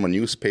it was from a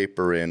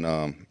newspaper in,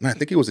 I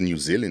think it was in New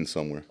Zealand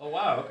somewhere. Oh,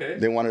 wow. Okay.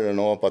 They wanted to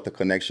know about the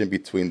connection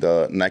between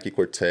the Nike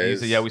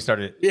Cortez. So, yeah, we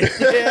started. Yeah.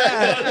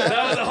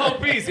 That was the whole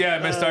piece. Yeah,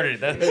 I started.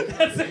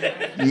 That's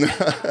it.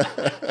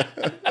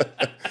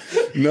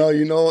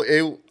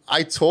 No,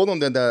 I told them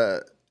that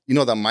the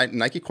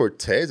Nike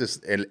Cortez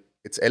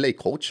it's LA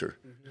culture.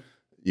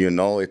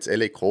 It's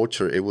LA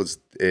culture. It was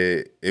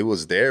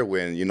there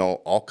when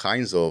all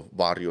kinds of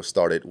barrios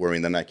started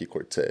wearing the Nike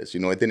Cortez.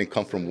 It didn't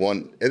come from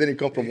one. It didn't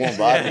come from one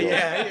barrio.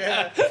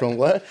 Yeah. From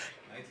what?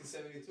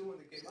 1972 when it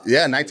came out.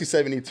 Yeah,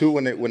 1972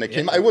 when it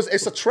came out.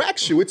 It's a track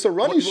shoe. It's a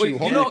running shoe.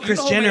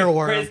 Chris Jenner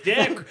wore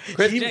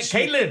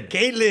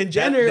Caitlyn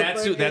Jenner.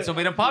 That's what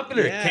made him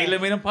popular. Yeah.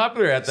 Caitlyn made him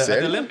popular at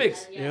the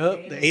Olympics.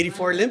 Yep, the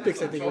 '84 Olympics,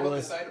 I think it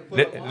was.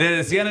 Le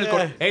decían le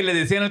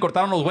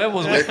cortaron los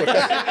huevos, güey. Oh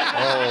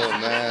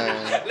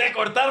man. Le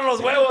cortaron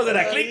los huevos de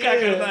la clica,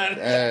 carnal.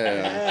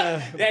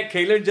 Yeah,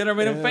 Caitlyn Jenner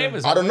made him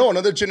famous. I don't know.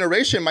 Another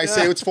generation might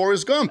say it's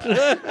Forrest Gump.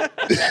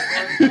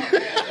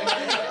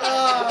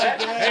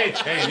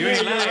 Hey, you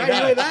ain't lying. You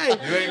ain't lying.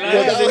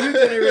 The new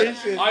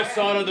generation. I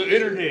saw it on the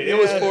internet. It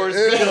was Forrest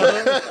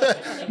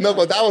Gump. No,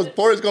 but that was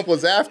Forrest Gump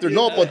was after.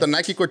 No, but the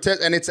Nike Cortez,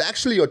 and it's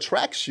actually a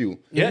track shoe.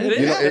 Yeah, it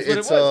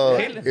is.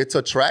 It's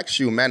a track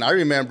shoe, man. I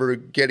remember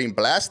getting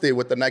blasted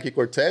with the Nike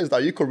Cortez.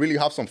 That you could really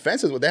have some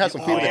fences with. They had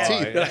some feet in the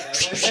teeth.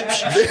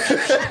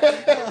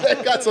 They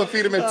got some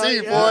feet in the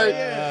teeth, boy.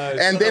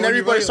 And then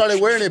everybody started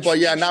wearing it. But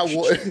yeah, now.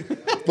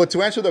 But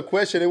to answer the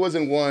question, it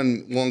wasn't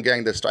one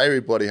gang that started.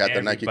 Everybody had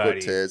the Nike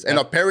Cortez, and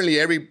apparently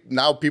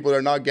now people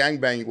are not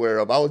gangbanging wear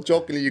them. I was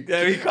jokingly,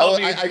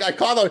 I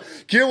called her.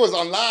 Gil was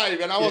on live,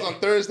 and I was on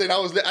Thursday, and I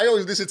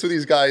always listen to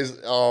these guys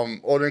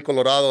over in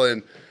Colorado,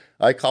 and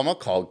I'm gonna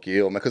call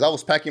Gil, man, because I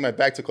was packing my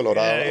bag to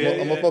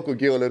Colorado. I'm gonna fuck with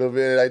Gil a little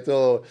bit. I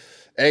told,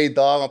 hey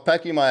dog, I'm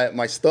packing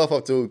my stuff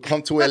up to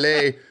come to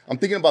LA. I'm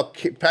thinking about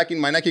packing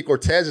my Nike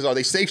Cortezes. Are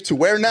they safe to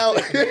wear now?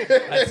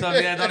 That's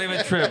something I don't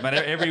even trip, man.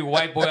 Every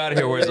white boy out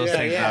here wears those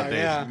things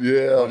nowadays.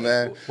 Yeah,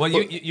 man. Well,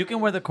 you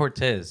can wear the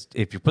Cortez.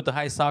 If you put the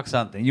high socks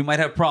on, then you might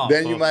have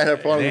problems. Then you might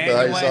have problems with the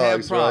high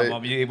socks,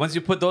 right? Once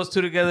you put those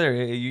two together,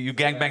 you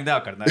gang banged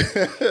out, carnal.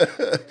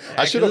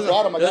 I should have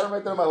brought them. I got them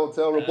right there in my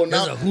hotel room. But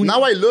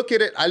now I look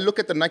at it. I look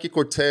at the Nike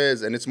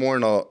Cortez, and it's more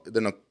in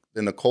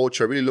the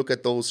culture. I really look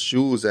at those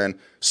shoes and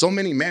so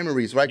many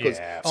memories, right? Because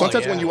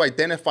sometimes when you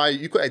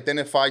could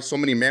identify so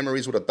many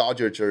memories with a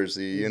Dodger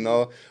jersey, a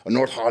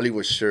North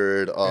Hollywood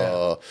shirt,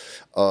 a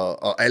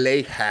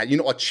LA hat,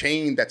 a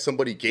chain that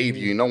somebody gave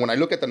you. When I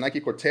look at the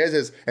Nike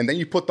Cortezes and then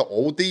you put the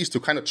oldies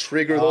to kind of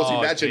trigger those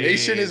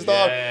imagination and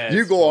stuff,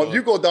 you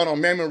go down on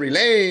memory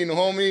lane,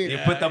 homie. You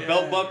put the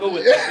belt buckle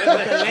with the letter,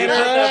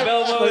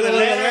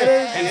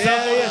 and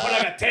someone put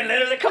like a 10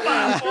 letters. Come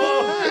on,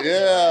 fool.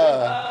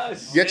 Yeah.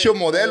 Get your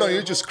Modelo and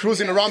you're just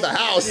cruising around the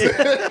house.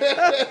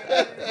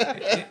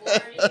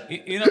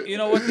 You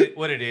know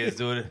what it is,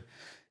 dude.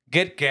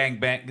 Get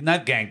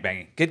not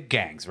gangbanging. Get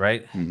gangs,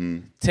 right? Mm-hmm.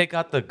 Take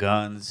out the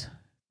guns.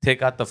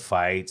 Take out the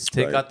fights.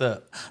 Take out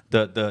the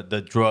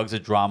drugs, the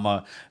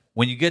drama.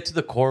 When you get to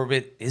the core of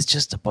it, it's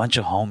just a bunch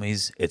of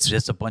homies. It's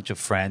just a bunch of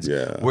friends.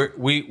 Yeah.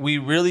 We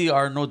really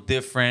are no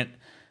different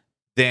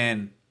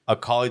than a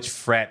college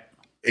frat.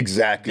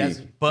 Exactly.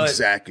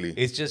 Exactly.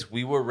 It's just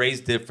we were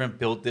raised different,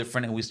 built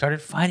different, and we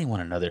started fighting one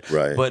another.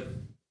 Right. But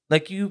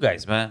like you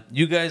guys, man,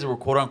 you guys were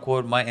quote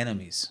unquote my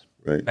enemies.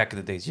 Right. Back in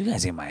the days, you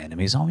guys ain't my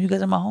enemies, homie. You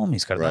guys are my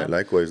homies, carnal. Right.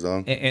 Likewise, though.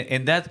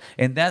 And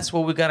that's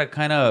what we gotta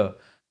kind of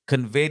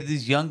convey to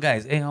these young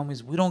guys. Hey,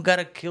 homies, we don't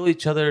gotta kill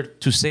each other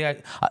to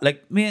say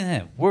like me and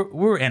him.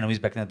 We're enemies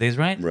back in the days,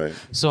 right? Right.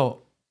 So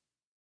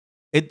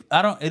it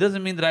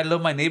doesn't mean that I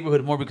love my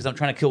neighborhood more because I'm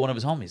trying to kill one of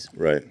his homies.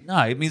 Right. No,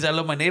 it means I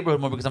love my neighborhood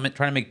more because I'm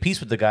trying to make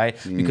peace with the guy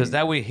because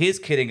that way his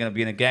kid ain't gonna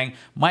be in a gang,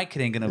 my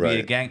kid ain't gonna be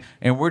in a gang,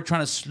 and we're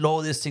trying to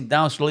slow this thing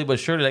down slowly but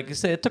surely. Like you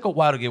said, it took a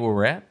while to get where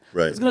we're at.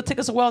 Right. It's gonna take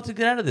us a while to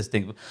get out of this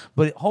thing,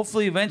 but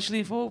hopefully,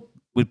 eventually,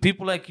 with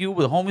people like you,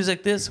 with homies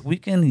like this, we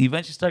can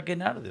eventually start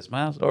getting out of this,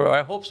 man. Or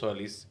I hope so, at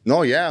least.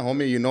 No, yeah,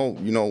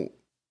 homie.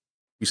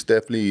 It's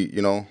definitely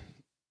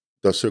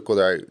the circle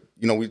that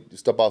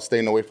it's about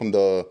staying away from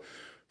the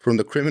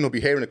criminal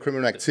behavior and the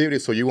criminal activity,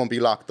 so you won't be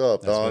locked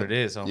up. That's what it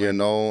is. And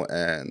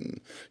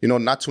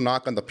not to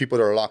knock on the people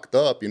that are locked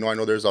up. I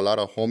know there's a lot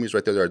of homies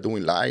right there that are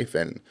doing life,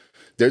 and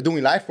they're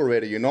doing life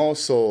already.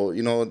 So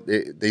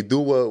they do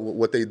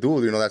what they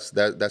do.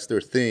 That's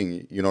their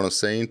thing. You know what I'm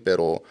saying?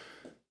 Pero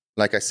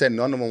like I said,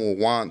 none of them will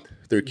want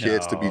their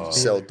kids to be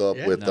sold up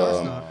with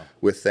them.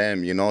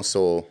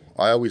 So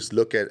I always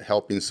look at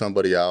helping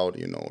somebody out,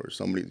 or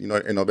somebody,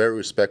 in a very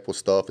respectful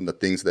stuff and the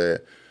things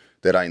that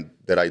I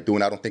do,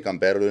 and I don't think I'm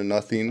better than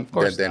nothing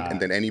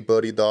than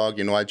anybody,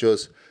 dog. I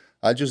just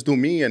do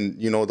me, and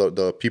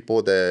the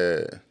people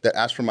that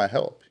ask for my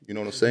help. You know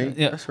what I'm saying?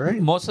 Yeah, that's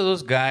right. Most of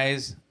those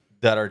guys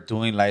that are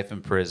doing life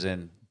in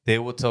prison, they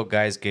will tell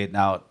guys getting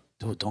out,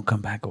 dude, don't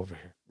come back over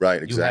here.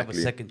 Right, exactly. You have a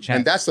second chance.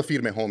 And that's the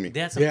firme homie.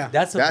 That's a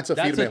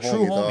firme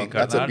true homie.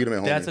 That's a firme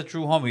homie. That's a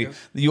true homie. Yeah.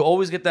 You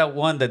always get that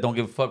one that don't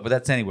give a fuck, but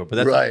that's anywhere. But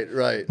that's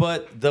right.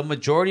 But the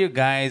majority of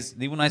guys,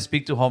 even when I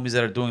speak to homies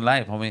that are doing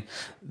life, homie,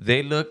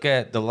 they look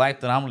at the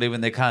life that I'm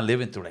living. They kind of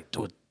live into like,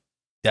 dude,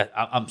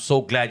 I'm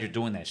so glad you're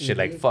doing that shit.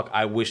 Like, fuck,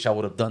 I wish I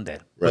would have done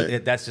that. Right.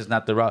 But that's just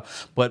not the route.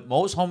 But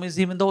most homies,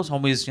 even those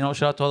homies,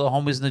 shout out to all the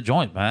homies in the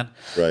joint, man.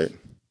 Right.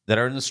 That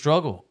are in the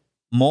struggle.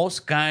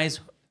 Most guys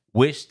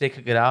wish they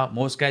could get out.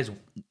 Most guys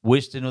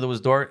wish they knew there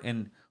was a door.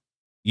 And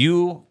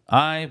you,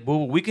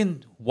 Boo, we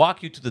can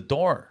walk you to the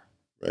door.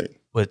 Right.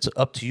 But it's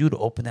up to you to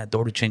open that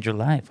door to change your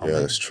life. Yeah,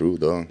 that's true,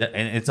 though.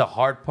 And it's a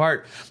hard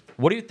part.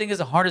 What do you think is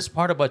the hardest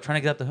part about trying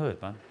to get out the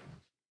hood, man?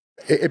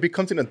 It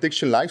becomes an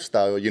addiction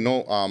lifestyle.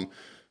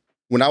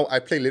 When I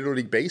play Little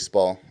League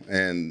Baseball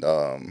and,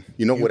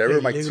 whatever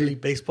my Little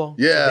League Baseball?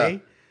 Yeah.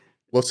 Today?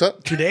 What's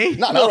up? Today?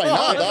 No, not right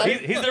now, dog.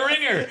 He's the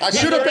ringer. I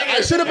should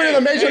have been in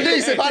the major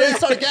leagues if I didn't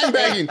start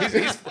gangbanging.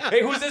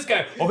 Hey, who's this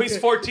guy? Oh, he's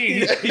 14.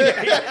 He's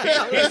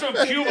from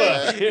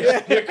Cuba.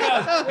 Here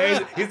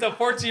comes. He's a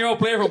 14-year-old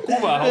player from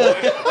Cuba.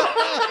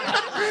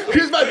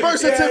 Here's my birth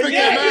certificate,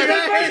 man.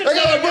 I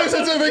got my birth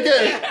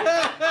certificate.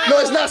 No,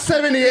 it's not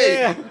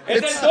 78.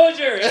 It's a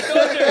Dodger.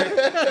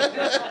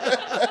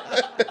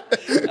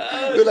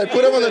 They're like,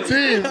 put him on the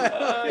team.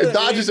 The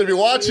Dodgers, if you're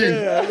watching.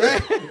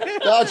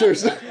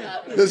 Dodgers.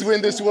 Let's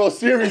win this World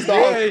Series,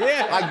 dog.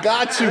 I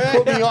got you.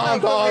 Put me on,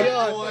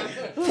 dog.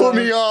 Put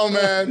me on,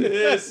 man.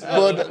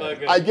 But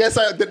I guess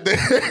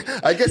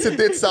it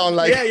did sound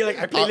like. Yeah, you're like,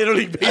 I play Little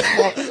League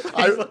Baseball.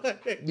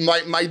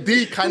 My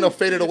D kind of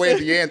faded away at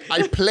the end.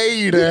 I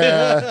played,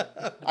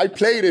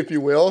 if you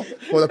will,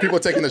 for the people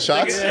taking the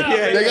shots.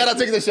 They gotta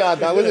take the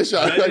shot. That was a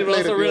shot. I played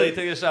also really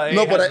take a shot.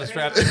 No, but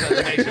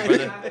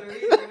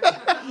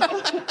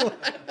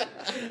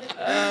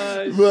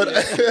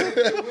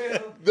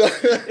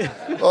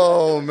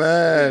oh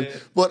man!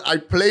 But I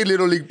played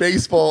Little League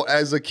Baseball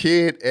as a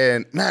kid,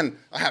 and man,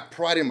 I had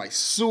pride in my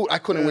suit. I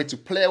couldn't wait to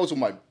play. I was with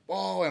my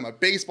ball and my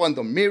baseball and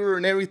the mirror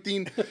and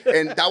everything,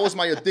 and that was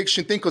my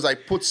addiction thing because I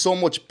put so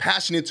much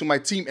passion into my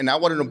team, and I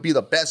wanted to be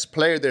the best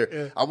player there.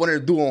 Yeah. I wanted to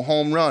do a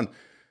home run.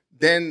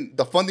 Then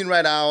the funding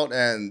ran out,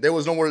 and there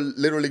was no more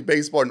Little League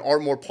Baseball in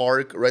Ardmore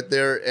Park right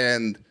there,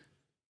 and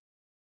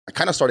I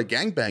kind of started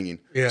gangbanging.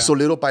 Yeah. So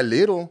little by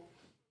little,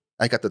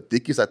 I got the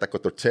dickies, I got the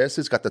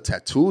corteses, got the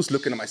tattoos,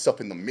 looking at myself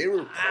in the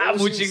mirror.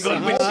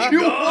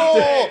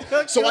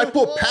 So I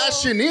put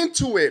passion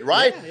into it,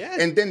 right? Yeah.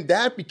 And then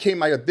that became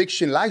my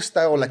addiction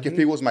lifestyle, like if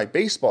it was my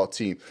baseball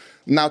team.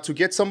 Now, to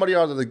get somebody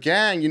out of the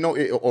gang,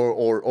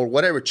 or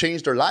whatever,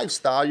 change their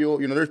lifestyle,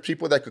 there's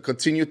people that could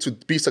continue to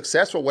be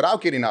successful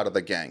without getting out of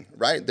the gang,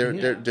 right? There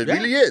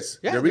really is.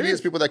 Yeah, there really is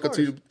people that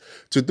continue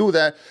to do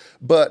that.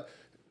 But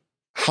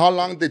how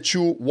long did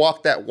you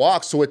walk that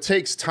walk? So it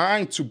takes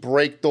time to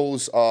break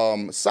those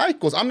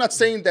cycles. I'm not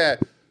saying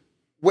that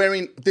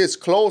wearing this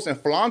clothes and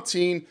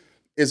flaunting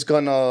is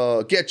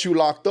gonna get you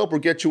locked up or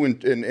get you in.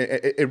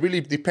 It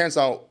really depends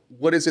on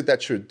what is it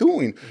that you're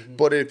doing. Mm-hmm.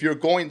 But if you're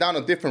going down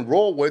a different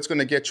road where it's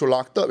gonna get you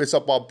locked up, it's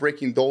about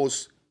breaking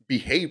those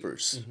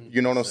behaviors. Mm-hmm.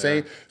 You know what I'm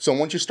saying? So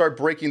once you start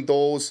breaking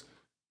those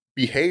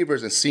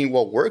behaviors and seeing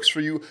what works for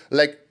you,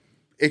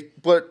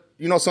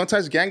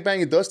 sometimes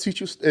gangbanging does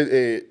teach you,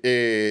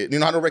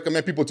 how to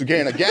recommend people to get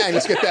in a gang.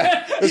 Let's get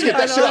that shit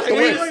out the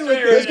way.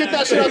 Let's get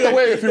that shit out the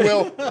way, if you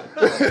will.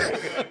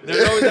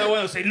 There's always that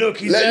one who say, look,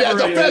 he's the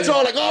feds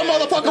are like, oh,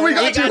 motherfucker, we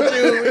got you.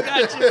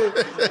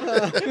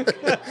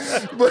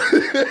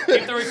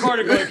 Keep the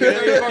recorder going.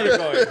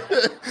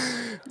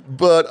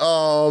 But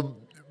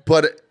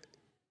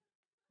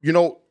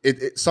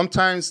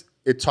sometimes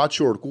it taught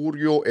you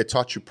orgullo, it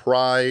taught you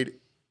pride,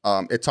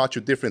 it taught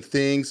you different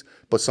things,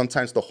 but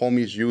sometimes the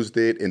homies used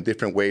it in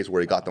different ways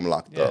where it got them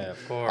locked up.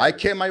 Of course. I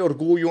kept my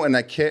orgullo and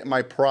I kept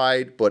my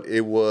pride, but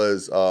it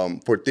was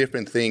for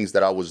different things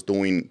that I was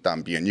doing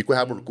también. You could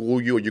have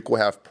orgullo, you could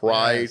have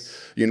pride.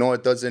 Yes.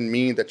 It doesn't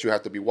mean that you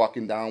have to be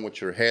walking down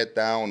with your head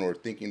down or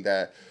thinking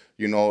that,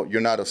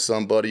 you're not a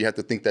somebody. You have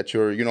to think that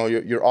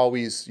you're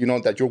always,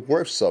 that you're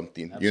worth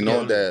something.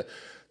 Absolutely.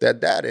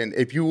 That. And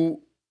if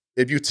you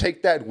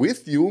take that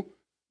with you,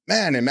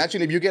 man,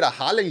 imagine if you get a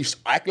jale and you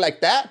act like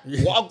that.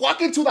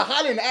 Walk into the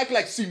jale and act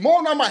like,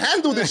 Simone, I'm going to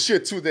handle this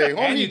shit today, homie.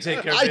 And you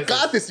take care of business.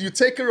 Got this. You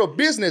take care of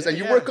business and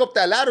you work up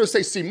that ladder and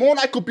say, Simone,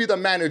 I could be the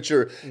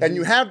manager. Mm-hmm. And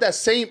you have that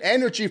same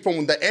energy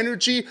from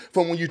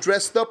when you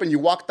dressed up and you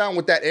walk down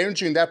with that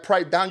energy and that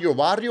pride down your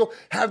barrio.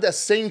 Have that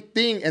same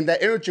thing and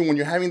that energy when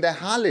you're having that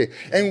jale.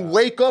 And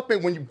wake up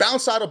and when you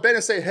bounce out of bed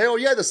and say, hell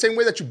yeah, the same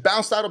way that you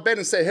bounced out of bed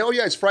and say, hell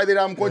yeah, it's Friday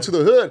night, I'm going to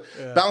the hood.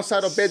 Yeah. Bounce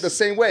out of bed the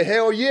same way.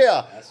 Hell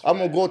yeah, I'm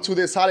going to go to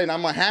this jale and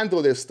I'm going to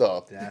handle this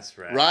stuff. That's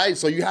right. Right?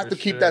 So you have to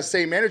keep that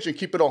same energy and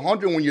keep it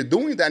 100 when you're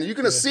doing that. And you're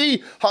going to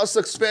see how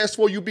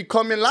successful you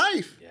become in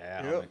life.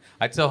 Yeah. Homie.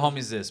 I tell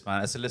homies this,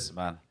 man. I said, listen,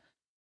 man,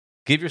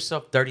 give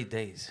yourself 30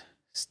 days.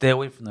 Stay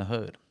away from the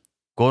hood.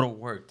 Go to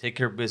work. Take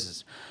care of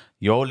business.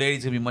 Your old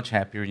lady's going to be much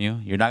happier than you.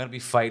 You're not going to be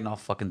fighting all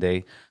fucking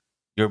day.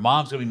 Your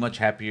mom's gonna be much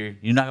happier.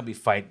 You're not gonna be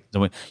fighting.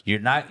 You're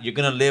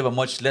gonna live a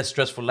much less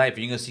stressful life.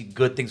 You're gonna see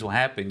good things will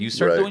happen. You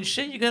start doing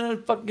shit, you're gonna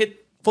fucking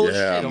get full of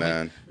shit.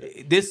 Man.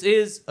 This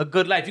is a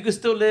good life. You can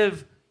still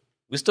live.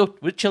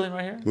 We're chilling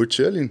right here. We're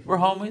chilling. We're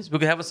homies. We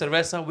could have a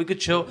cerveza. We could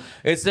chill.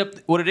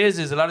 Except what it is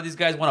a lot of these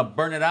guys want to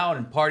burn it out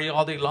and party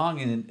all day long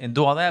and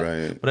do all that.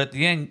 Right. But at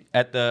the end,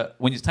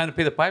 when it's time to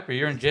pay the piper,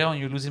 you're in jail and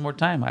you're losing more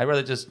time. I'd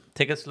rather just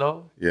take it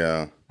slow.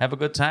 Yeah. Have a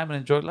good time and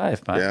enjoy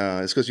life, man.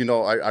 Yeah, it's because,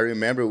 I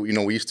remember,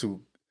 we used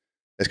to,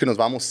 es que nos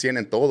vamos 100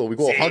 en todo. We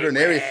go 100 and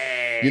everything.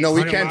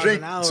 We can't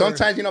drink.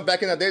 Sometimes,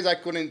 back in the days, I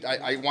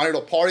wanted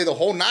to party the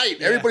whole night.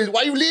 Yeah. Everybody's,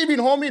 why you leaving,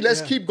 homie?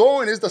 Let's keep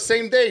going. It's the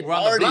same day. We're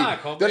on the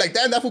block, homie. They're like,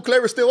 damn, that fool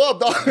Klever's still up,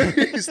 dog.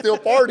 He's still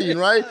partying,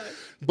 right?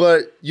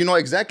 But,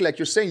 exactly like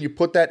you're saying, you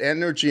put that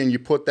energy and you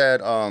put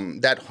that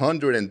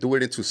 100 and do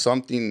it into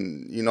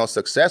something,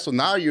 successful.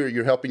 Now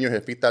you're helping your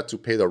jefita to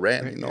pay the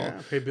rent,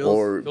 pay bills.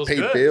 Or feels pay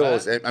good,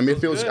 bills.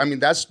 man.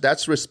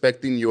 That's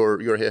respecting your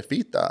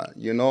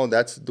jefita,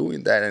 that's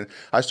doing that. And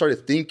I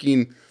started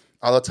thinking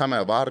all the time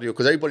at barrio,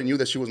 because everybody knew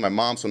that she was my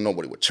mom, so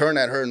nobody would turn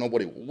at her,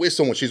 nobody would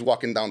whistle when she's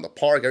walking down the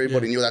park.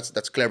 Everybody knew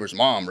that's Klever's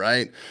mom,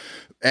 right?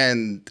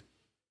 And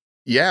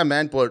yeah,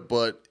 man, but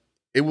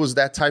it was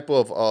that type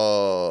of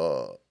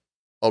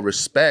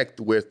respect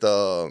with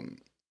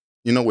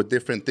with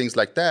different things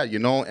like that,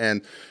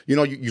 and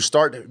you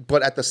start,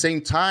 but at the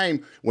same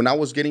time, when I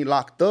was getting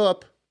locked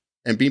up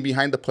and being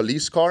behind the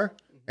police car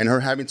and her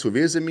having to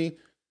visit me,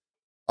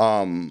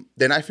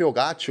 then I feel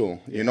gacho.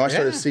 I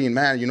started seeing,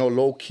 man,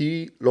 low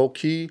key,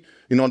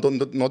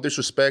 no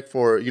disrespect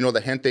for,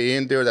 the gente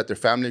in there that their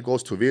family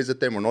goes to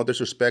visit them, or no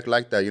disrespect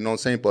like that, you know what I'm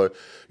saying? But,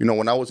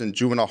 when I was in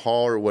juvenile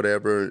hall or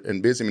whatever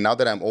and visiting, now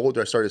that I'm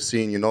older, I started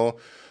seeing,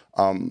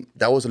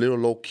 that was a little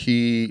low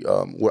key,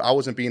 where I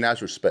wasn't being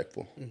as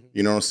respectful,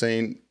 you know what I'm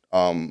saying,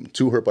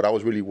 to her, but I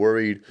was really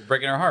worried.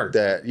 Breaking her heart.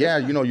 That, yeah,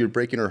 you're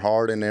breaking her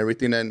heart and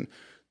everything. And,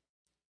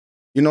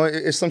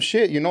 it's some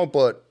shit,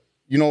 but,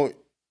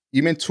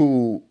 even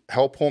to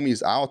help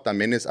homies out,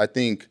 I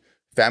think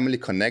family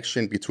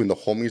connection between the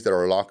homies that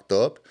are locked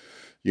up,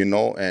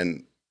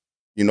 and,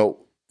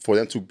 for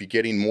them to be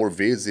getting more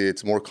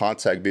visits, more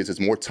contact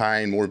visits, more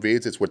time, more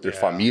visits with their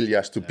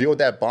familias, to build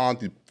that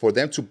bond, for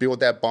them to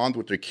build that bond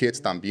with their kids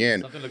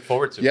también. Something to look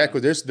forward to. Yeah,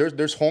 because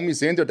there's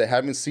homies in there that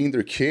haven't seen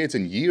their kids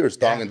in years,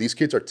 dog, and these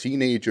kids are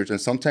teenagers, and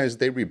sometimes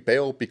they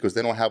rebel because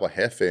they don't have a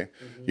jefe,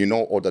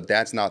 or the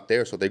dad's not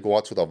there, so they go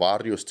out to the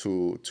barrios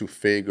to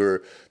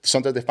figure.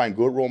 Sometimes they find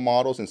good role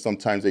models, and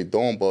sometimes they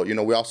don't, but,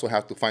 we also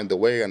have to find the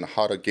way on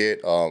how to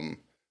get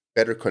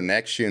better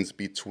connections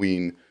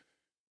between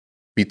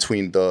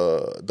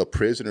the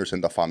prisoners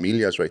and the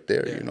familias right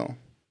there,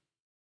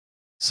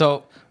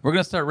 So we're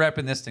gonna start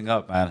wrapping this thing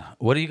up, man.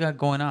 What do you got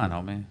going on,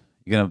 homie?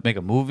 You gonna make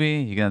a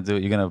movie? You gonna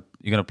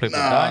play for the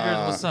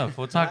Dodgers? What's up?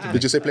 We'll talk to you.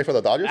 Did you say play for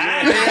the Dodgers?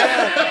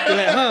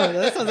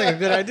 That sounds like a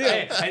good idea.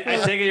 Hey,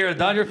 I take it you're a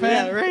Dodger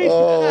fan? Yeah, right.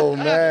 Oh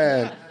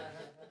man,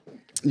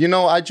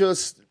 I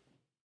just.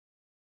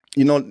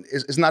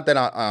 It's not that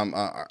I'm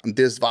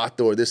this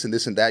vato or this and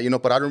that,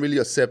 but I don't really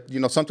accept,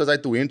 sometimes I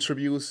do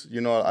interviews,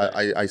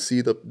 I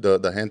see the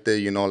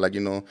gente,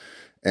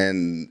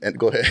 and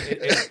go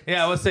ahead.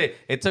 I would say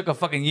it took a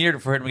fucking year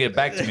for him to get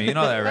back to me. You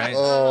know that, right?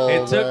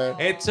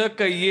 It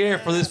took a year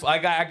for this. I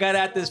got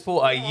at this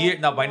for a year.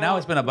 Now by now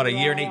it's been about a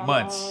year and 8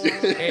 months.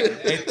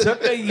 It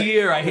took a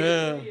year.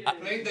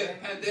 Blame the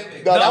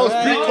pandemic. No, that was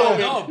pre-COVID.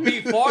 No,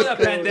 before the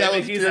pandemic. That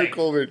was He's like,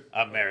 pre-COVID.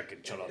 American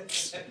cholo.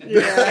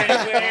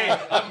 Anyway,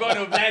 I'm going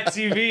to Mad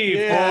TV.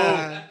 It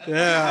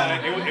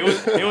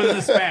was in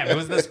the spam. It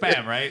was in the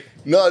spam, right?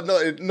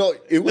 No,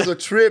 it was a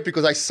trip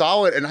because I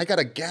saw it and I got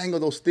a gang of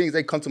those things.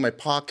 They come to my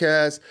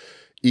podcast,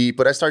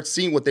 but I start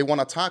seeing what they want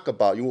to talk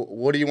about.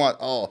 What do you want?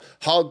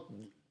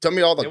 Tell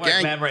me all the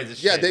gang.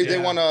 They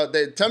want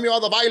to tell me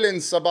all the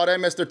violence about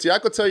MS-13. I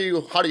could tell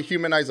you how to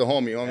humanize a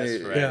homie.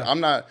 Right. I'm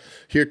not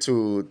here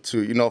to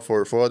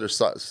for other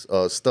stuff.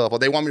 But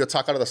they want me to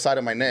talk out of the side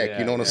of my neck.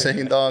 You know what I'm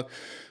saying, dog?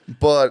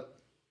 But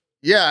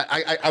yeah,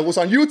 I was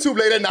on YouTube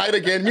late at night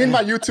again. Me and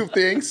my YouTube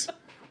things.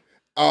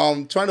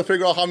 Trying to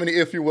figure out how many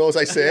if you wills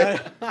I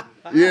said.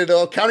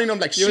 Counting them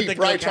like sheep,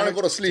 right? Trying to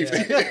go to sleep.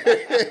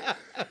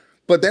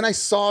 But then I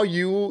saw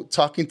you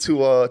talking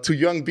to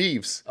Young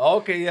Beeves.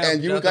 Okay, yeah.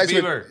 And you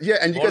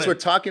guys were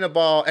talking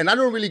about, and I'm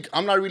not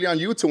really on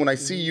YouTube. When I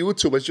see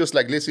YouTube, it's just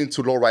like listening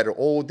to lowrider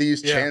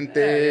oldies,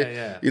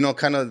 chente,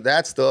 kind of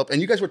that stuff.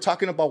 And you guys were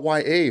talking about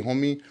YA,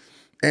 homie.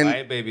 And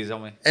YA babies,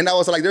 homie. And I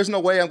was like, there's no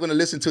way I'm going to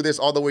listen to this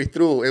all the way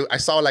through. I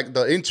saw like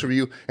the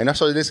interview, and I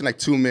started listening like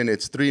 2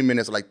 minutes, 3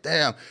 minutes, like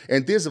damn.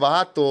 And this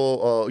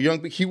vato,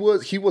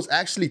 he was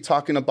actually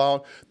talking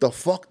about the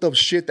fucked up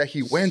shit that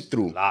he went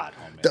through.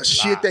 The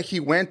shit that he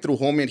went through,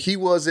 homie. And he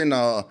wasn't,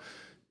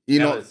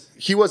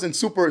 he wasn't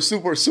super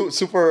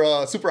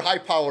high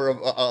power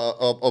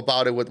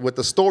about it with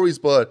the stories,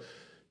 but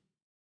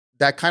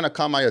that kind of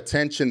caught my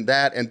attention.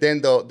 That, and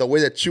then the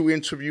way that you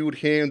interviewed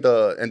him, and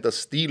the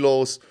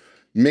stilos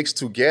mixed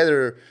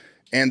together,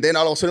 And then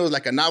all of a sudden it was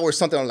like an hour or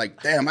something. I'm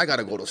like, damn, I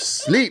gotta go to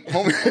sleep,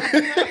 homie.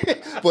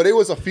 But it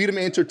was a firme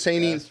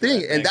entertaining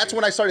thing. And that's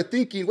when I started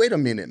thinking, wait a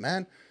minute,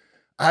 man.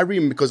 I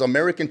remember, because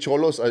American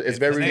Cholos is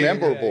very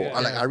memorable.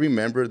 I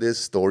remember this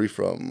story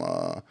from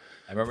I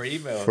remember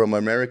email. From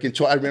American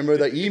Cholos. I remember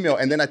the email.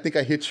 And then I think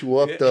I hit you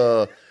up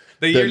the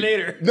year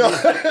later. No. I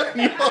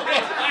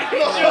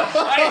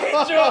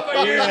hit you up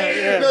a year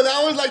later. No,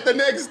 that was like the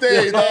next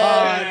day. Dog.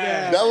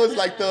 That was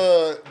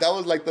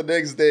like the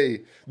next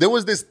day. There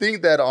was this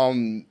thing that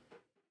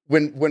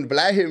when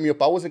Vlad hit me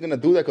up, I wasn't gonna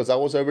do that because I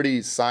was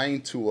already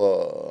signed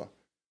to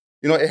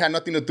it had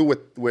nothing to do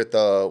with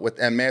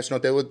MS. No,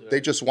 they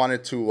just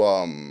wanted to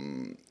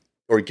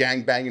or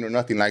gang banging or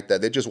nothing like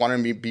that. They just wanted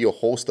me to be a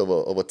host of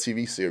a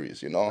TV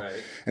series, Right.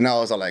 And I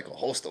was like, a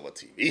host of a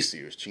TV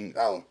series,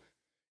 chingao.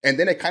 And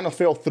then it kind of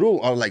fell through.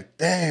 I was like,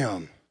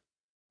 damn.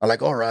 I'm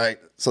like, all right.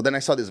 So then I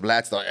saw this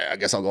Vlad stuff. I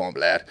guess I'll go on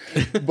Vlad.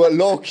 But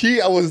low key,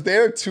 I was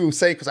there to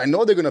say, because I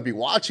know they're going to be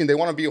watching. They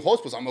want to be a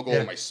host, but I'm going to go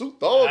with my suit,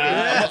 dog.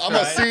 I'm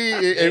going to see.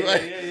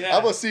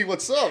 I'm going to see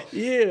what's up.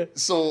 Yeah.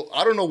 So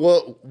I don't know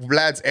what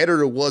Vlad's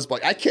editor was,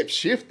 but I kept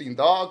shifting,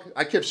 dog.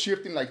 I kept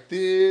shifting like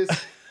this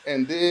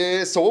and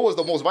this. So what was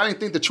the most violent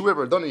thing that you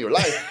ever done in your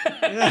life?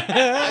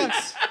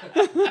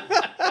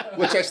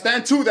 Which I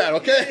stand to that,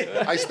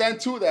 okay? I stand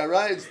to that,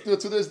 right? Still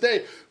to this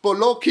day. But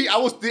low key, I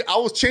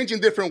was changing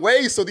different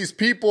ways so these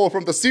people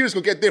from the series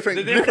could get different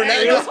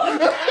angles.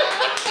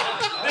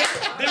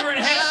 Different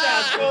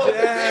headshots, bro.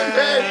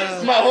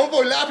 Hey, my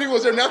homeboy laughing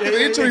was there after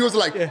the intro. He was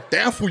like,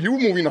 damn, fool, you were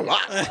moving a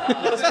lot.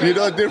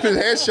 Different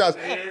headshots.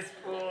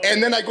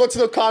 And then I go to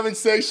the comment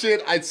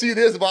section. I see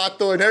this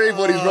vato and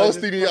everybody's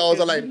roasting me. I was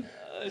like,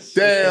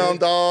 damn,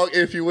 dog,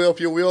 if you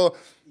will.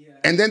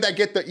 And then I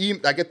get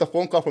the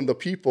phone call from the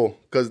people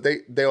because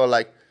they were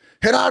like,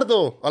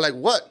 Gerardo. I'm like,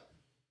 what?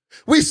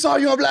 We saw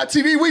you on Black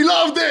TV. We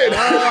loved it.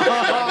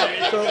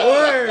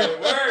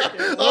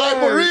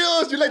 For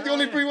real, you're like the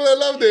only people that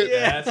loved it.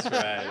 Yeah. That's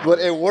right. But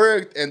it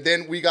worked, and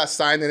then we got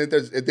signed, and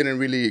it didn't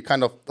really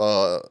kind of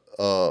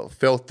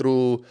fell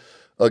through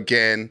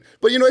again.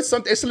 But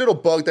it's a little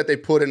bug that they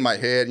put in my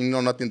head.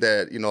 Nothing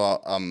that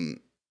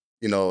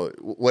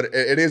what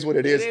it is. What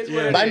it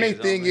is. My main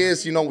thing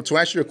is, to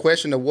answer your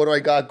question of what do I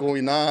got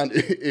going on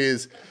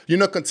is,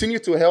 continue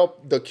to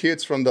help the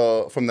kids from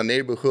the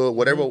neighborhood,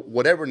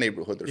 whatever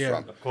neighborhood they're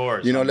from. Of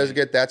course. Let's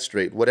get that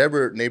straight.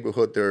 Whatever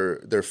neighborhood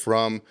they're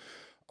from,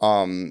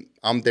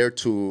 I'm there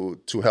to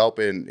help,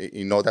 and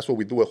that's what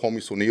we do with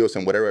Homies Unidos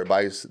and whatever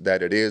advice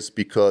that it is,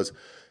 because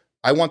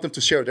I want them to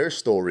share their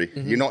story,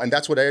 and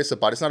that's what it is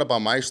about. It's not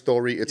about my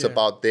story. It's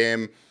about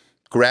them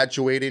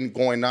graduating,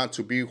 going on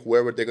to be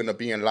whoever they're going to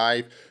be in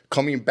life,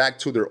 coming back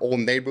to their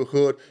own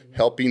neighborhood,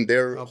 helping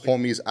their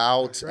homies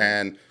out. Right.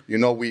 And,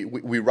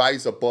 we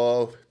rise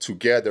above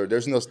together.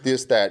 There's no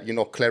this that,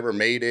 Klever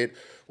made it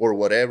or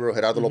whatever.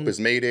 Gerardo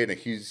Lopez made it, and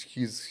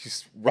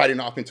he's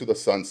riding off into the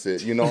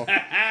sunset, and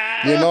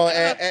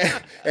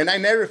I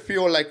never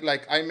feel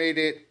like I made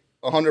it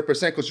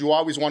 100%, because you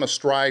always want to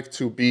strive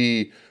to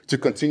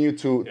continue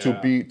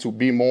to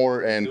be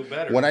more. And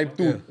when I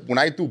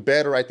do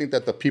better, I think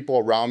that the people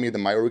around me,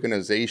 my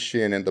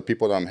organization, and the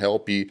people that I'm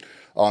helping,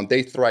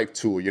 they thrive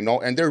too,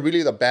 and they're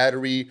really the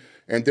battery,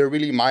 and they're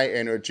really my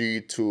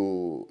energy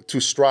to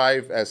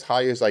strive as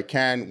high as I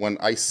can when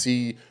I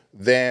see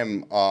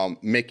them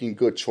making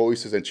good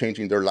choices and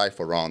changing their life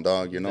around,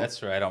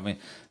 That's right.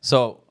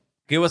 So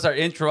give us our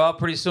intro out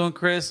pretty soon,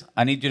 Chris.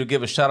 I need you to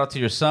give a shout out to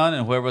your son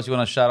and whoever else you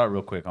want to shout out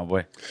real quick,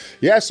 homeboy.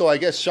 Yeah, so I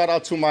guess shout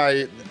out to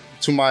my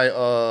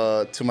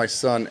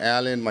son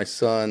Alan, my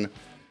son.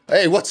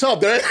 Hey, what's up,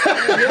 dude? There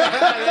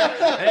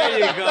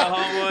you go,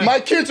 homeboy. My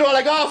kids are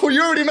like, oh,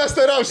 you already messed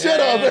it up. Shut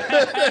up.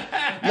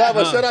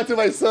 But shout out to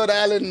my son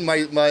Alan,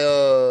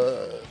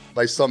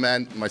 my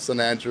son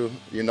Andrew,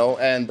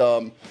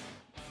 and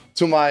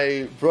to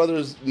my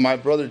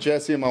brother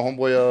Jesse and my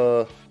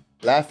homeboy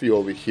Laffy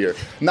over here.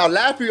 Now,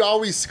 Laffy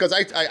always, because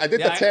I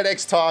did the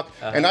TEDx talk,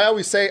 and I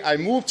always say I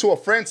moved to a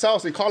friend's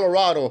house in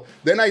Colorado.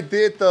 Then I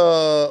did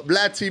the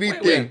Black TV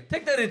thing. Wait,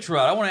 take that intro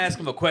out. I want to ask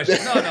him a question.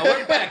 No,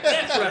 we're back.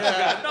 That's what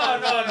I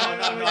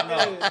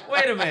forgot. No.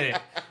 Wait a minute.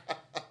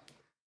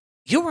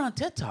 You were on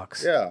TED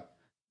Talks. Yeah.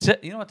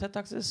 You know what TED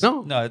Talks is?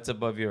 No. No, it's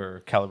above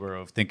your caliber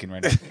of thinking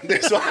right now.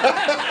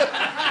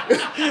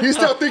 He's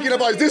still thinking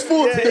about, this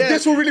fool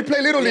really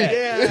play Little League?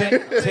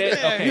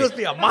 Okay. He must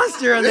be a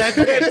monster on that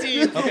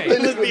team. Okay.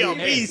 He must be a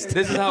beast.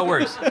 This is how it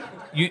works.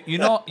 You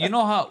know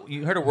how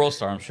you heard of World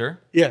Star, I'm sure.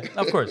 Yeah.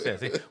 Of course, yeah.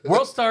 See,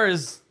 World Star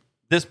is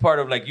this part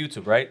of like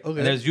YouTube, right? Okay.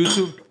 And there's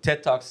YouTube.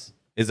 TED Talks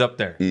is up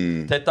there.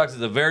 TED Talks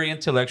is a very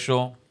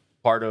intellectual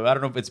part of, I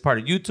don't know if it's part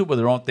of YouTube or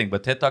their own thing,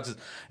 but TED Talks is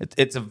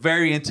it's a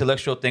very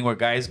intellectual thing where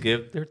guys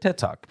give their TED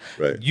Talk.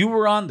 Right. You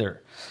were on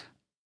there.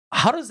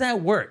 How does that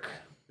work?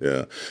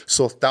 Yeah.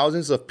 So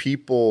thousands of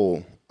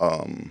people you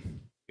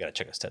gotta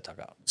check his TED Talk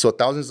out. So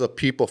thousands of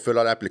people fill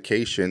out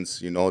applications,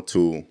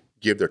 to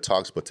give their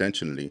talks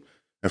potentially.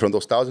 And from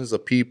those thousands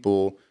of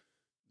people,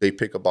 they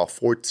pick about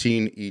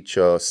 14 each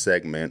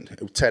segment.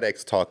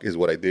 TEDx talk is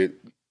what I did.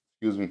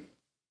 Excuse me.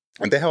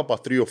 And they have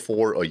about 3 or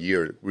 4 a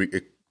year.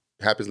 It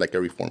happens like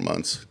every 4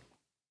 months.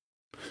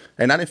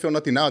 And I didn't feel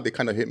nothing out. They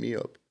kind of hit me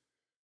up.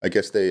 I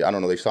guess I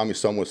don't know, they saw me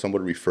somewhere,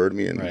 somebody referred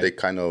me, and they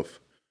kind of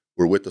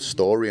were with the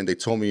story, and they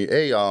told me,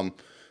 hey,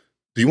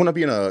 do you want to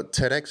be in a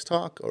TEDx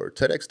talk or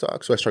TEDx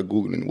talk? So I started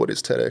Googling, what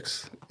is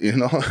TEDx? You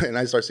know, and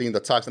I started seeing the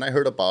talks, and I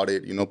heard about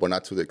it, you know, but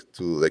not to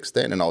the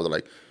extent. And I was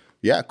like,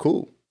 yeah,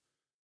 cool.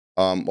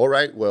 All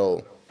right,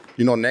 well,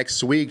 you know,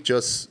 next week,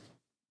 just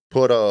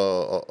put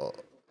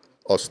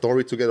a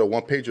story together,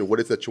 1 page of what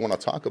it is that you want to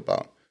talk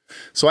about.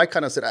 So I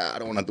kind of said, I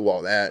don't want to do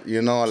all that,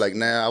 you know, like,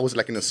 nah, I was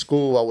like in the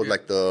school, I was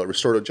like the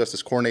restorative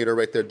justice coordinator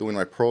right there doing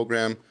my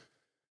program.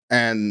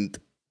 And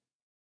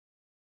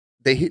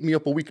they hit me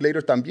up a week later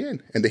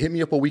también. And they hit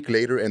me up a week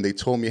later and they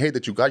told me, hey,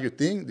 did you got your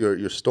thing,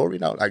 your story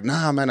now? Like,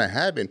 nah, man, I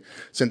haven't.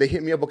 So they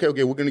hit me up, okay,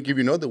 we're going to give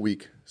you another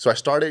week. So I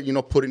started, you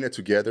know, putting it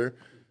together.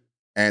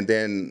 And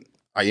then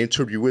I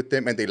interviewed with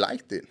them and they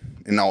liked it.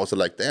 And I was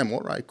like, damn,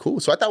 all right,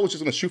 cool. So I thought I was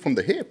just going to shoot from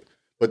the hip.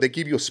 But they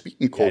give you a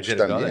speaking coach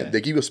también. They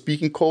give you a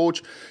speaking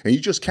coach, and you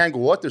just can't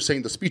go out there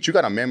saying the speech. You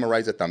got to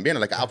memorize it también.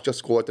 Like, I'll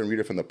just go out there and read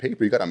it from the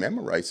paper. You got to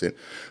memorize it.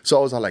 So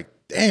I was like,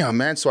 damn,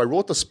 man. So I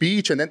wrote the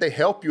speech, and then they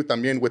help you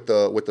también with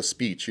the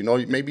speech. You know,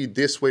 maybe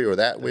this way or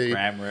that way. The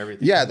grammar,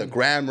 everything. Yeah, the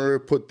grammar.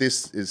 Put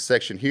this is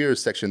section here,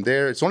 section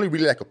there. It's only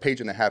really like a page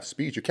and a half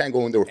speech. You can't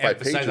go in there with 5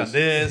 pages. Emphasize on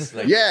this.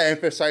 Like, yeah,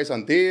 emphasize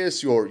on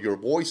this, your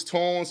voice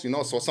tones, you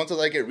know. So sometimes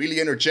I get really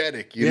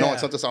energetic, you know, and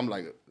sometimes I'm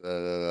like,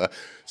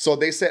 So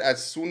they said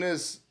as soon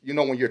as, you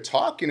know, when you're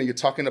talking and you're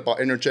talking about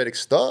energetic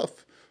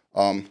stuff,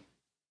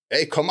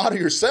 hey, come out of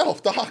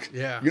yourself, doc.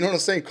 Yeah. You know what I'm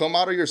saying? Come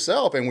out of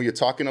yourself. And when you're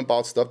talking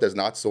about stuff that's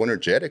not so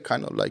energetic,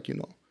 kind of like, you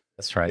know.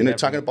 That's right. And you're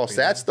talking about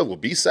sad stuff, well,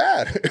 be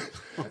sad.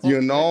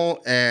 You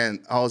know? And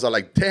I was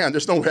like, damn,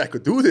 there's no way I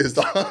could do this,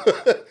 doc.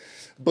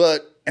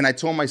 And I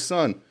told my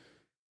son,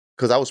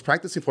 because I was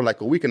practicing for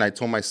like a week, and I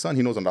told my son,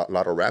 he knows a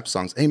lot of rap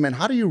songs. Hey, man,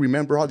 how do you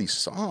remember all these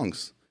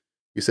songs?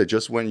 He said,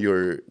 just when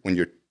you're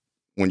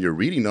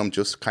reading them,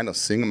 just kind of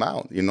sing them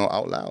out, you know,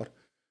 out loud.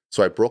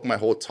 So I broke my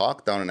whole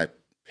talk down and I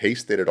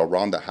pasted it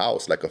around the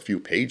house, like a few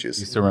pages.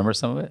 You still remember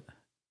some of it?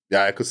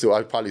 Yeah, I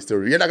probably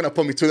still. You're not going to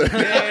put me to that.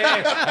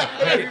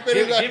 Yeah.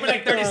 Give me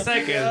like 30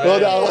 seconds.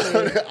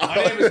 My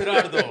name is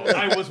Gerardo.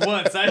 I was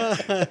once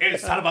El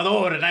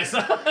Salvador, and I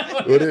saw.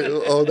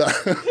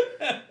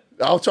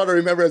 I'll try to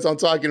remember as I'm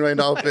talking right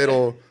now,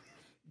 pero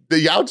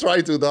I'll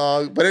try to,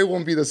 dog, but it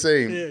won't be the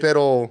same. Yeah.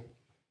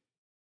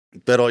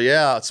 Pero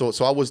yeah, so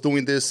I was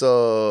doing this,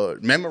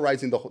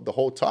 memorizing the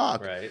whole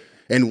talk. Right.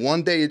 And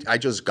one day I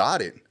just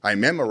got it. I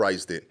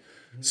memorized it.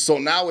 So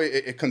now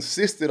it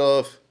consisted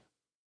of,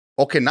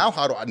 okay, now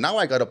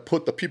I got to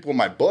put the people in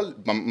my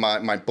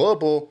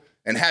bubble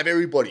and have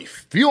everybody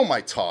feel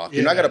my talk. Yeah.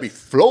 You know, I got to be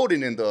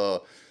floating in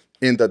the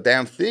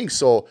damn thing.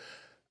 So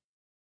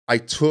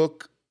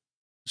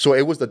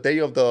it was the day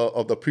of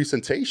the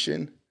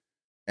presentation,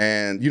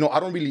 and you know, I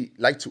don't really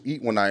like to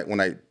eat when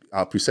I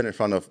present in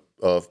front of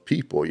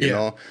people, you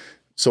know.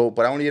 So,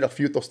 but I only ate a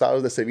few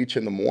tostadas de ceviche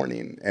in the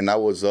morning, and I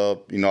was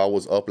up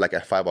like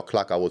at 5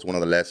 o'clock. I was one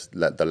of the last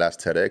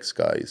TEDx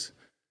guys,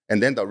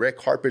 and then the red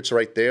carpet's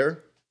right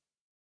there,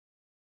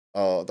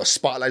 the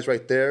spotlight's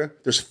right there.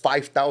 There's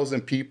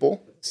 5,000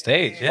 people.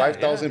 Stage,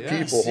 5,000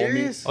 people,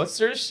 homie. Oh,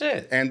 serious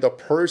shit. And the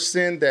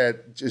person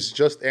that is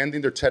just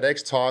ending their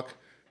TEDx talk,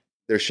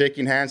 they're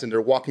shaking hands and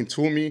they're walking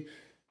to me.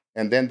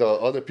 And then the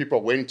other people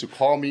are waiting to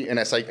call me. And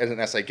as I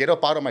get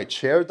up out of my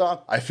chair,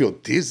 doc, I feel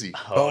dizzy.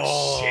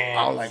 Oh, shit.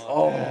 I'm like,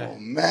 oh,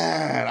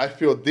 man, I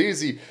feel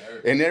dizzy.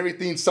 And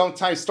everything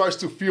sometimes starts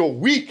to feel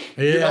weak.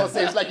 Yeah. You know what I'm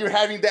saying? It's like you're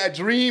having that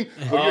dream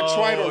where you're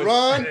trying to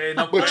run,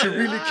 but you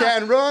really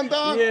can't run,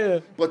 doc. Yeah.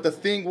 But the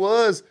thing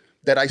was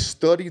that I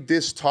studied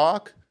this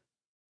talk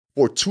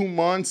for 2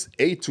 months,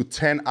 8 to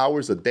 10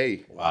 hours a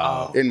day.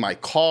 Wow. In my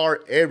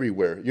car,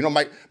 everywhere. You know,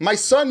 my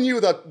son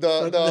knew the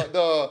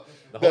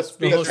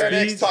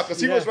TEDx talk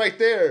because he was right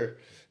there.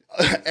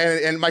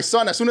 And my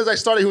son, as soon as I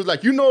started, he was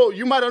like, you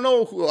might have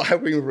known who I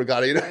even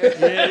forgot it.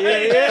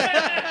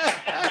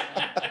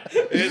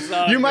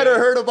 You might have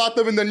heard about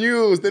them in the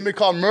news. They've been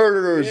called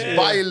murderers,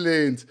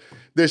 violent,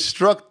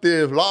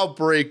 destructive,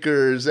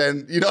 lawbreakers,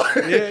 and you know,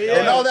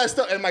 and all that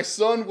stuff. And my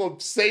son will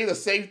say the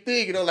same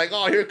thing, you know, like,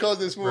 oh, here comes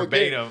this fool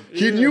again.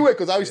 He knew it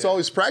because I used to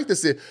always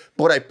practice it.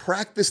 But I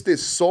practiced it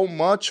so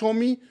much,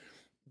 homie,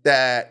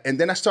 and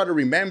then I started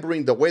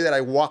remembering the way that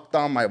I walked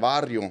down my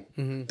barrio,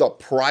 the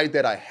pride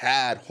that I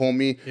had,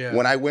 homie,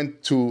 when I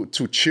went to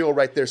chill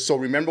right there. So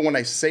remember when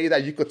I say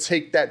that you could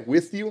take that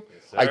with you?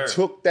 Yes, I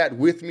took that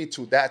with me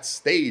to that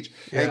stage.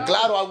 Yeah. And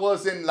claro, I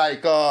wasn't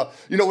like, we're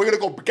going to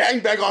go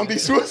gangbang on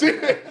these fools.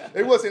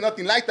 It wasn't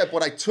nothing like that,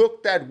 but I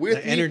took that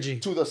with me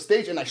to the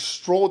stage, and I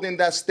strolled in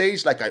that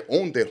stage like I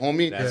owned it,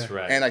 homie. That's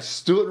right. And I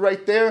stood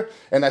right there,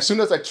 and as soon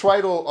as I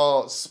tried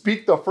to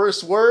speak the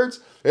first words,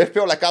 it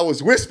felt like I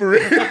was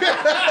whispering.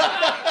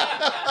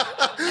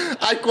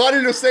 I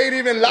wanted to say it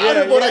even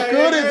louder, but I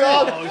couldn't,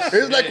 dog. Oh,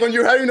 it's like when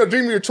you're having a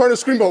dream, you're trying to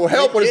scream for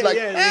help, but it's like,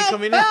 help,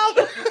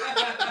 help.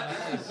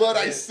 But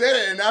I said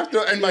it, and after,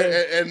 and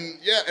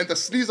the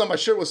sleeves on my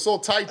shirt was so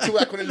tight too,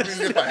 I couldn't even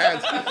lift my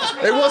hands.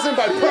 It wasn't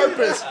by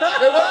purpose.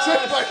 It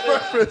wasn't by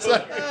purpose.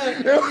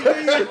 You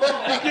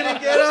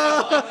couldn't get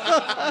up.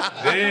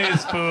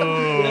 This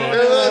fool.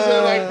 It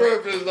wasn't by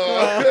purpose,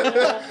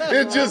 though.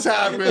 It just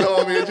happened,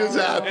 homie. It just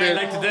happened. Hey,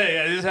 like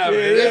today, it just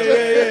happened.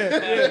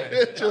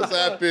 It just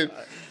happened.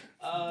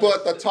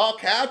 But the talk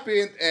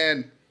happened,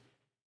 and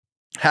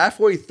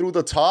halfway through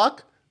the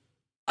talk,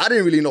 I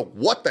didn't really know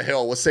what the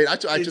hell was saying. I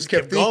just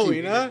kept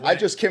thinking. I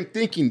just kept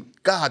thinking,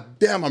 God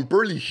damn, I'm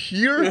barely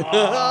here.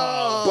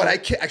 But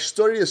I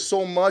studied it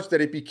so much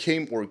that it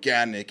became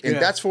organic. And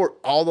that's for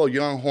all the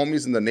young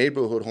homies in the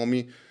neighborhood,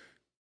 homie.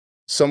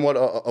 Somewhat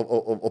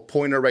a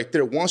pointer right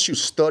there. Once you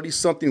study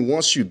something,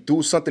 once you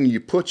do something, you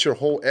put your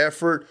whole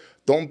effort,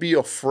 don't be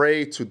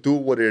afraid to do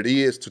what it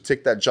is, to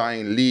take that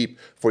giant leap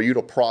for you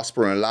to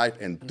prosper in life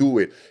and do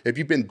it. If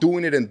you've been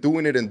doing it and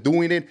doing it and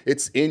doing it,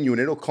 it's in you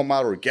and it'll come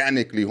out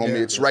organically,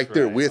 homie. It's right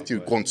there with you.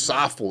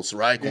 Gonzafos,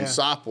 right?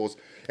 Gonzafos.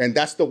 And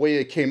that's the way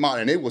it came out.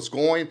 And it was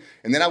going,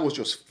 and then I was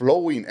just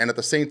flowing. And at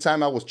the same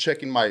time, I was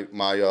checking my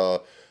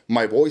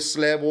voice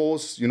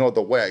levels, you know,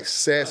 the way I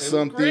said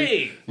something,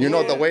 great. You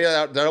know, the way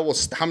that I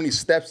was, how many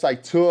steps I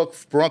took,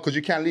 because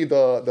you can't leave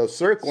the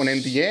circle. And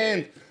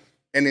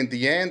in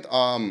the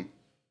end,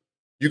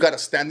 you got a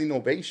standing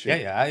ovation.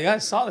 Yeah, I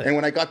saw that. And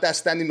when I got that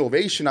standing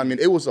ovation, I mean,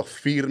 it was a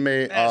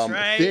firme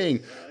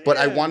thing. But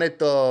I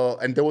wanted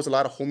and there was a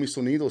lot of Homies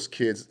Unidos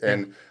kids.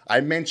 And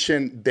I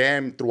mentioned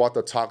them throughout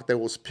the talk. There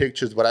was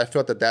pictures, but I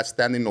felt that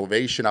standing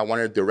ovation, I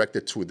wanted to direct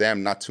it to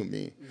them, not to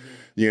me.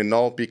 You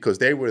know, because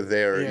they were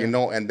there, you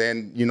know, and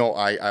then, you know,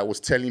 I was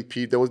telling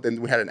Pete,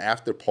 then we had an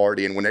after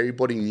party, and when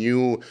everybody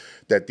knew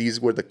that these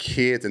were the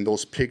kids and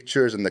those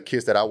pictures and the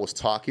kids that I was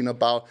talking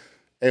about,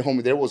 hey,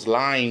 homie, there was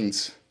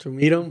lines to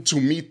meet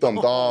them.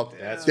 Dog.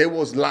 There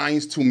was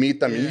lines to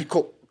meet them. And you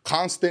could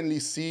constantly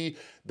see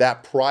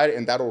that pride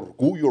and that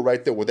orgullo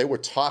right there, where they were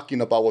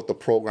talking about what the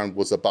program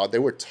was about. They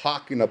were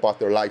talking about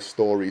their life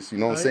stories. You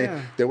know what I'm saying?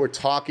 Yeah. They were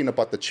talking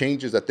about the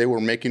changes that they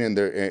were making in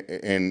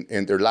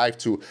their life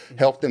to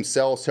help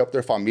themselves, help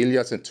their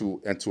familias,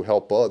 and to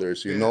help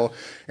others. You know,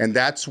 and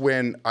that's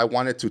when I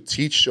wanted to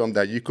teach them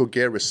that you could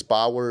get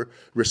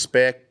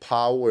respect,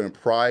 power, and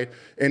pride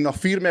in a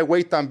firme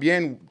way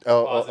también,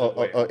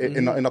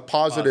 in a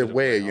positive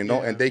way. You know,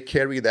 and they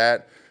carry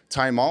that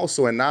time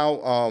also. And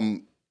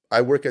now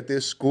I work at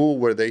this school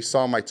where they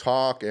saw my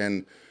talk,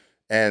 and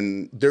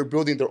they're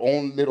building their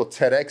own little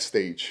TEDx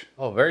stage.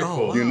 Oh, very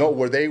cool. Wow. You know,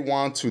 where they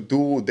want to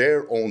do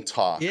their own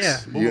talks. Yeah.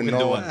 You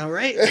know. All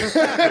right. We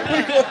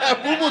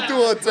will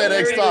do a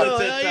TEDx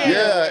talk.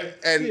 Yeah.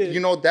 And,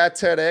 you know, that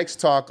TEDx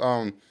talk,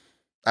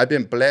 I've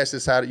been blessed.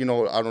 It's had, you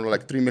know, I don't know,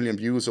 like 3 million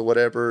views or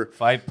whatever.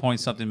 5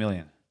 point something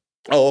million.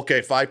 Oh,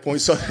 okay. 5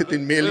 point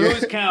something million.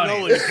 Who's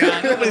counting?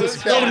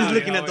 Nobody's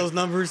looking at those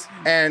numbers.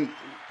 And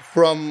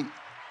from...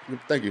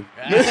 Thank you.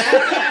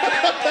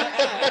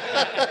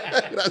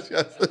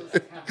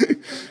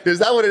 Is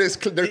that what it is?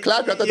 They're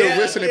clapping. I thought they were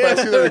whistling, but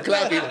I see they're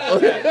clapping.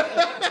 Okay.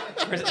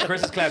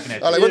 Chris is clapping at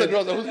you. I like, what the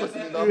girls are, who's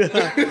whistling?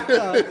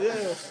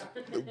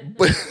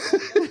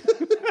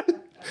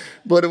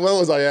 But what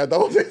was I at? That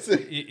was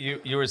it.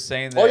 You were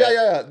saying that. Oh,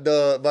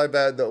 yeah. My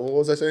bad. What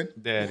was I saying?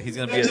 That he's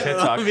going to be a TED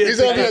Talk. He's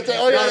going to be a TED.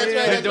 Oh, yeah, that's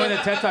right. They're doing the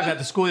TED Talk at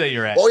the school that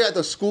you're at. Oh, yeah,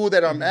 the school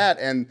that I'm at.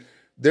 And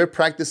they're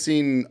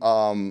practicing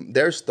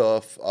their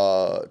stuff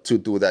to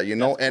do that, you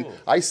know. That's and cool.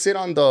 I sit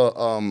on the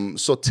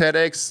so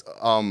TEDx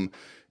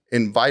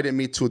invited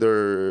me to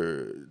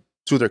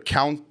their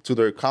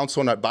council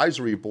and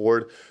advisory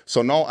board.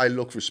 So now I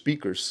look for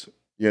speakers,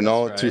 you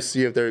know, to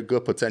see if they're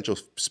good potential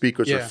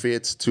speakers or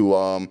fits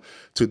to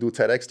do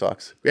TEDx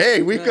talks.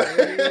 Hey, we could. What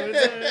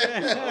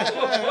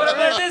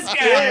about this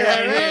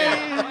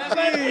guy? What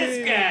about this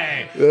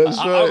guy? That's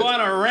right. I'll go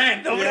on a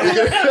rant.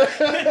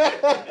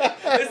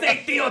 This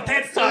ain't Theo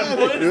TED Talk,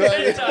 boy. This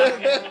is TED Talk.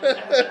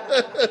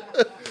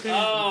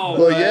 Oh,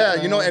 but yeah,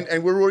 you know,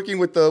 and we're working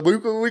with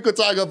we could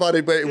talk about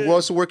it, but we're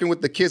also working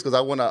with the kids because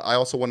I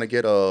also want to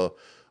get a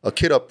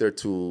kid up there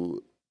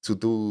to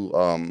do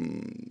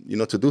you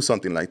know, to do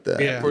something like that.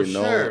 Yeah, for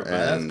sure,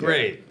 man.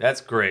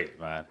 That's great,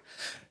 man.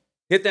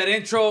 Hit that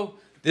intro.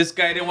 This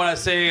guy didn't want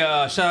to say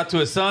shout out to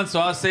his son,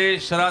 so I'll say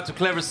shout out to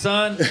Klever's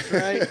son.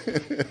 Right.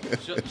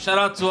 Shout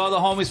out to all the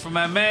homies from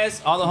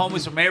MS, all the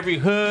homies from every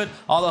hood,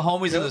 all the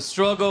homies in the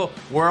struggle.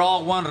 We're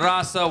all one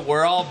raza.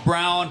 We're all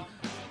brown.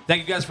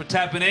 Thank you guys for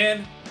tapping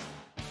in.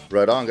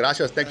 Right on.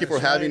 Gracias. Thank you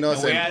for having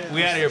us. We out of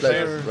here,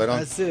 players. Right on.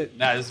 That's it.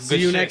 Nah, this is See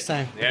good you shit. next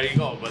time. There you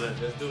go, brother.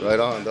 Let's do it. Right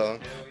on, dog.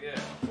 Hell yeah.